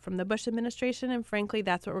us up from the Bush administration. And frankly,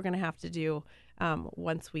 that's what we're going to have to do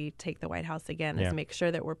once we take the White House again, is make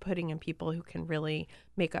sure that we're putting in people who can really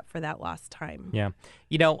make up for that lost time. Yeah.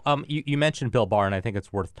 You mentioned Bill Barr, and I think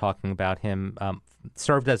it's worth talking about him.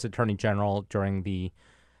 Served as Attorney General during the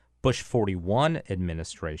Bush 41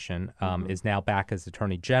 administration, is now back as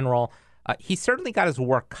Attorney General. He certainly got his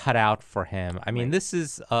work cut out for him. I mean, this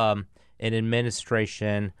is an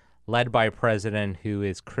administration led by a president who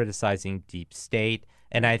is criticizing deep state,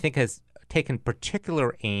 and I think has taken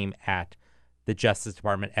particular aim at the Justice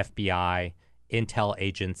Department, FBI, intel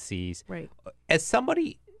agencies. Right. As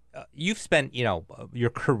somebody, you've spent,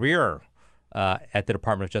 your career at the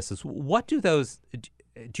Department of Justice.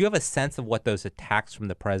 Do you have a sense of what those attacks from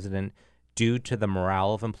the president do to the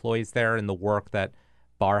morale of employees there and the work that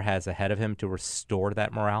Barr has ahead of him to restore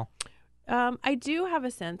that morale? I do have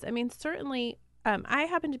a sense. I mean, certainly, I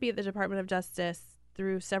happen to be at the Department of Justice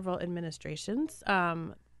through several administrations,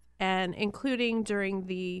 and including during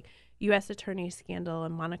the U.S. Attorney scandal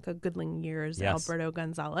and Monica Goodling years, Alberto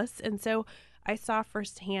Gonzales. And so I saw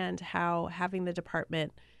firsthand how having the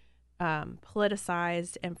department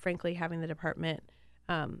politicized and, frankly, having the department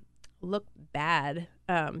look bad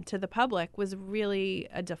to the public was really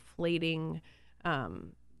a deflating,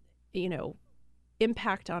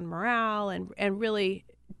 impact on morale and really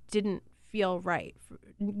didn't feel right,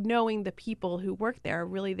 knowing the people who work there are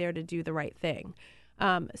really there to do the right thing.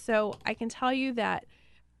 So I can tell you that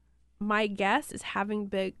my guess is having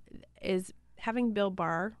Bill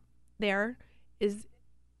Barr there is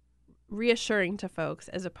reassuring to folks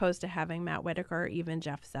as opposed to having Matt Whitaker or even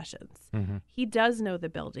Jeff Sessions. Mm-hmm. He does know the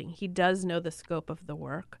building. He does know the scope of the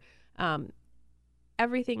work.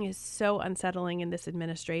 Everything is so unsettling in this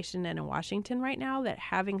administration and in Washington right now that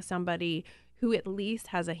having somebody who at least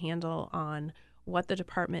has a handle on what the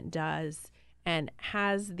department does and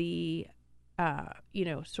has the,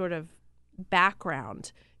 sort of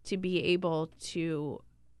background to be able to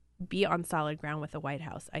be on solid ground with the White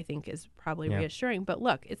House, I think is probably reassuring. But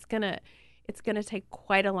look, it's gonna take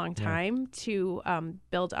quite a long time to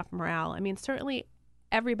build up morale. I mean, certainly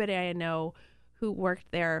everybody I know who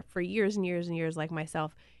worked there for years and years and years, like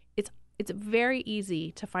myself, it's very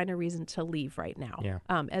easy to find a reason to leave right now,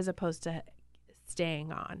 as opposed to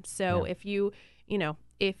staying on. So if you, even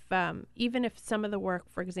if some of the work,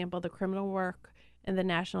 for example, the criminal work and the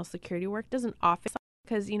national security work doesn't often,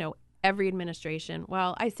 because, every administration,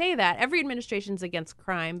 well, I say that every administration's against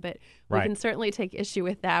crime, but we can certainly take issue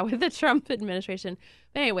with that with the Trump administration.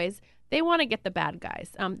 But anyways, they want to get the bad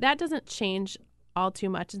guys. That doesn't change all too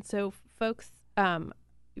much. And so folks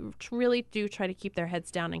really do try to keep their heads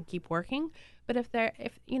down and keep working. But if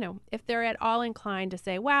they're at all inclined to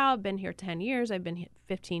say, wow, I've been here 10 years, I've been here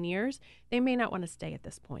 15 years, they may not want to stay at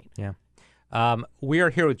this point. Yeah. We are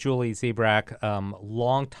here with Julie Zebrak,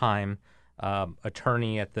 longtime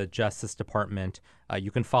attorney at the Justice Department. You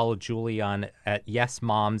can follow Julie at Yes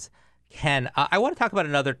Moms Ken, I want to talk about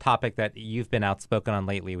another topic that you've been outspoken on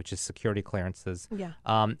lately, which is security clearances. Yeah.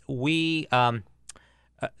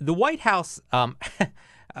 The White House,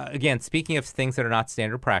 again, speaking of things that are not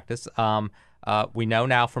standard practice, we know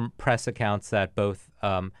now from press accounts that both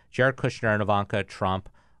Jared Kushner and Ivanka Trump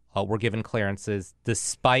were given clearances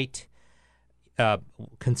despite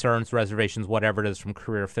concerns, reservations, whatever it is from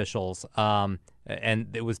career officials. And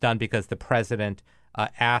it was done because the president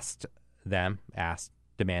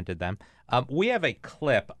demanded them. We have a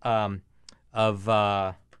clip of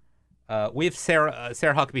we have Sarah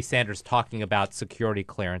Huckabee Sanders talking about security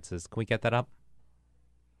clearances. Can we get that up?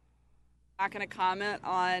 Not going to comment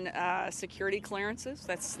on security clearances.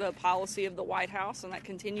 That's the policy of the White House, and that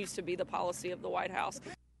continues to be the policy of the White House.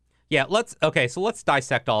 Yeah, let's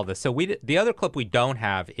dissect all of this. So the other clip we don't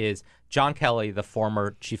have is John Kelly, the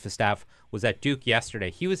former chief of staff, was at Duke yesterday.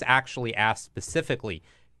 He was actually asked specifically,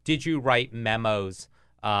 did you write memos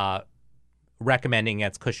recommending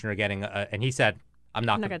against Kushner getting and he said, I'm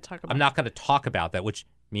not going to talk about that, which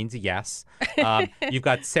means yes. You've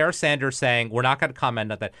got Sarah Sanders saying we're not going to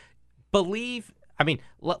comment on that.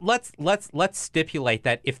 Let's stipulate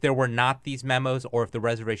that if there were not these memos or if the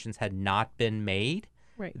reservations had not been made,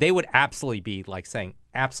 right, they would absolutely be like saying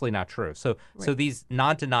absolutely not true. So these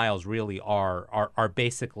non-denials really are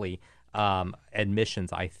basically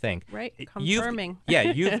admissions, I think. Right, confirming.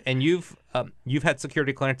 You've had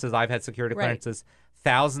security clearances. I've had security clearances.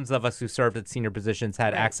 Thousands of us who served at senior positions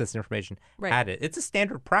had access to information. Had it. It's a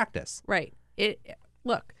standard practice. Right.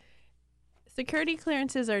 Look, security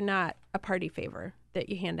clearances are not a party favor that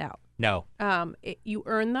you hand out. No. You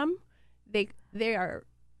earn them. They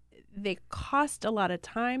cost a lot of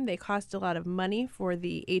time. They cost a lot of money for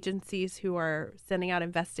the agencies who are sending out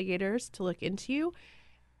investigators to look into you.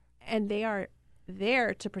 And they are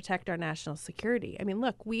there to protect our national security. I mean,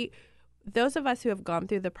 look, those of us who have gone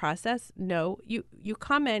through the process know you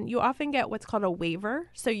come in, you often get what's called a waiver,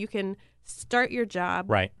 so you can start your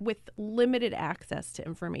job with limited access to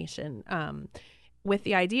information, with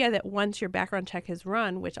the idea that once your background check has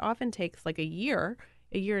run, which often takes like a year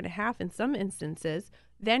and a half in some instances,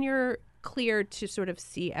 then you're cleared to sort of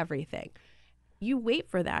see everything. You wait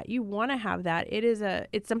for that. You want to have that.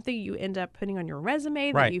 It's something you end up putting on your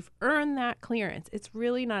resume that you've earned that clearance. It's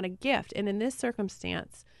really not a gift. And in this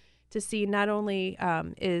circumstance, to see not only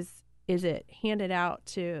is it handed out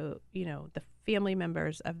to the family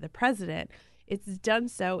members of the president, it's done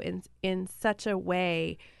so in such a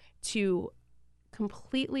way to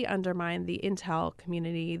completely undermine the intel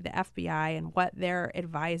community, the FBI, and what they're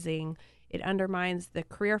advising. It undermines the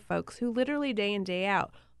career folks who literally day in, day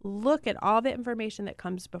out look at all the information that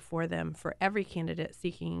comes before them for every candidate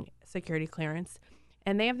seeking security clearance.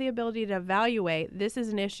 And they have the ability to evaluate, this is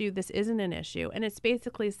an issue, this isn't an issue. And it's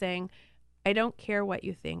basically saying, I don't care what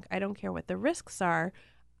you think. I don't care what the risks are.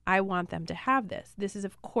 I want them to have this. This is,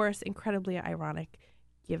 of course, incredibly ironic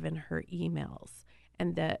given her emails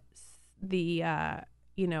and the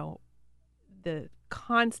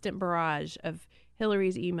constant barrage of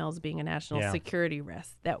Hillary's emails being a national security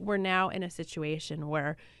risk, that we're now in a situation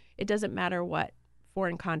where it doesn't matter what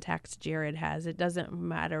foreign contacts Jared has. It doesn't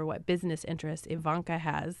matter what business interests Ivanka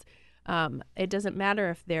has. It doesn't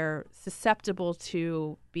matter if they're susceptible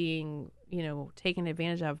to being, taken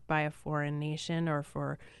advantage of by a foreign nation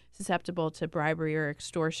or susceptible to bribery or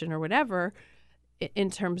extortion or whatever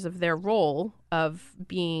in terms of their role of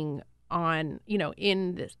being on,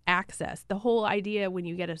 in this access. The whole idea when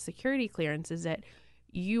you get a security clearance is that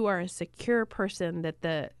you are a secure person, that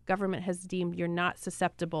the government has deemed you're not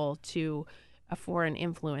susceptible to a foreign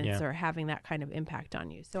influence or having that kind of impact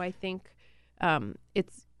on you. So I think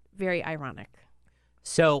it's very ironic.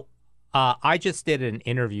 So I just did an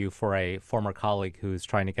interview for a former colleague who's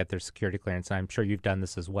trying to get their security clearance, and I'm sure you've done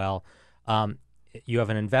this as well. You have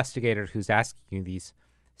an investigator who's asking you these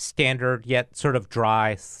standard yet sort of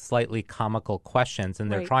dry, slightly comical questions,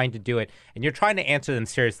 and they're trying to do it, and you're trying to answer them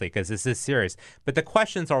seriously because this is serious. But the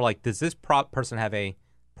questions are like, does this person have a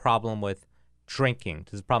problem with drinking?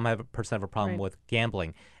 Does this person have a problem with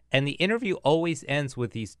gambling? And the interview always ends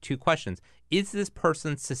with these two questions. Is this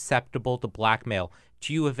person susceptible to blackmail?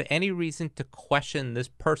 Do you have any reason to question this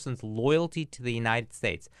person's loyalty to the United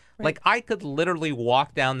States? Like, I could literally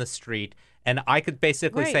walk down the street and I could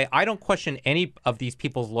basically say, I don't question any of these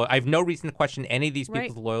people's loyalty. I have no reason to question any of these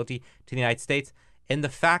people's loyalty to the United States. And the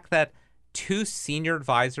fact that two senior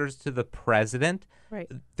advisors to the president,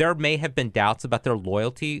 there may have been doubts about their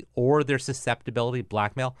loyalty or their susceptibility to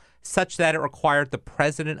blackmail, such that it required the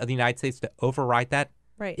president of the United States to override that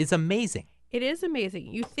is amazing. It is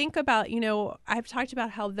amazing. You think about, I've talked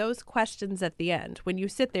about how those questions at the end, when you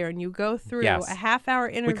sit there and you go through a half-hour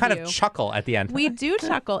interview. We kind of chuckle at the end. We do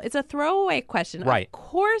chuckle. It's a throwaway question. Right. Of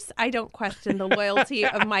course I don't question the loyalty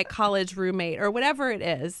of my college roommate or whatever it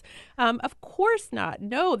is. Of course not.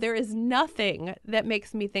 No, there is nothing that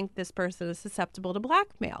makes me think this person is susceptible to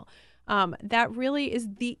blackmail. That really is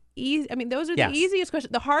the easy. I mean, those are the easiest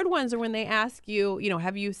questions. The hard ones are when they ask you,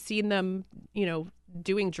 have you seen them,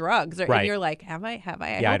 doing drugs? Or, and you're like, have I?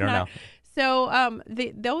 I don't know. So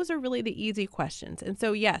those are really the easy questions. And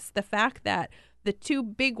so, yes, the fact that the two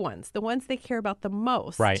big ones, the ones they care about the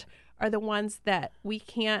most, are the ones that we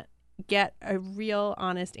can't get a real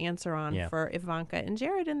honest answer on for Ivanka and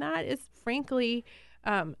Jared. And that is, frankly,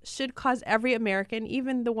 should cause every American,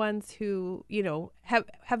 even the ones who,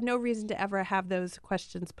 have no reason to ever have those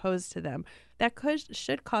questions posed to them, that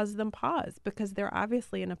should cause them pause, because they're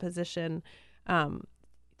obviously in a position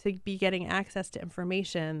to be getting access to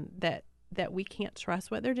information that we can't trust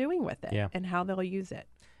what they're doing with it and how they'll use it.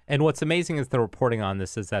 And what's amazing is the reporting on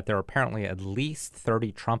this is that there are apparently at least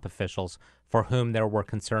 30 Trump officials for whom there were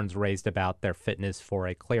concerns raised about their fitness for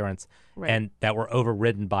a clearance and that were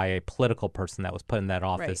overridden by a political person that was put in that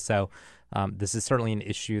office. So this is certainly an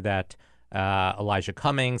issue that Elijah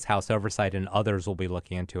Cummings, House Oversight, and others will be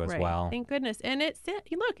looking into as well. Thank goodness. And it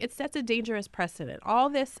sets a dangerous precedent. All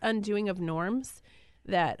this undoing of norms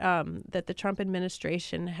that the Trump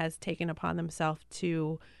administration has taken upon themselves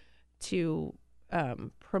to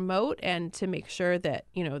promote and to make sure that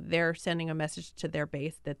they're sending a message to their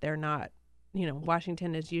base that they're not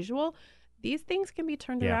Washington as usual. These things can be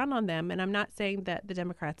turned around on them, and I'm not saying that the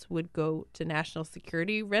Democrats would go to national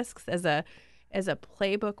security risks as a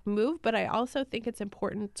playbook move, but I also think it's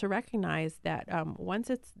important to recognize that once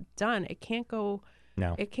it's done, it can't go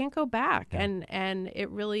back, and it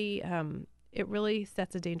really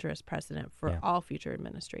sets a dangerous precedent for all future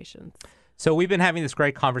administrations. So we've been having this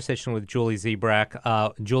great conversation with Julie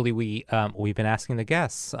Zebrak. Julie, we've been asking the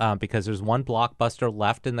guests because there's one blockbuster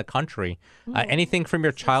left in the country. Anything from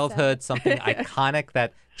your childhood, something iconic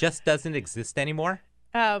that just doesn't exist anymore?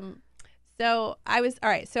 So I was all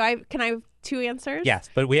right. So can I have two answers? Yes,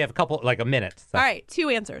 but we have a minute. So. All right, two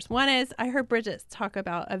answers. One is I heard Bridget talk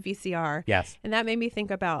about a VCR. Yes, and that made me think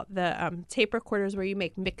about the tape recorders where you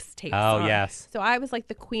make mixtapes. Oh, yes. So I was like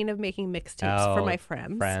the queen of making mixtapes for my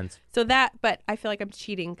friends. So but I feel like I'm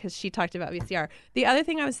cheating because she talked about VCR. The other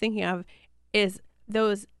thing I was thinking of is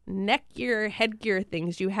those headgear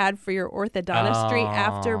things you had for your orthodontistry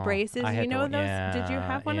after braces. Those? Did you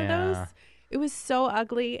have one of those? It was so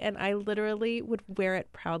ugly, and I literally would wear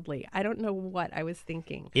it proudly. I don't know what I was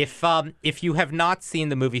thinking. If you have not seen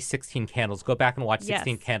the movie 16 Candles, go back and watch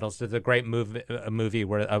 16 Candles. There's a great movie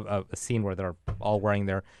where a scene where they're all wearing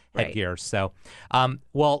their headgear. So,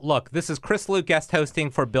 well, look, this is Chris Liu guest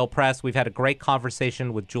hosting for Bill Press. We've had a great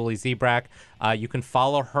conversation with Julie Zebrak. You can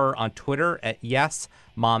follow her on Twitter at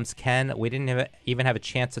YesMomsCan. We didn't even have a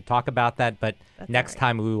chance to talk about that, but next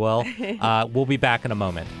time we will. We'll be back in a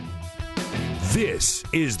moment. This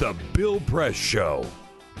is the Bill Press Show.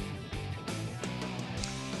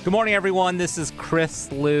 Good morning, everyone. This is Chris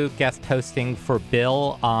Liu guest hosting for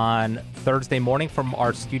Bill on Thursday morning from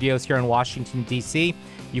our studios here in Washington, D.C.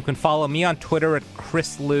 You can follow me on Twitter at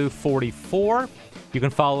ChrisLiu44. You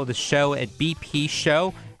can follow the show at BP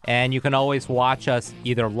Show, and you can always watch us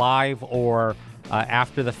either live or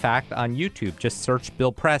after the fact on YouTube. Just search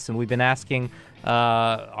Bill Press, and we've been asking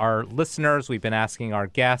our listeners, we've been asking our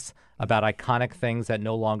guests about iconic things that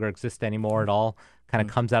no longer exist anymore. It all kind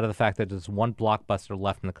of comes out of the fact that there's one blockbuster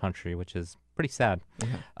left in the country, which is pretty sad.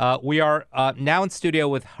 We are now in studio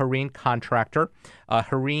with Harin Contractor.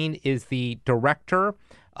 Harin is the Director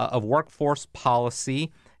of Workforce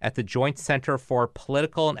Policy at the Joint Center for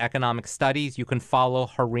Political and Economic Studies. You can follow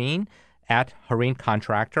Harin at Harin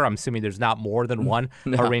Contractor. I'm assuming there's not more than one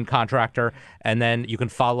Harin Contractor. And then you can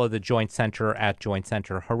follow the Joint Center at Joint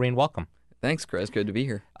Center. Harin, welcome. Thanks, Chris. Good to be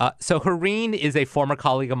here. So Harin is a former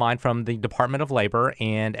colleague of mine from the Department of Labor,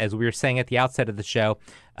 and as we were saying at the outset of the show,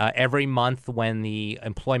 every month when the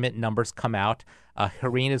employment numbers come out,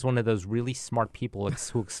 Harin is one of those really smart people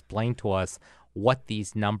who explain to us what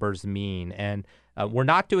these numbers mean. And we're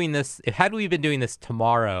not doing this. Had we been doing this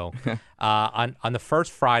tomorrow, on the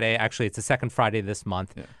first Friday, actually it's the second Friday this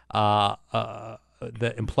month,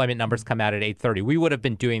 the employment numbers come out at 8:30. We would have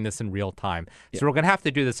been doing this in real time. So we're going to have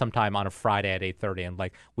to do this sometime on a Friday at 8:30.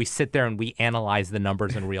 And we sit there and we analyze the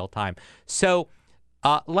numbers in real time. So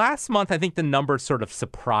last month, I think the numbers sort of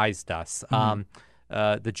surprised us.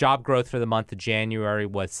 The job growth for the month of January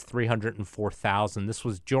was 304,000. This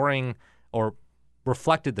was during or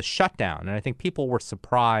reflected the shutdown. And I think people were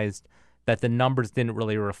surprised that the numbers didn't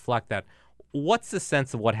really reflect that. What's the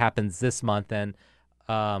sense of what happens this month, and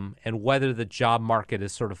whether the job market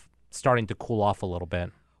is sort of starting to cool off a little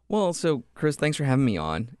bit? Well, so, Chris, thanks for having me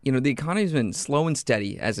on. The economy's been slow and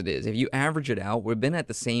steady as it is. If you average it out, we've been at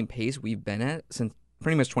the same pace we've been at since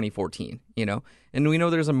pretty much 2014, And we know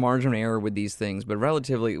there's a margin of error with these things, but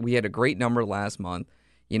relatively, we had a great number last month.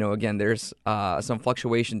 Again, there's some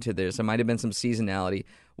fluctuation to this. There might have been some seasonality.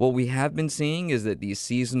 What we have been seeing is that these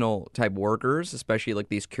seasonal type workers, especially like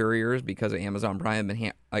these couriers, because of Amazon Prime, have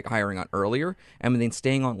been hiring on earlier and then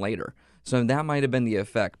staying on later. So that might have been the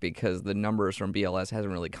effect because the numbers from BLS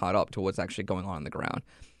hasn't really caught up to what's actually going on the ground.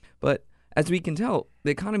 But as we can tell,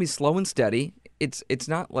 the economy's slow and steady. It's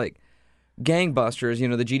not like gangbusters.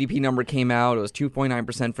 The GDP number came out. It was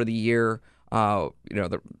 2.9% for the year.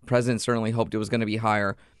 The president certainly hoped it was going to be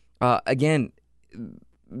higher. Again,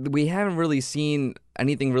 we haven't really seen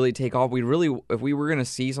anything really take off. If we were going to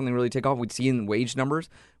see something really take off, we'd see in wage numbers.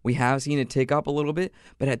 We have seen it tick up a little bit,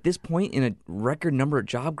 but at this point in a record number of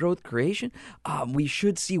job growth creation, we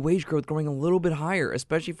should see wage growth going a little bit higher,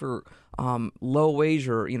 especially for low wage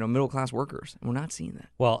or middle class workers. And we're not seeing that.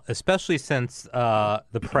 Well, especially since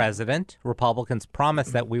the president, Republicans,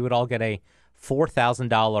 promised that we would all get a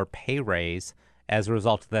 $4,000 pay raise as a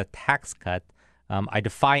result of the tax cut. I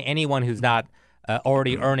defy anyone who's not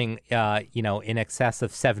already earning, in excess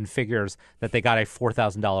of seven figures that they got a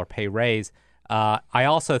 $4,000 pay raise. I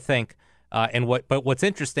also think, but what's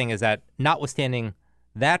interesting is that notwithstanding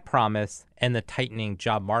that promise and the tightening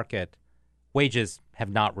job market, wages have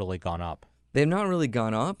not really gone up. They've not really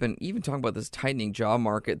gone up, and even talking about this tightening job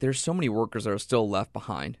market, there's so many workers that are still left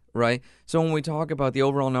behind, right? So when we talk about the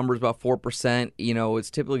overall numbers, about 4%,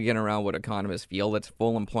 it's typically getting around what economists feel that's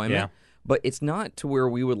full employment. Yeah. But it's not to where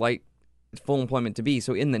we would like full employment to be.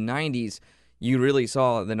 So in the 90s, you really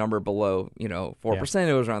saw the number below, 4%. Yeah.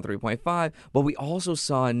 It was around 3.5. But we also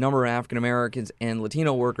saw a number of African Americans and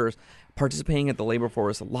Latino workers participating at the labor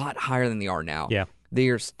force a lot higher than they are now. Yeah. They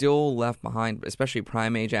are still left behind, especially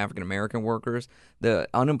prime age African American workers. The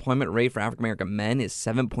unemployment rate for African American men is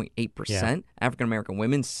 7.8%. Yeah. African American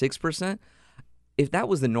women, 6%. If that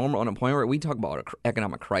was the normal unemployment rate, we talk about an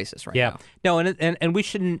economic crisis right now. No, and we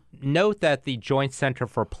should note that the Joint Center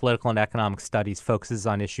for Political and Economic Studies focuses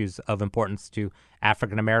on issues of importance to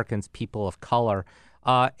African Americans, people of color.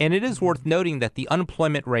 And it is worth noting that the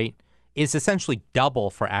unemployment rate is essentially double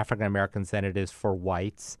for African Americans than it is for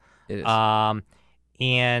whites. It is.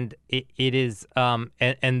 And it is,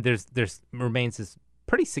 and there's remains this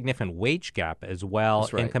pretty significant wage gap as well.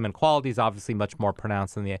 That's right. Income inequality is obviously much more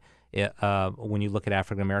pronounced than when you look at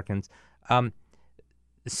African Americans.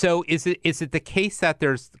 So is it the case that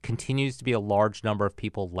continues to be a large number of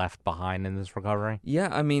people left behind in this recovery? Yeah,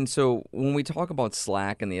 I mean, so when we talk about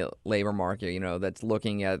slack in the labor market, that's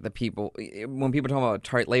looking at the people. When people talk about a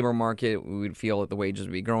tight labor market, we would feel that the wages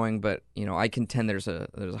would be growing, but I contend there's a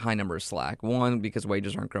high number of slack. One, because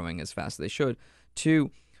wages aren't growing as fast as they should.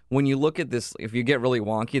 Two, when you look at this, if you get really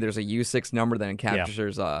wonky, there's a U6 number that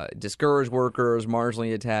captures discouraged workers,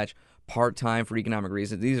 marginally attached, part-time for economic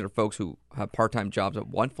reasons. These are folks who have part-time jobs that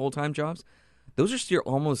want full-time jobs. Those are still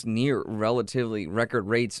almost near relatively record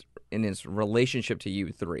rates in its relationship to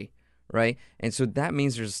U3, right? And so that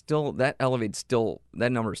means there's still that number is still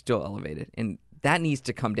elevated, and that needs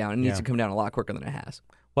to come down. It needs to come down a lot quicker than it has.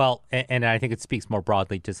 Well, and I think it speaks more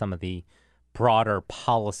broadly to some of the broader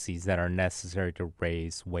policies that are necessary to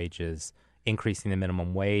raise wages, increasing the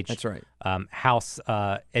minimum wage. That's right. House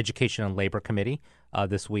Education and Labor Committee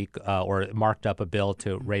this week marked up a bill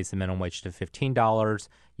to raise the minimum wage to $15.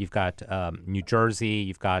 You've got New Jersey,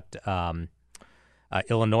 you've got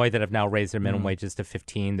Illinois that have now raised their minimum wages to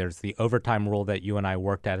 $15. There's the overtime rule that you and I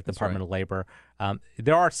worked at the Department of Labor.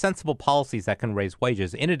 There are sensible policies that can raise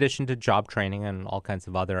wages in addition to job training and all kinds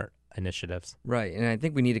of other initiatives. Right, and I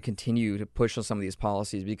think we need to continue to push on some of these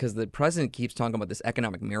policies because the president keeps talking about this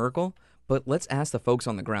economic miracle, but let's ask the folks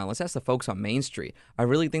on the ground. Let's ask the folks on Main Street. I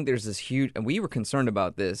really think there's this huge, and we were concerned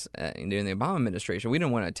about this during the Obama administration. We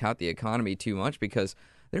didn't want to tout the economy too much because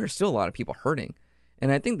there are still a lot of people hurting. And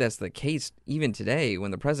I think that's the case even today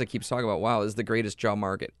when the president keeps talking about, wow, this is the greatest job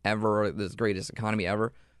market ever, this is the greatest economy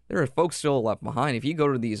ever. There are folks still left behind. If you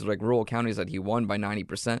go to these rural counties that he won by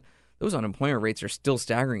 90%, those unemployment rates are still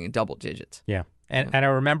staggering in double digits. Yeah, and I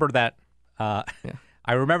remember that. I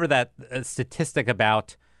remember that statistic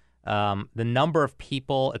about the number of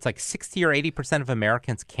people. It's like 60 or 80% of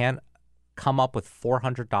Americans can't come up with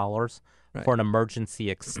 $400 for an emergency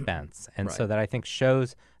expense, and so that I think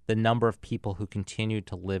shows the number of people who continue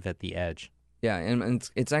to live at the edge. Yeah, and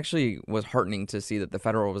it's actually was heartening to see that the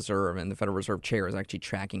Federal Reserve and the Federal Reserve Chair is actually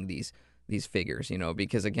tracking these these figures,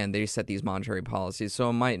 because again, they set these monetary policies. So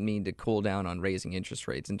it might mean to cool down on raising interest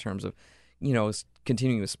rates in terms of,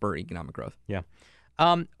 continuing to spur economic growth. Yeah.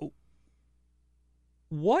 And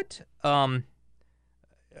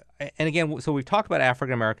again, so we've talked about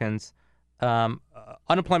African Americans.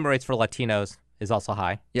 Unemployment rates for Latinos is also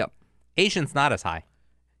high. Yep. Asians not as high.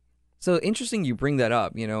 So interesting you bring that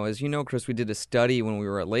up. As you know, Chris, we did a study when we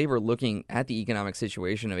were at Labor looking at the economic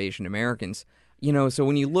situation of Asian Americans. So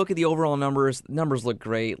when you look at the overall numbers look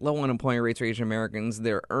great. Low unemployment rates for Asian Americans.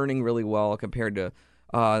 They're earning really well compared to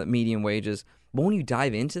median wages. But when you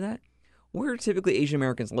dive into that, where are typically Asian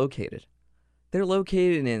Americans located? They're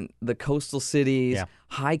located in the coastal cities,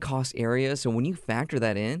 high-cost areas. So when you factor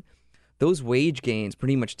that in, those wage gains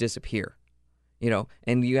pretty much disappear.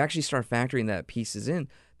 And you actually start factoring that pieces in.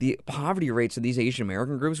 The poverty rates of these Asian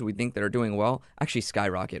American groups we think that are doing well actually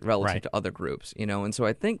skyrocket relative to other groups, And so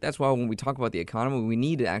I think that's why when we talk about the economy, we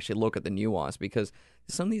need to actually look at the nuance because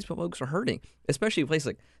some of these folks are hurting, especially places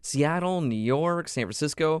like Seattle, New York, San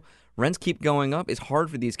Francisco. Rents keep going up. It's hard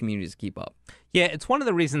for these communities to keep up. Yeah, it's one of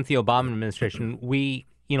the reasons the Obama administration, we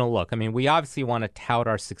obviously want to tout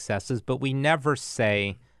our successes, but we never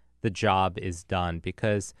say the job is done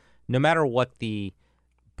because no matter what the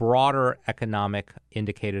broader economic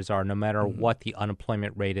indicators are, no matter what the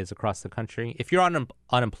unemployment rate is across the country, if you're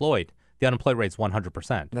unemployed, the unemployment rate is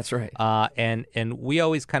 100%. That's right. And we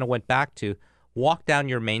always kind of went back to walk down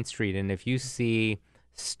your main street, and if you see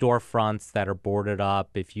storefronts that are boarded up,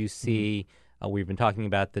 if you see, we've been talking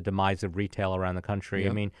about the demise of retail around the country.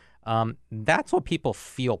 Yep. I mean, that's what people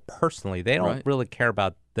feel personally. They don't really care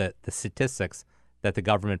about the statistics that the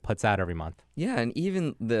government puts out every month. Yeah, and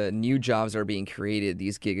even the new jobs that are being created,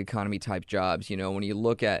 these gig economy type jobs, when you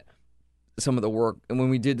look at some of the work, and when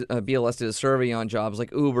we did, BLS did a survey on jobs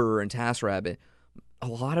like Uber and TaskRabbit, a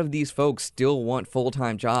lot of these folks still want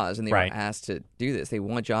full-time jobs, and they were asked to do this. They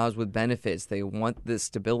want jobs with benefits. They want this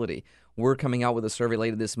stability. We're coming out with a survey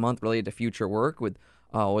later this month related to future work with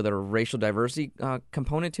a racial diversity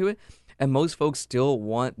component to it, and most folks still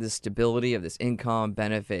want this stability of this income,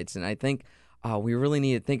 benefits, and I think we really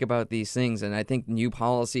need to think about these things, and I think new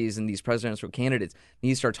policies and these presidential candidates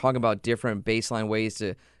need to start talking about different baseline ways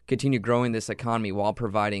to continue growing this economy while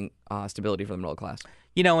providing stability for the middle class.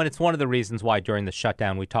 And it's one of the reasons why during the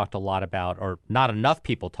shutdown we talked a lot about, or not enough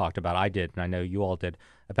people talked about, I did, and I know you all did,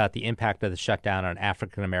 about the impact of the shutdown on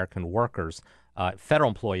African-American workers, federal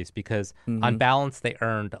employees, because on balance they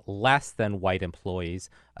earned less than white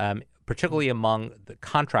employees, particularly among the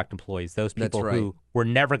contract employees, those people who were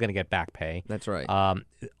never going to get back pay. That's right.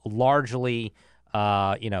 Largely,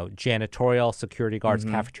 janitorial, security guards,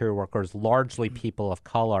 cafeteria workers, largely people of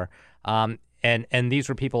color. And these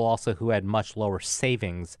were people also who had much lower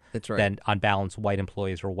savings than, on balance, white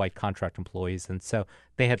employees or white contract employees. And so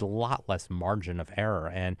they had a lot less margin of error.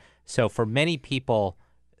 And so for many people,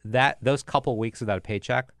 those couple weeks without a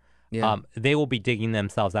paycheck, they will be digging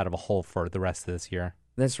themselves out of a hole for the rest of this year.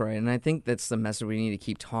 That's right, and I think that's the message we need to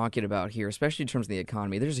keep talking about here, especially in terms of the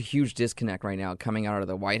economy. There's a huge disconnect right now coming out of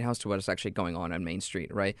the White House to what is actually going on Main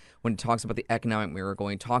Street, right? When it talks about the economic miracle,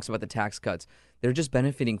 when it talks about the tax cuts, they're just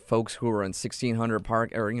benefiting folks who are on 1600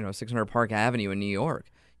 Park or 600 Park Avenue in New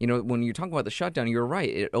York. When you talk about the shutdown, you're right.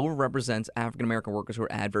 It overrepresents African-American workers who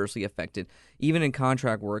are adversely affected, even in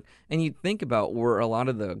contract work. And you think about where a lot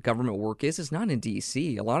of the government work is, it's not in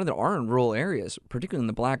D.C. A lot of them are in rural areas, particularly in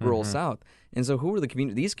the black rural South. And so who are the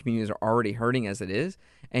communities? These communities are already hurting as it is.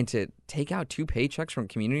 And to take out 2 paychecks from a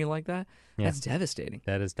community like that, that's devastating.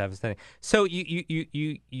 That is devastating. So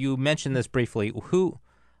you mentioned this briefly.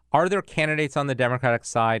 Are there candidates on the Democratic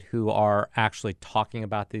side who are actually talking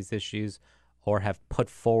about these issues or have put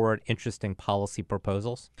forward interesting policy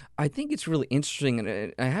proposals? I think it's really interesting,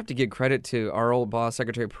 and I have to give credit to our old boss,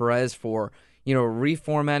 Secretary Perez, for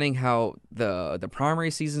reformatting how the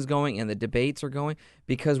primary season's going and the debates are going,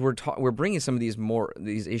 because we're bringing some of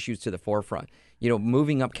these issues to the forefront.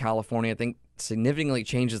 Moving up California, I think, significantly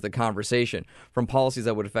changes the conversation from policies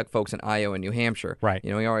that would affect folks in Iowa and New Hampshire. Right.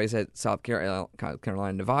 We always had South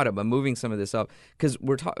Carolina, Nevada, but moving some of this up, because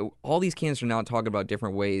all these candidates are now talking about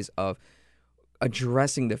different ways of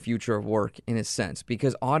addressing the future of work in a sense,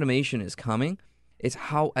 because automation is coming. It's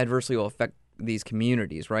how adversely it will affect these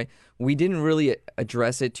communities, right? We didn't really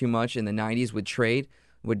address it too much in the 90s with trade,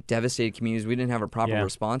 with devastated communities. We didn't have a proper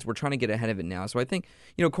response. We're trying to get ahead of it now. So I think,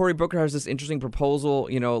 Cory Booker has this interesting proposal,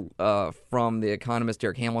 from the economist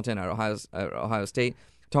Derek Hamilton at Ohio State,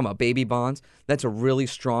 talking about baby bonds. That's a really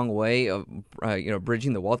strong way of,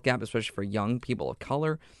 bridging the wealth gap, especially for young people of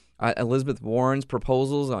color. Elizabeth Warren's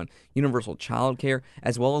proposals on universal child care,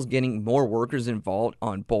 as well as getting more workers involved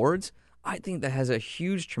on boards. I think that has a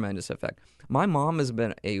huge, tremendous effect. My mom has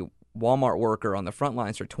been a Walmart worker on the front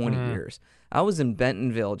lines for 20 years. I was in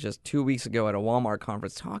Bentonville just 2 weeks ago at a Walmart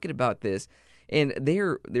conference talking about this, and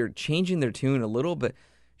they're changing their tune a little, but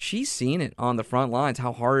she's seen it on the front lines,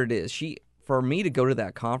 how hard it is. For me to go to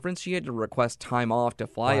that conference, she had to request time off to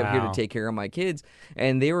fly up here to take care of my kids,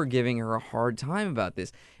 and they were giving her a hard time about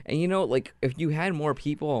this. And, if you had more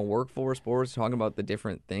people on workforce boards talking about the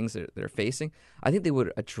different things that they're facing, I think they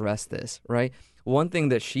would address this, right? One thing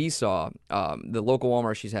that she saw, the local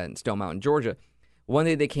Walmart she's had in Stone Mountain, Georgia, one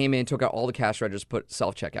day they came in, took out all the cash registers, put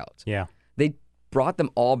self-checkouts. Yeah. They brought them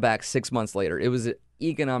all back 6 months later. It was an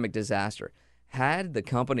economic disaster. Had the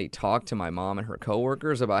company talked to my mom and her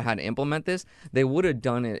coworkers about how to implement this, they would have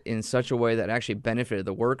done it in such a way that actually benefited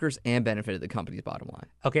the workers and benefited the company's bottom line.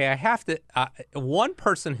 Okay, I have to. One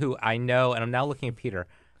person who I know, and I'm now looking at Peter,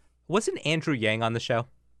 wasn't Andrew Yang on the show?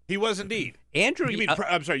 He was indeed. Andrew,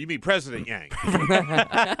 I'm sorry, you mean President Yang?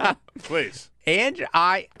 Please. And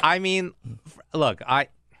I mean, look, I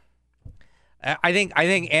think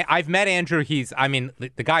I've met Andrew.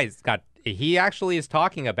 The guy's got. He actually is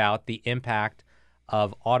talking about the impact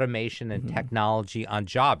of automation and technology on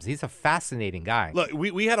jobs. He's a fascinating guy. Look,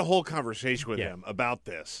 we had a whole conversation with him about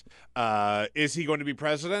this. Is he going to be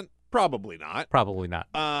president? Probably not. Probably not.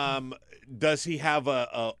 Does he have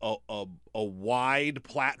a wide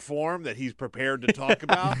platform that he's prepared to talk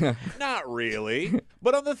about? Not really.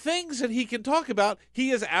 But on the things that he can talk about,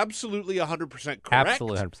 he is absolutely 100% correct.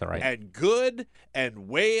 Absolutely 100% right. And good and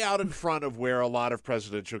way out in front of where a lot of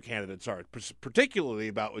presidential candidates are, particularly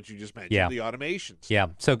about what you just mentioned, the automations. Yeah.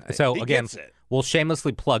 So again, we'll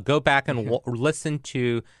shamelessly plug. Go back and listen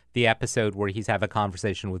to the episode where he's having a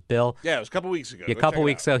conversation with Bill. Yeah, it was a couple weeks ago. Yeah, a couple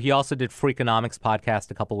weeks ago. He also did Freakonomics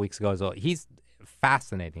podcast a couple weeks ago as well. He's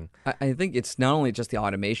fascinating. I think it's not only just the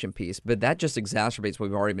automation piece, but that just exacerbates what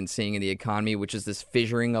we've already been seeing in the economy, which is this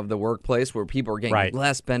fissuring of the workplace where people are getting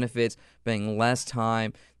less benefits, paying less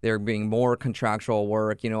time, there being more contractual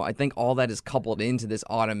work. I think all that is coupled into this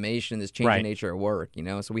automation, this changing nature of work,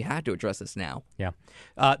 so we have to address this now. Yeah.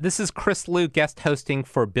 This is Chris Liu, guest hosting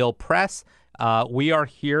for Bill Press. We are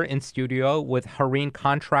here in studio with Harin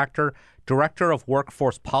Contractor, Director of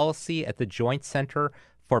Workforce Policy at the Joint Center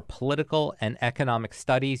for Political and Economic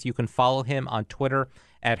Studies. You can follow him on Twitter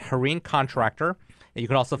at Harin Contractor. You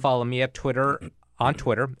can also follow me on Twitter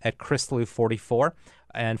at ChrisLou44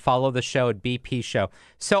 and follow the show at BP Show.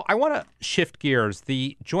 So I want to shift gears.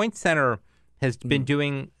 The Joint Center has been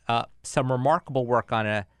doing some remarkable work on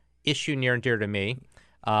an issue near and dear to me,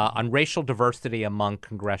 on racial diversity among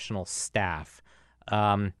congressional staff.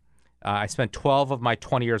 I spent 12 of my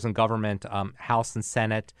 20 years in government, House and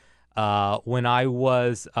Senate. When I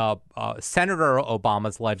was Senator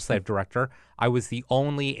Obama's legislative director, I was the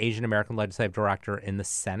only Asian American legislative director in the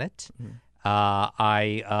Senate.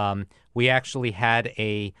 We actually had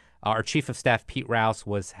our chief of staff, Pete Rouse,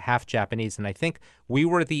 was half Japanese, and I think we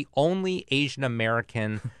were the only Asian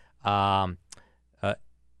American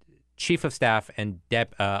chief of staff and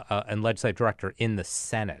legislative director in the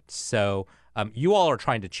Senate. So you all are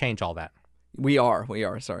trying to change all that. We are.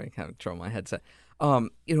 Sorry, kind of throwing my headset.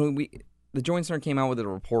 The Joint Center came out with a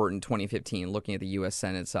report in 2015 looking at the U.S.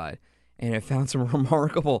 Senate side, and it found some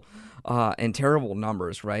remarkable and terrible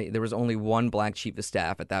numbers, right? There was only one black chief of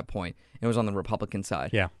staff at that point, and it was on the Republican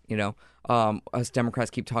side. Yeah. Us Democrats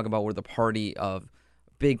keep talking about we're the party of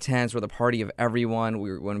big tents, we're the party of everyone,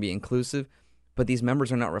 we want to be inclusive, but these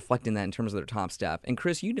members are not reflecting that in terms of their top staff. And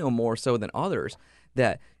Chris, you know more so than others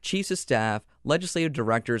that chiefs of staff, legislative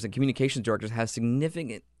directors, and communications directors have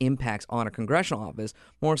significant impacts on a congressional office,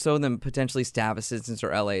 more so than potentially staff assistants or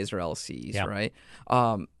LAs or LCs, right?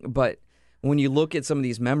 But when you look at some of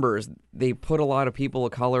these members, they put a lot of people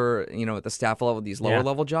of color, at the staff level, these lower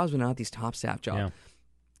level jobs, but not these top staff jobs. Yeah.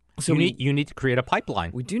 So you need to create a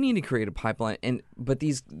pipeline. We do need to create a pipeline, but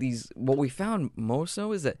these what we found most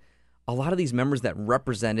so is that a lot of these members that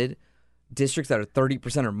represented districts that are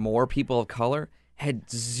 30% or more people of color had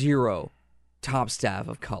zero top staff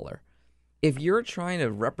of color. If you're trying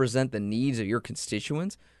to represent the needs of your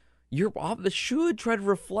constituents, your office should try to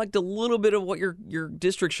reflect a little bit of what your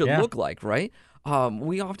district should look like, right?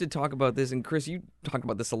 We often talk about this, and Chris, you talk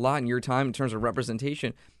about this a lot in your time in terms of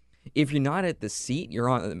representation. If you're not at the seat, you're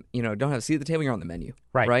on, don't have a seat at the table, you're on the menu,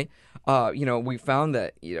 right? We found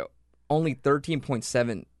that, only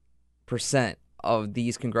 13.7% of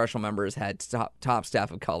these congressional members had top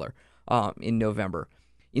staff of color in November.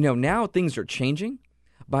 Now things are changing,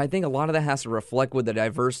 but I think a lot of that has to reflect with the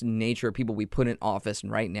diverse nature of people we put in office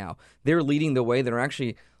right now. They're leading the way. They're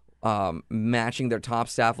actually matching their top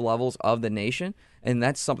staff levels of the nation, and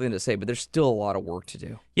that's something to say. But there's still a lot of work to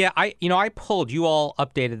do. Yeah, I pulled. You all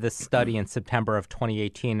updated this study in September of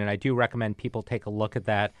 2018, and I do recommend people take a look at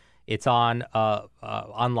that. It's on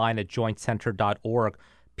online at jointcenter.org.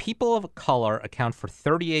 People of color account for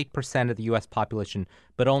 38% of the U.S. population,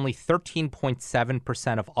 but only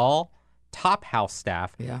 13.7% of all top house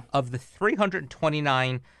staff. Yeah. Of the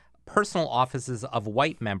 329 personal offices of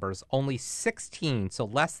white members, only 16, so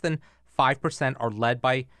less than 5%, are led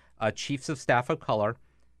by chiefs of staff of color.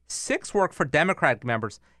 6 work for Democratic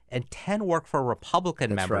members, and 10 work for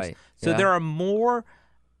Republican That's members. right. So Yeah. there are more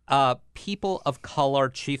people of color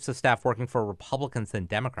chiefs of staff working for Republicans than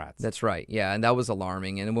Democrats. That's right. Yeah, and that was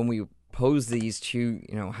alarming. And when we posed these to,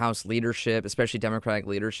 House leadership, especially Democratic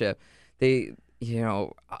leadership, they,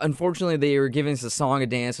 unfortunately, they were giving us a song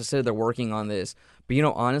and dance and said they're working on this. But,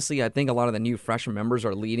 honestly, I think a lot of the new freshman members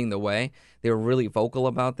are leading the way. They were really vocal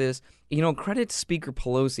about this. Credit to Speaker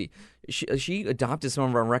Pelosi. She adopted some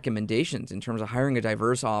of our recommendations in terms of hiring a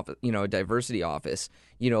diverse office, a diversity office,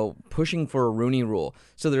 pushing for a Rooney Rule.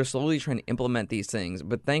 So they're slowly trying to implement these things.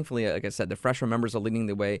 But thankfully, like I said, the freshman members are leading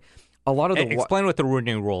the way. A lot of the explain what the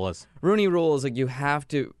Rooney Rule is. Rooney Rule is like you have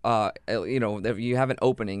to, if you have an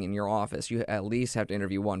opening in your office, you at least have to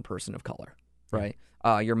interview one person of color, right?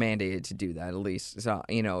 You're mandated to do that at least. So,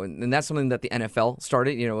 and that's something that the NFL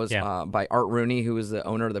started, was by Art Rooney, who was the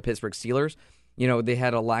owner of the Pittsburgh Steelers. They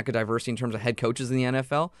had a lack of diversity in terms of head coaches in the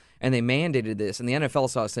NFL, and they mandated this. And the NFL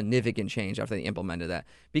saw a significant change after they implemented that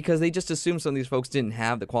because they just assumed some of these folks didn't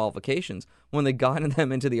have the qualifications. When they got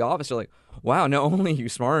them into the office, they're like, wow, not only are you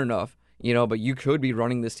smart enough, but you could be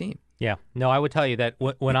running this team. Yeah. No, I would tell you that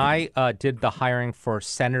when I did the hiring for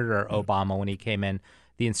Senator Obama when he came in,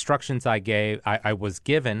 the instructions I was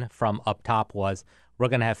given from up top was we're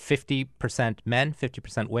going to have 50% men,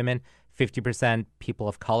 50% women, 50% people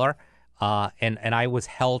of color. And I was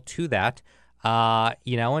held to that,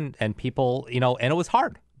 and people, and it was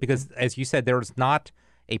hard because, as you said, there's not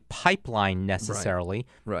a pipeline necessarily.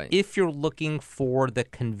 Right. If you're looking for the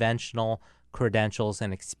conventional credentials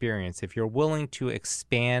and experience, if you're willing to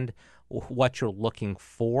expand what you're looking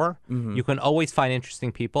for, you can always find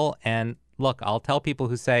interesting people. And look, I'll tell people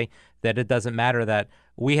who say that it doesn't matter that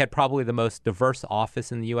we had probably the most diverse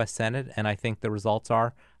office in the U.S. Senate, and I think the results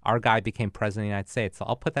are our guy became president of the United States. So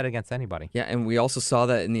I'll put that against anybody. Yeah, and we also saw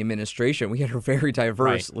that in the administration. We had a very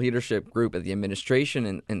diverse leadership group at the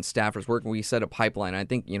administration and staffers working. We set a pipeline. I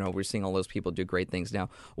think, we're seeing all those people do great things now.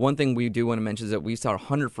 One thing we do want to mention is that we saw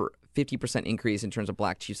 150% increase in terms of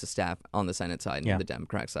black chiefs of staff on the Senate side and the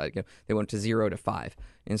Democratic side. They went to 0 to 5.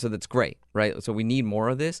 And so that's great, right? So we need more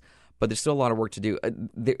of this, but there's still a lot of work to do.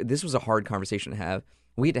 This was a hard conversation to have.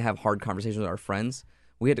 We had to have hard conversations with our friends.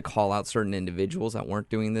 We had to call out certain individuals that weren't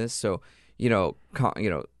doing this. So, Beto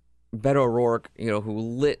O'Rourke, who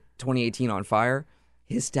lit 2018 on fire,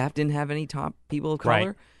 his staff didn't have any top people of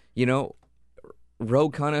color. Right. Ro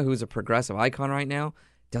Khanna, who's a progressive icon right now,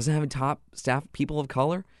 doesn't have a top staff people of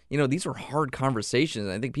color. These are hard conversations.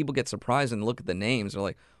 I think people get surprised and look at the names. They're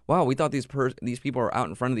like, wow, we thought these people are out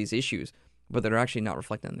in front of these issues, but they're actually not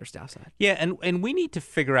reflected on their staff side. Yeah, and we need to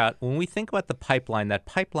figure out, when we think about the pipeline, that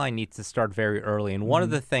pipeline needs to start very early. And one of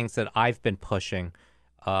the things that I've been pushing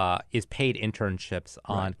is paid internships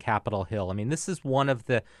on Capitol Hill. I mean, this is one of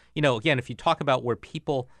the, again, if you talk about where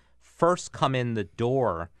people first come in the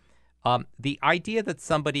door, the idea that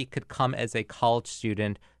somebody could come as a college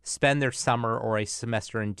student, spend their summer or a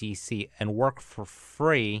semester in D.C. and work for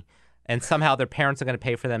free, and somehow their parents are going to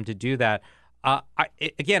pay for them to do that.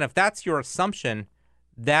 Again, if that's your assumption,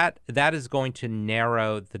 that is going to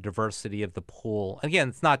narrow the diversity of the pool. Again,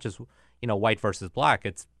 it's not just white versus black.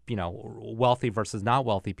 It's wealthy versus not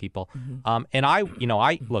wealthy people. And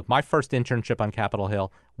I look, my first internship on Capitol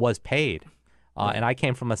Hill was paid, and I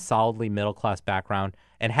came from a solidly middle class background.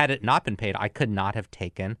 And had it not been paid, I could not have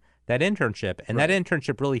taken that internship. And that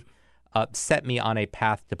internship really set me on a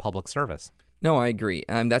path to public service. No, I agree.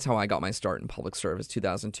 That's how I got my start in public service.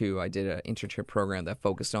 2002, I did an internship program that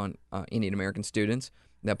focused on Indian American students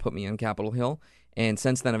that put me on Capitol Hill. And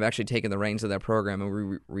since then, I've actually taken the reins of that program,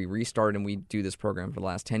 and we restarted, and we do this program for the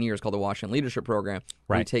last 10 years called the Washington Leadership Program.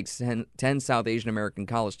 Right. We take 10 South Asian American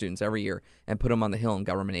college students every year and put them on the Hill in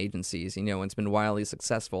government agencies. And it's been wildly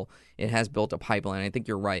successful. It has built a pipeline. I think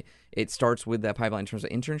you're right. It starts with that pipeline in terms of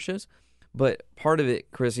internships. But part of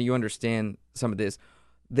it, Chris, you understand some of this,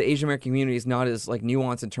 the Asian American community is not as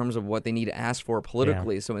nuanced in terms of what they need to ask for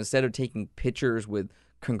politically. Yeah. So instead of taking pictures with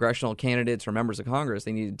congressional candidates or members of Congress,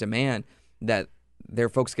 they need to demand that their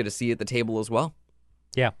folks get a seat at the table as well.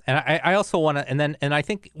 Yeah, and I also want to, and I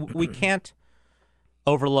think we can't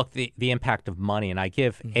overlook the impact of money, and I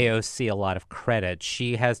give AOC a lot of credit.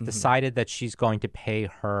 She has decided that she's going to pay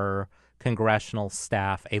her congressional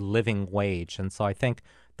staff a living wage, and so I think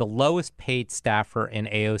the lowest paid staffer in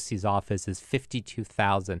AOC's office is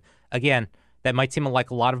 $52,000. Again, that might seem like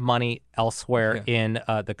a lot of money elsewhere in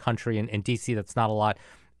the country. In D.C., that's not a lot.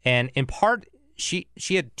 And in part, she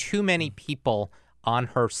had too many people on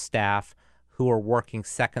her staff who are working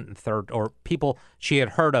second and third, or people she had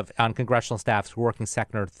heard of on congressional staffs who were working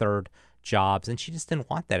second or third jobs, and she just didn't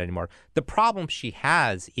want that anymore. The problem she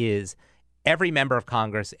has is every member of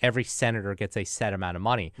Congress, every senator gets a set amount of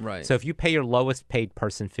money. Right. So if you pay your lowest paid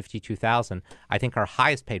person $52,000, I think our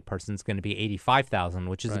highest paid person is going to be $85,000,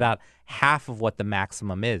 which is about half of what the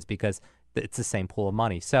maximum is, because it's the same pool of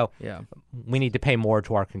money. So we need to pay more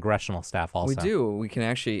to our congressional staff also. We do. We can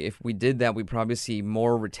actually, if we did that, we'd probably see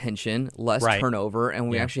more retention, less turnover, and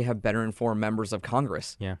we actually have better informed members of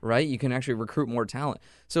Congress, right? You can actually recruit more talent.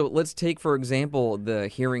 So let's take, for example, the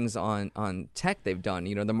hearings on tech they've done,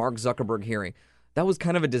 you know, the Mark Zuckerberg hearing. That was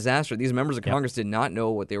kind of a disaster. These members of Congress did not know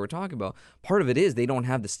what they were talking about. Part of it is they don't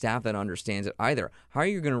have the staff that understands it either. How are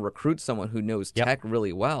you going to recruit someone who knows tech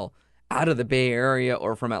really well out of the Bay Area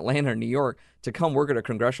or from Atlanta or New York to come work at a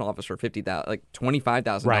congressional office for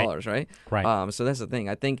 $25,000, right? Right. So that's the thing.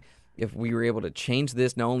 I think if we were able to change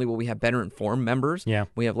this, not only will we have better informed members,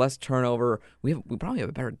 we have less turnover, we probably have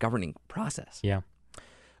a better governing process. Yeah.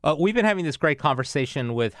 We've been having this great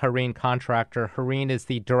conversation with Harin Contractor. Harin is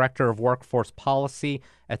the Director of Workforce Policy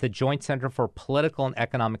at the Joint Center for Political and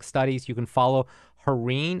Economic Studies. You can follow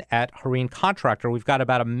Harin at Harin Contractor. We've got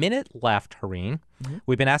about a minute left, Harin.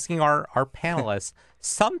 We've been asking our panelists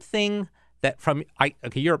something that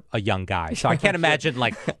you're a young guy, so I can't imagine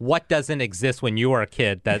like what doesn't exist when you were a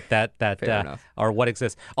kid that or what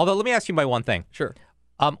exists. Although let me ask you my one thing. Sure.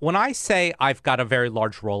 When I say I've got a very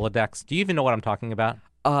large Rolodex, do you even know what I'm talking about?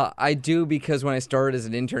 I do, because when I started as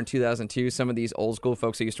an intern in 2002, some of these old school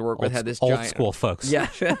folks I used to work with had this giant... Old school folks. Yeah.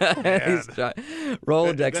 These giant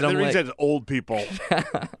Rolodex. The reason it's old people.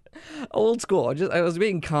 Old school. I was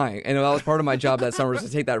being kind. And that was part of my job that summer, was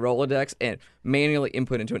to take that Rolodex and manually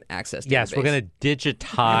input into an access database. Yes, we're going to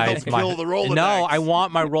digitize my... the Rolodex. No, I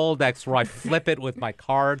want my Rolodex where I flip it with my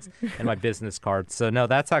cards and my business cards. So, no,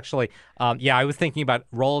 that's actually... I was thinking about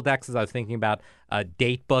Rolodexes. I was thinking about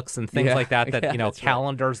date books and things like that,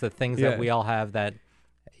 calendars, the things that we all have that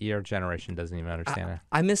your generation doesn't even understand.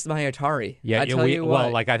 I missed my Atari. Yeah, I tell you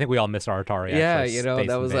what. Well, I think we all miss our Atari. Yeah, actually,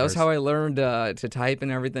 that was how I learned to type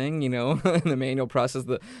and everything, the manual process.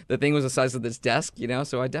 The thing was the size of this desk,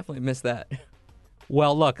 so I definitely miss that.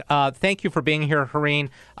 Well, look, thank you for being here, Harin.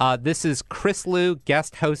 This is Chris Liu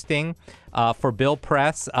guest hosting for Bill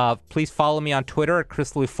Press. Please follow me on Twitter at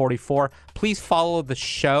ChrisLiu44. Please follow the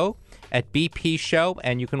show at BP Show,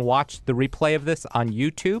 and you can watch the replay of this on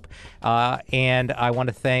YouTube. And I want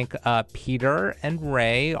to thank Peter and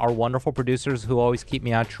Ray, our wonderful producers who always keep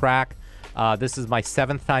me on track. This is my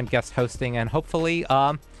 7th time guest hosting, and hopefully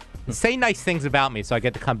say nice things about me so I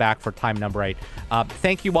get to come back for time number 8.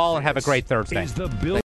 Thank you all, and have a great Thursday.